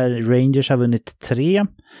grundserien där Rangers har vunnit 3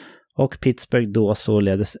 och Pittsburgh då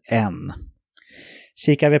således 1.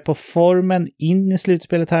 Kikar vi på formen in i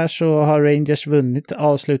slutspelet här så har Rangers vunnit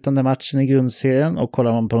avslutande matchen i grundserien, och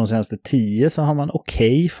kollar man på de senaste 10 så har man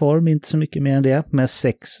okej form, inte så mycket mer än det, med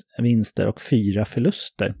 6 vinster och 4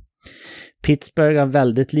 förluster. Pittsburgh har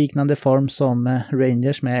väldigt liknande form som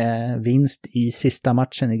Rangers med vinst i sista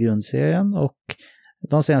matchen i grundserien, och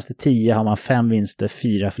de senaste 10 har man 5 vinster,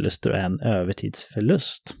 4 förluster och 1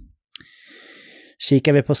 övertidsförlust.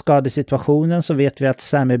 Kikar vi på skadesituationen så vet vi att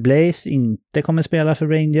Sammy Blais inte kommer spela för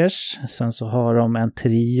Rangers. Sen så har de en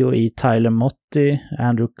trio i Tyler Motti,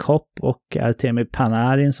 Andrew Kopp och Artemi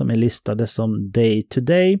Panarin som är listade som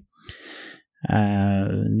day-to-day.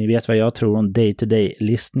 Ni vet vad jag tror om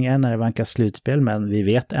day-to-day-listningar när det vankas slutspel, men vi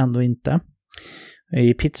vet ändå inte.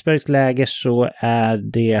 I Pittsburghs läge så är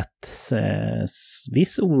det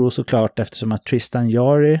viss oro såklart, eftersom att Tristan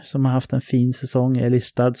Jarry, som har haft en fin säsong, är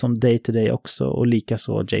listad som day-to-day också, och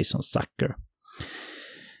likaså Jason Zucker.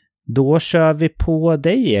 Då kör vi på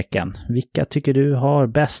dig, Eken. Vilka tycker du har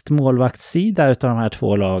bäst målvaktssida utav de här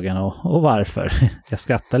 2 lagen, och varför? Jag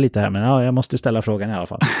skrattar lite här, men ja, jag måste ställa frågan i alla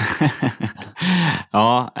fall.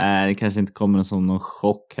 Ja, det kanske inte kommer som någon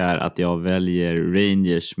chock här att jag väljer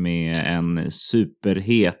Rangers med en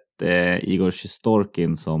superhet Igor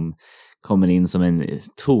Shesterkin som kommer in som en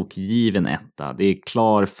tokgiven etta. Det är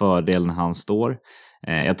klar fördel när han står.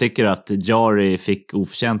 Jag tycker att Jarry fick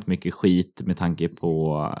oförtjänt mycket skit med tanke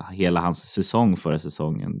på hela hans säsong förra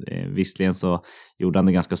säsongen. Visserligen så gjorde han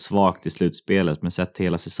det ganska svagt i slutspelet, men sett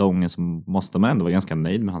hela säsongen så måste man ändå vara ganska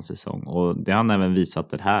nöjd med hans säsong. Och det har han även visat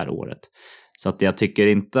det här året. Så att jag tycker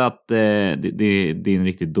inte att det är en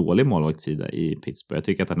riktigt dålig målvaktssida i Pittsburgh. Jag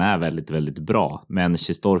tycker att den är väldigt, väldigt bra. Men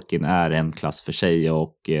Shesterkin är en klass för sig,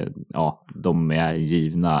 och ja, de är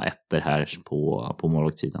givna ettor här på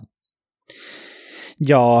målvaktssidan.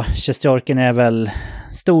 Ja, Shesterkin är väl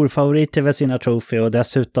stor favorit till Vezina Trophy och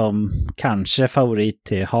dessutom kanske favorit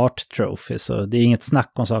till Hart Trophy, så det är inget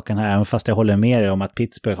snack om saken här, även fast jag håller med dig om att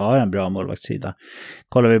Pittsburgh har en bra målvaktssida.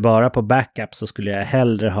 Kollar vi bara på backup så skulle jag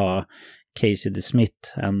hellre ha Casey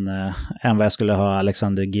DeSmith än vad jag skulle ha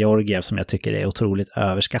Alexander Georgiev, som jag tycker är otroligt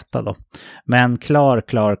överskattad då. Men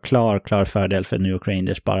klar fördel för New York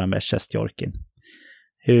Rangers bara med Shesterkin.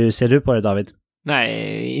 Hur ser du på det, David?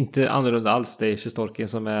 Nej, inte annorlunda alls. Det är Shesterkin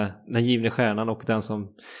som är den givna stjärnan och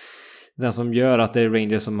den som gör att det är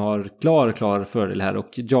Rangers som har klar fördel här.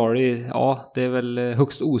 Och Jarry, ja, det är väl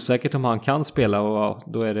högst osäkert om han kan spela, och ja,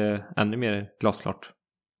 då är det ännu mer glasklart.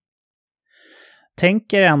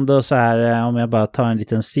 Tänker ändå så här, om jag bara tar en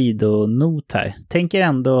liten sidonot här. Tänker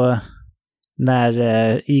ändå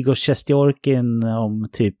när Igor Shesterkin om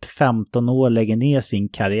typ 15 år lägger ner sin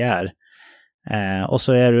karriär. Och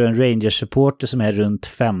så är du en Rangers-supporter som är runt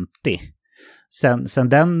 50. Sen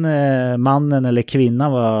den mannen eller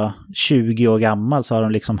kvinnan var 20 år gammal så har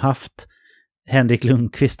de liksom haft Henrik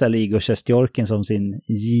Lundqvist eller Igor Shesterkin som sin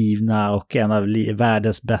givna och en av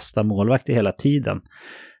världens bästa målvakter hela tiden.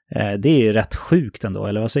 Det är ju rätt sjukt ändå,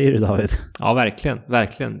 eller vad säger du, David? Ja,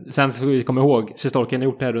 verkligen. Sen ska vi komma ihåg, Shesterkin har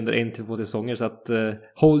gjort det här under 1-2 säsonger, så att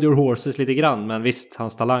hold your horses lite grann, men visst,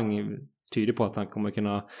 hans talang tyder på att han kommer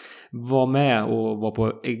kunna vara med och vara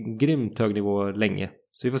på en grymt hög nivå länge.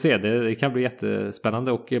 Så vi får se, det kan bli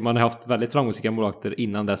jättespännande, och man har haft väldigt framgångsrika målvakter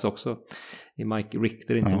innan dess också. I Mike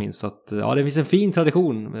Richter inte minst. Så att, ja, det finns en fin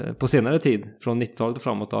tradition på senare tid, från 90-talet och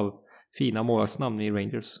framåt, av fina målvaktsnamn i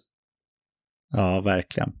Rangers. Ja,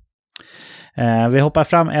 verkligen. Vi hoppar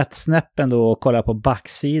fram ett snäpp ändå och kollar på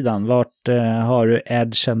backsidan. Vart har du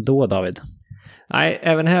edgen då, David? Nej,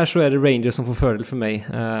 även här så är det Rangers som får fördel för mig.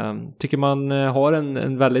 Tycker man har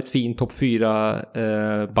en väldigt fin topp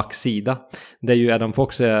 4 backsida. Där ju Adam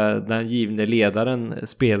Fox är den givne ledaren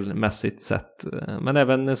spelmässigt sett. Men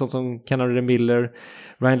även sånt som Kennedy Miller,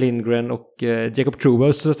 Ryan Lindgren och Jacob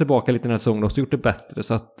Trouba står tillbaka lite den här säsongen och har gjort det bättre.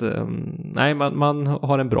 Så att nej, man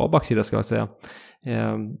har en bra backsida, ska jag säga.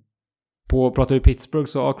 pratar vi Pittsburgh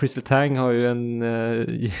så Chris Letang har ju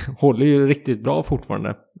håller ju riktigt bra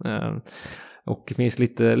fortfarande. Och det finns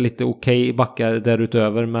lite okej backar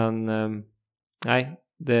därutöver, men nej,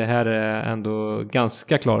 det här är ändå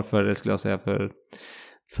ganska klar för det, skulle jag säga,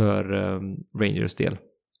 för Rangers del.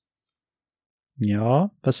 Ja,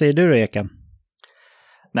 vad säger du då, Eken?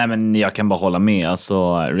 Nej, men jag kan bara hålla med.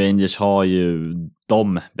 Alltså, Rangers har ju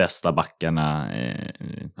de bästa backarna.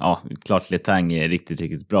 Klart Letang är riktigt,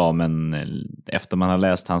 riktigt bra, men efter man har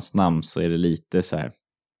läst hans namn så är det lite så här,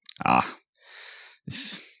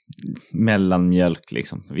 mellanmjölk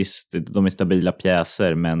liksom. Visst, de är stabila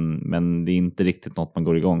pjäser, men det är inte riktigt något man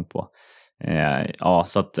går igång på.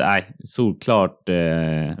 Så att solklart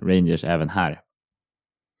Rangers även här.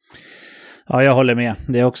 Ja, jag håller med.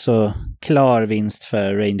 Det är också klar vinst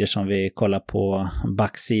för Rangers om vi kollar på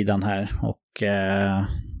backsidan här. Och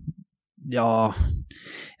jag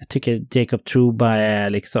tycker Jacob Trouba är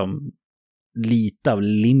liksom lite av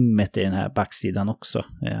limmet i den här backsidan också.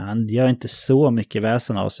 Han gör inte så mycket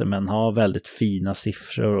väsen av sig, men har väldigt fina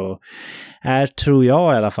siffror och är, tror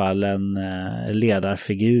jag i alla fall, en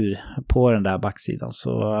ledarfigur på den där backsidan.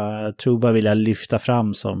 Så Trouba vill jag lyfta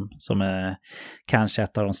fram som är kanske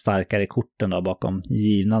ett av de starkare korten då, bakom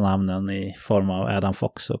givna namnen i form av Adam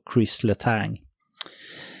Fox och Chris Letang.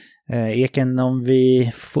 Eken, om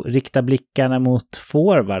vi riktar blickarna mot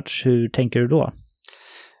forwards, hur tänker du då?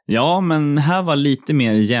 Ja, men här var lite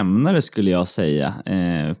mer jämnare, skulle jag säga.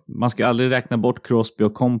 Man ska aldrig räkna bort Crosby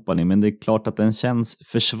och company, men det är klart att den känns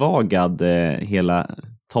försvagad hela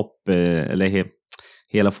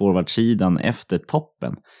hela forwardsidan efter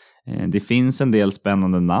toppen. Det finns en del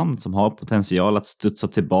spännande namn som har potential att studsa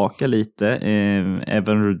tillbaka lite.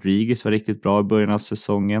 Evan Rodriguez var riktigt bra i början av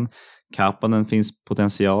säsongen. Kapanen finns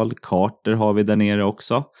potential. Carter har vi där nere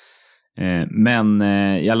också. Men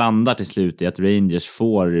jag landar till slut i att Rangers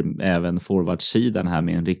får även forwardsidan här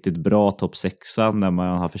med en riktigt bra topp 6 när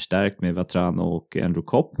man har förstärkt med Vatrano och Andrew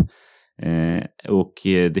Copp. Och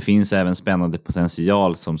det finns även spännande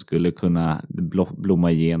potential som skulle kunna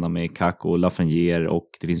blomma igenom med Kakko och Lafreniere, och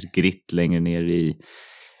det finns Gritt längre ner i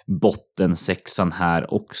botten 6:an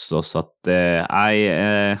här också. Så att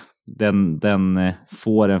den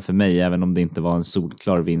får den för mig, även om det inte var en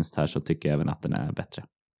solklar vinst här, så tycker jag även att den är bättre.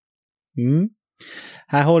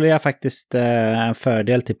 Här håller jag faktiskt en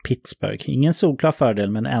fördel till Pittsburgh. Ingen solklar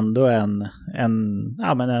fördel, men ändå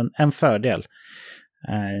en fördel.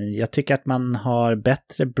 Jag tycker att man har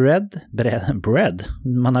bättre bredd.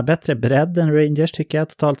 Man har bättre bredd än Rangers, tycker jag,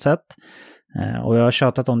 totalt sett. Och jag har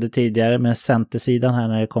tjatat om det tidigare med centersidan här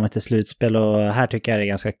när det kommer till slutspel, och här tycker jag det är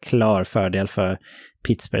ganska klar fördel för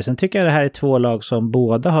Pittsburgh. Sen tycker jag det här är två lag som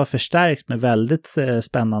båda har förstärkt med väldigt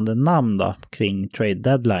spännande namn då, kring trade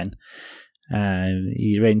deadline.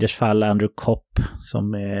 I Rangers fall Andrew Copp,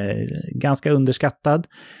 som är ganska underskattad,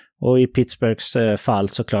 och i Pittsburghs fall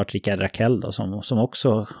såklart Rickard Rakell då, som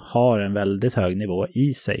också har en väldigt hög nivå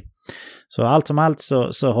i sig. Så allt som allt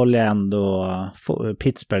så håller jag ändå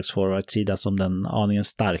Pittsburghs forwardsida som den aningen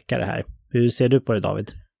starkare här. Hur ser du på det,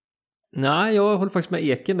 David? Nej, jag håller faktiskt med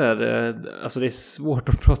Eken där. Alltså det är svårt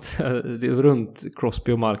att prata runt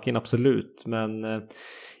Crosby och Malkin, absolut. Men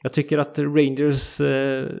jag tycker att Rangers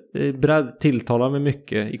bredd tilltalar mig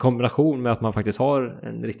mycket i kombination med att man faktiskt har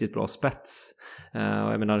en riktigt bra spets.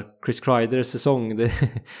 Jag menar, Chris Kryders säsong,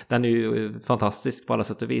 den är ju fantastisk på alla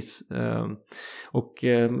sätt och vis. Och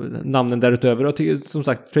namnen därutöver, jag tycker, som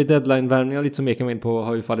sagt, trade deadline-värvningar, lite som Eken var in på,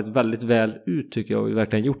 har ju fallit väldigt väl ut, tycker jag, och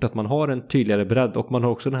verkligen gjort att man har en tydligare bredd, och man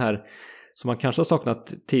har också den här som man kanske har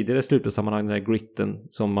saknat tidigare i slutsammanhang, den här gritten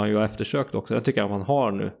som man ju har eftersökt också. Det tycker jag man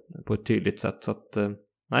har nu på ett tydligt sätt. Så att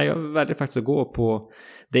nej, jag väljer faktiskt att gå på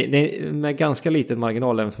det är med ganska liten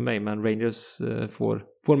marginal även för mig, men Rangers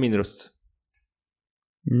får min röst.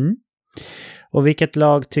 Och vilket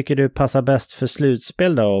lag tycker du passar bäst för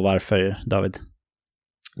slutspel då, och varför, David?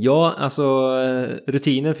 Ja, alltså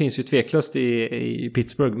rutinen finns ju tveklöst i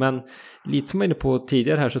Pittsburgh, men lite som jag är inne på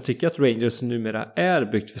tidigare här, så tycker jag att Rangers numera är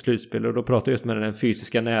byggt för slutspel, och då pratar jag just med den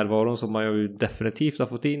fysiska närvaron som man ju definitivt har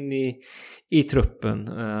fått in i truppen.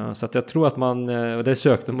 Så att jag tror att man, och det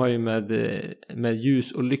sökte man ju med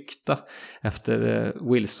ljus och lykta efter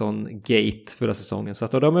Wilson Gate förra säsongen, så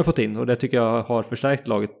att det har man fått in, och det tycker jag har förstärkt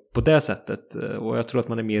laget på det sättet, och jag tror att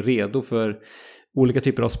man är mer redo för olika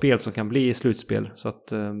typer av spel som kan bli i slutspel. Så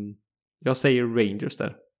att jag säger Rangers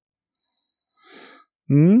där.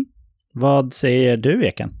 Vad säger du,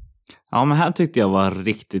 Eken? Ja, men här tyckte jag var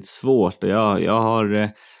riktigt svårt. Jag har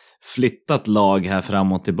flyttat lag här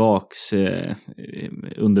fram och tillbaks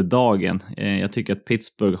under dagen. Jag tycker att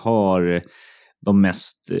Pittsburgh har de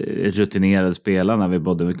mest rutinerade spelarna. Vi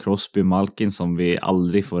både med Crosby och Malkin som vi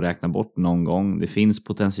aldrig får räkna bort någon gång. Det finns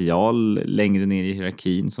potential längre ner i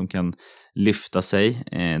hierarkin som kan lyfta sig.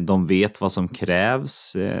 De vet vad som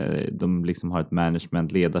krävs. De liksom har ett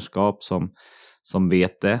management-ledarskap som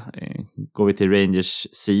vet det. Går vi till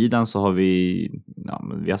Rangers-sidan så har vi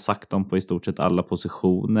har sagt dem på i stort sett alla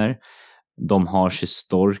positioner. De har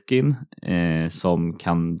Shesterkin som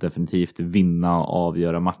kan definitivt vinna och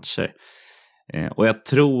avgöra matcher. Och jag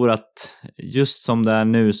tror att just som det är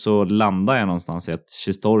nu så landar jag någonstans i att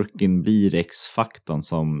Shesterkin blir X-faktorn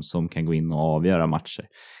som kan gå in och avgöra matcher.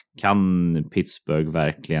 Kan Pittsburgh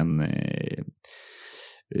verkligen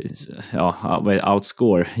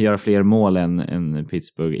outscore, göra fler mål än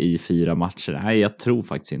Pittsburgh i 4 matcher? Nej, jag tror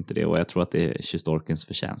faktiskt inte det, och jag tror att det är Shesterkins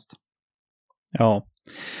förtjänst. Ja,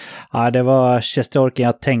 det var Shesterkin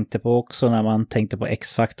jag tänkte på också när man tänkte på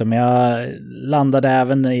X-faktor. Men jag landade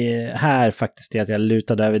även här faktiskt i att jag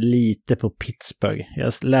lutade över lite på Pittsburgh.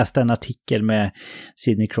 Jag läste en artikel med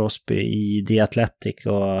Sidney Crosby i The Athletic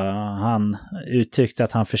och han uttryckte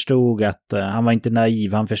att han förstod att, han var inte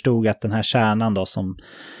naiv, han förstod att den här kärnan då som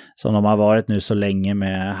de har varit nu så länge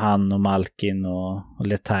med han och Malkin och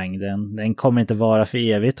Letang, den kommer inte vara för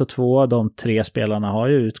evigt, och 2 av de 3 spelarna har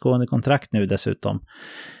ju utgående kontrakt nu dessutom.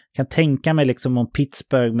 Jag kan tänka mig liksom om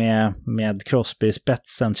Pittsburgh med Crosby i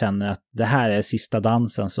spetsen känner att det här är sista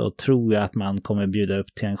dansen, så tror jag att man kommer bjuda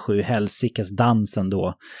upp till en 7 helsikes dansen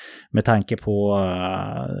då, med tanke på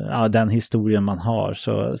den historien man har.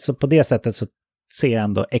 Så på det sättet så ser jag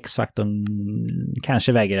ändå X-faktorn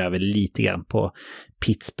kanske väger över lite grann på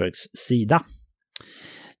Pittsburghs sida.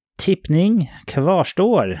 Tippning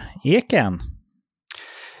kvarstår. Eken?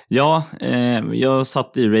 Ja, jag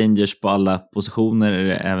satt i Rangers på alla positioner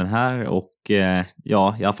även här, och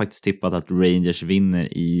jag har faktiskt tippat att Rangers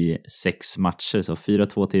vinner i 6 matcher, så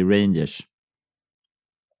 4-2 till Rangers.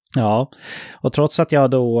 Ja, och trots att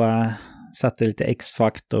jag då satte lite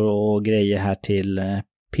X-faktor och grejer här till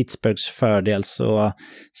Pittsburghs fördel, så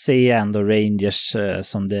ser jag ändå Rangers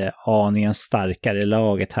som det aningen starkare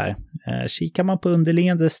laget här. Kikar man på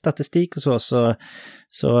underliggande statistik och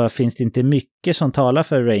så finns det inte mycket som talar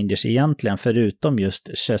för Rangers egentligen, förutom just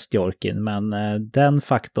Shesterkin. Men den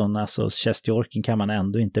faktorn, alltså Shesterkin, kan man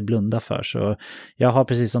ändå inte blunda för. Så jag har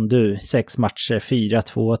precis som du 6 matcher,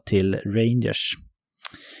 4-2 till Rangers.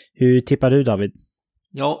 Hur tippar du, David?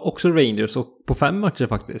 Ja, också Rangers, och på 5 matcher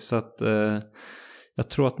faktiskt. Så att jag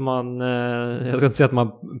tror att jag ska inte säga att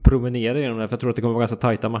man promenerar genom det, för jag tror att det kommer vara ganska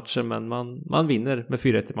tajta matcher, men man vinner med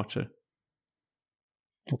 4-1 matcher.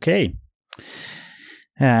 Okej.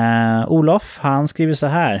 Olof, han skriver så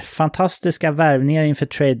här: fantastiska värvningar inför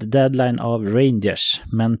trade deadline av Rangers,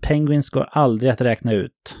 men Penguins går aldrig att räkna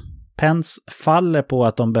ut. Pens faller på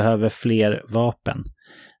att de behöver fler vapen.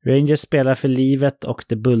 Rangers spelar för livet och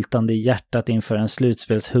det bultande hjärtat inför en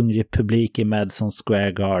slutspelshungrig publik i Madison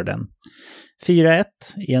Square Garden. 4-1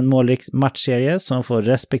 i en målrik matchserie som får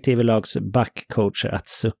respektive lags backcoacher att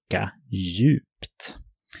sucka djupt.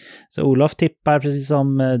 Så Olof tippar precis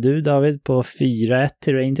som du, David, på 4-1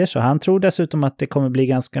 till Rangers, och han tror dessutom att det kommer bli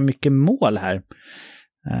ganska mycket mål här.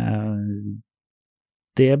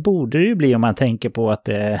 Det borde det ju bli om man tänker på att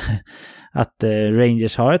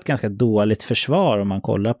Rangers har ett ganska dåligt försvar om man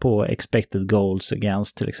kollar på expected goals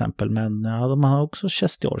against till exempel. Men ja, de har också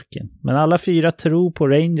Shesterkin. Men alla 4 tror på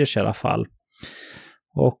Rangers i alla fall.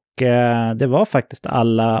 Och det var faktiskt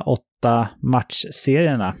alla 8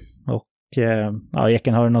 matchserierna. Och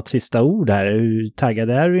Eken, har du något sista ord här? Hur taggad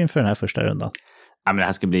är du inför den här första rundan? Ja, men det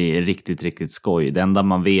här ska bli riktigt, riktigt skoj. Det enda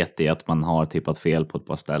man vet är att man har tippat fel på ett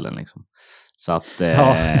par ställen liksom. Så att,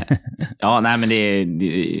 nej, men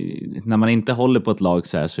när man inte håller på ett lag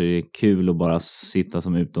så här, så är det kul att bara sitta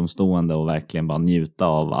som utomstående och verkligen bara njuta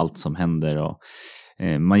av allt som händer. Och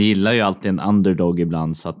man gillar ju alltid en underdog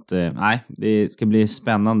ibland, så att det ska bli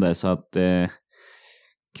spännande. Så att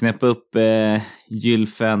knäppa upp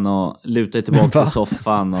gylfen och luta tillbaka i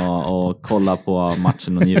soffan och kolla på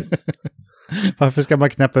matchen och njut. Varför ska man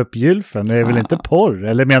knäppa upp gylfen? Det är väl inte porr?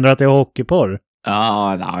 Eller menar du att det är hockeyporr?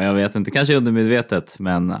 Ja, jag vet inte. Kanske undermedvetet,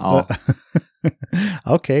 men ja.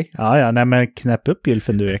 Okej. Ja, nej, men knäpp upp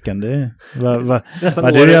gylfen du, Eken.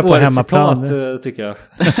 Vad du gör på hemmaplan. Citat, tycker jag.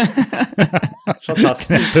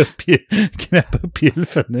 knäpp upp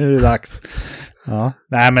gylfen, nu är det dags. Ja.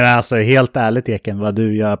 Nej, men alltså helt ärligt, Eken, vad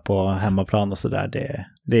du gör på hemmaplan och sådär,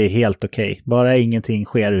 det är helt okej. Bara ingenting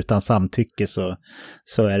sker utan samtycke,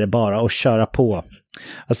 så är det bara att köra på.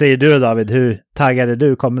 Vad säger du, David? Hur taggad är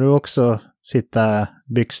du? Kommer du också sitta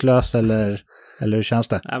byxlös eller Eller hur känns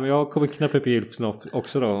det? Nej, men jag kommer knäppa upp gylfen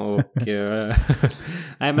också då. Och, nej,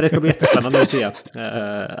 men det ska bli jättespännande att se.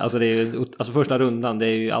 Alltså första rundan, det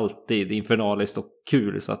är ju alltid infernaliskt och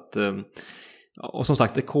kul. Så att, och som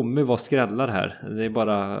sagt, det kommer vara skrällar här. Det är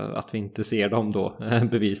bara att vi inte ser dem då,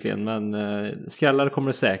 bevisligen. Men skrällar kommer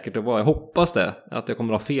det säkert att vara. Jag hoppas det, att jag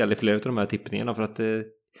kommer att ha fel i flera av de här tippningarna. För att det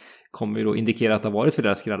kommer ju då indikera att det har varit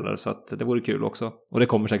flera skrällar. Så att det vore kul också. Och det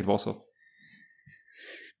kommer säkert vara så.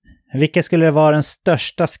 Vilka skulle det vara den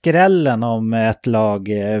största skrällen om ett lag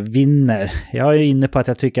vinner? Jag är inne på att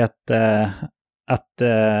jag tycker att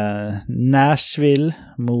Nashville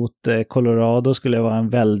mot Colorado skulle vara en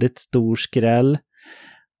väldigt stor skräll.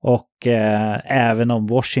 Och även om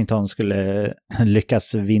Washington skulle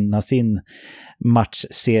lyckas vinna sin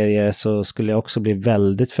matchserie så skulle jag också bli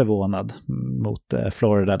väldigt förvånad mot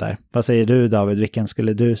Florida där. Vad säger du, David? Vilken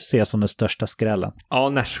skulle du se som den största skrällen? Ja,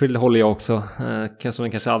 Nashville håller jag också som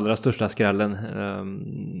den kanske allra största skrällen.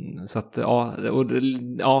 Så att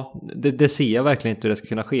det ser jag verkligen inte hur det ska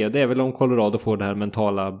kunna ske. Det är väl om Colorado får det här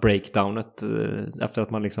mentala breakdownet efter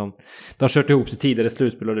att man liksom de har kört ihop sig tidigare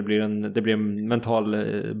slutspel och det blir en mental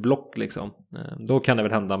block liksom. Då kan det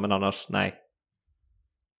väl hända, men annars nej.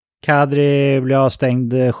 Kadri blir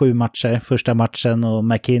avstängd 7 matcher, första matchen, och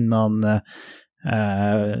McKinnon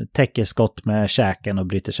täcker skott med käken och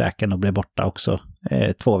bryter käken och blir borta också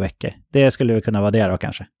 2 veckor. Det skulle ju kunna vara det då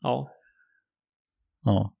kanske. Ja.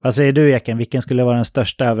 Vad säger du, Eken? Vilken skulle vara den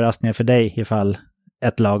största överraskningen för dig ifall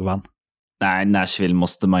ett lag vann? Nej, Nashville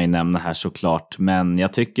måste man ju nämna här såklart. Men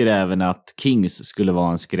jag tycker även att Kings skulle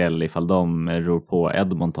vara en skräll ifall de ror på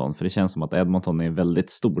Edmonton. För det känns som att Edmonton är väldigt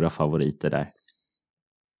stora favoriter där.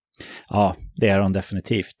 Ja, det är de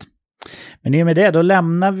definitivt. Men i och med det, då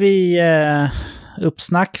lämnar vi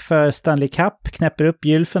uppsnack för Stanley Cup. Knäpper upp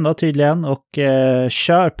gylfen då tydligen och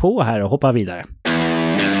kör på här och hoppar vidare.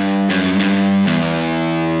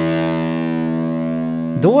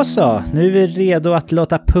 Då så, nu är vi redo att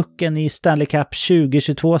låta pucken i Stanley Cup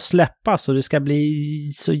 2022 släppas och det ska bli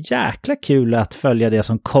så jäkla kul att följa det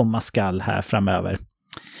som komma skall här framöver.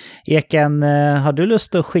 Eken, har du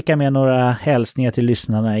lust att skicka med några hälsningar till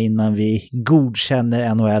lyssnarna innan vi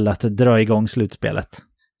godkänner NHL att dra igång slutspelet?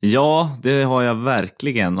 Ja, det har jag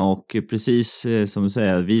verkligen, och precis som du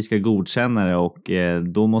säger, vi ska godkänna det, och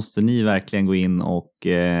då måste ni verkligen gå in och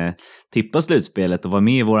tippa slutspelet och vara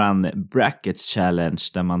med i våran bracket challenge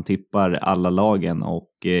där man tippar alla lagen, och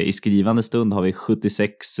i skrivande stund har vi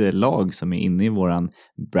 76 lag som är inne i våran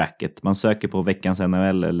bracket. Man söker på veckans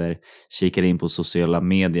NHL eller kikar in på sociala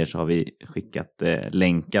medier, så har vi skickat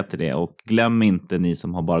länkar till det. Och glöm inte, ni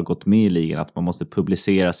som har bara gått med i ligan, att man måste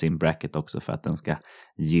publicera sin bracket också för att den ska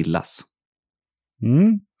gillas.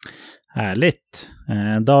 Härligt.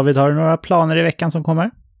 David, har du några planer i veckan som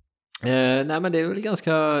kommer? Nej, men det är väl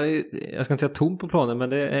ganska, jag ska inte säga tom på planen, men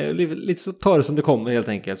det är lite så tar det som det kommer helt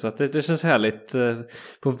enkelt. Så att det känns härligt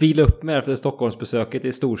på att vila upp med efter Stockholmsbesöket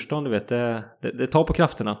i storstan, du vet, det tar på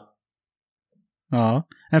krafterna. Ja,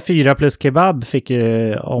 en 4+ kebab fick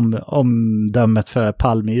ju omdömet för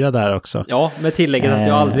Palmyra där också. Ja, med tillägget att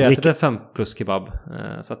jag aldrig ätit en 5+ kebab.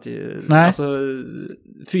 Så att, alltså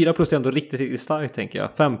 4+ är ändå riktigt starkt, tänker jag.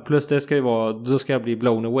 5+, det ska ju vara, då ska jag bli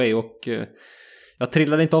blown away, och jag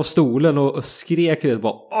trillade inte av stolen och skrek ut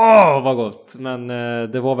bara åh vad gott, men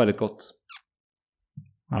det var väldigt gott.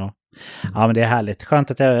 Ja, men det är härligt.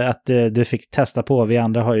 Skönt att du fick testa på. Vi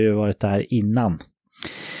andra har ju varit där innan.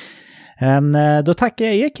 Men då tackar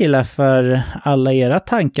jag er killar för alla era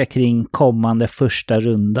tankar kring kommande första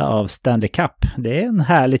runda av Stanley Cup. Det är en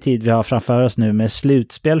härlig tid vi har framför oss nu med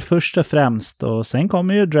slutspel först och främst, och sen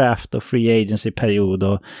kommer ju draft och free agency-period,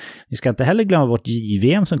 och vi ska inte heller glömma bort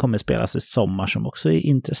JVM som kommer spelas i sommar som också är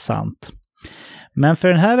intressant. Men för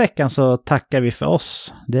den här veckan så tackar vi för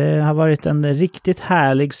oss. Det har varit en riktigt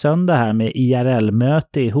härlig söndag här med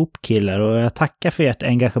IRL-möte ihop, killar, och jag tackar för ert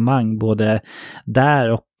engagemang både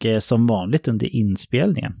där och som vanligt under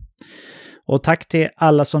inspelningen. Och tack till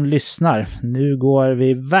alla som lyssnar. Nu går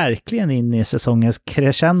vi verkligen in i säsongens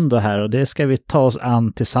crescendo här, och det ska vi ta oss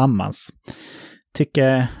an tillsammans.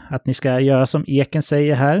 Tycker att ni ska göra som Eken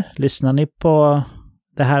säger här. Lyssnar ni på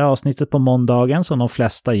det här avsnittet på måndagen som de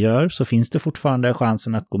flesta gör, så finns det fortfarande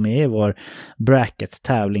chansen att gå med i vår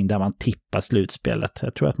bracket-tävling där man tippar slutspelet.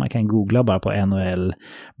 Jag tror att man kan googla bara på NHL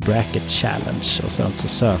Bracket Challenge och sen så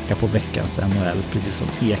söka på veckans NHL, precis som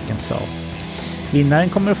Eken sa. Vinnaren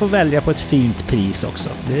kommer att få välja på ett fint pris också,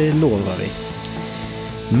 det lovar vi.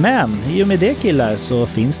 Men i och med det, killar, så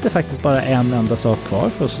finns det faktiskt bara en enda sak kvar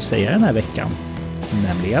för oss att säga den här veckan.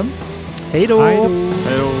 Nämligen, hej då! Hej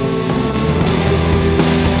då!